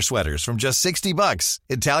cashmere sweaters from just $60,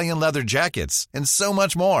 Italian leather jackets, and so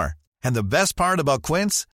much more. And the best part about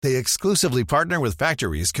Quince, they exclusively partner with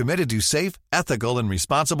factories committed to safe, ethical, and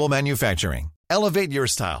responsible manufacturing. Elevate your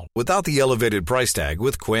style without the elevated price tag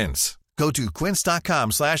with Quince. Go to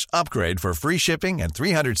quince.com/upgrade for free shipping and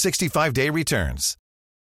 365-day returns.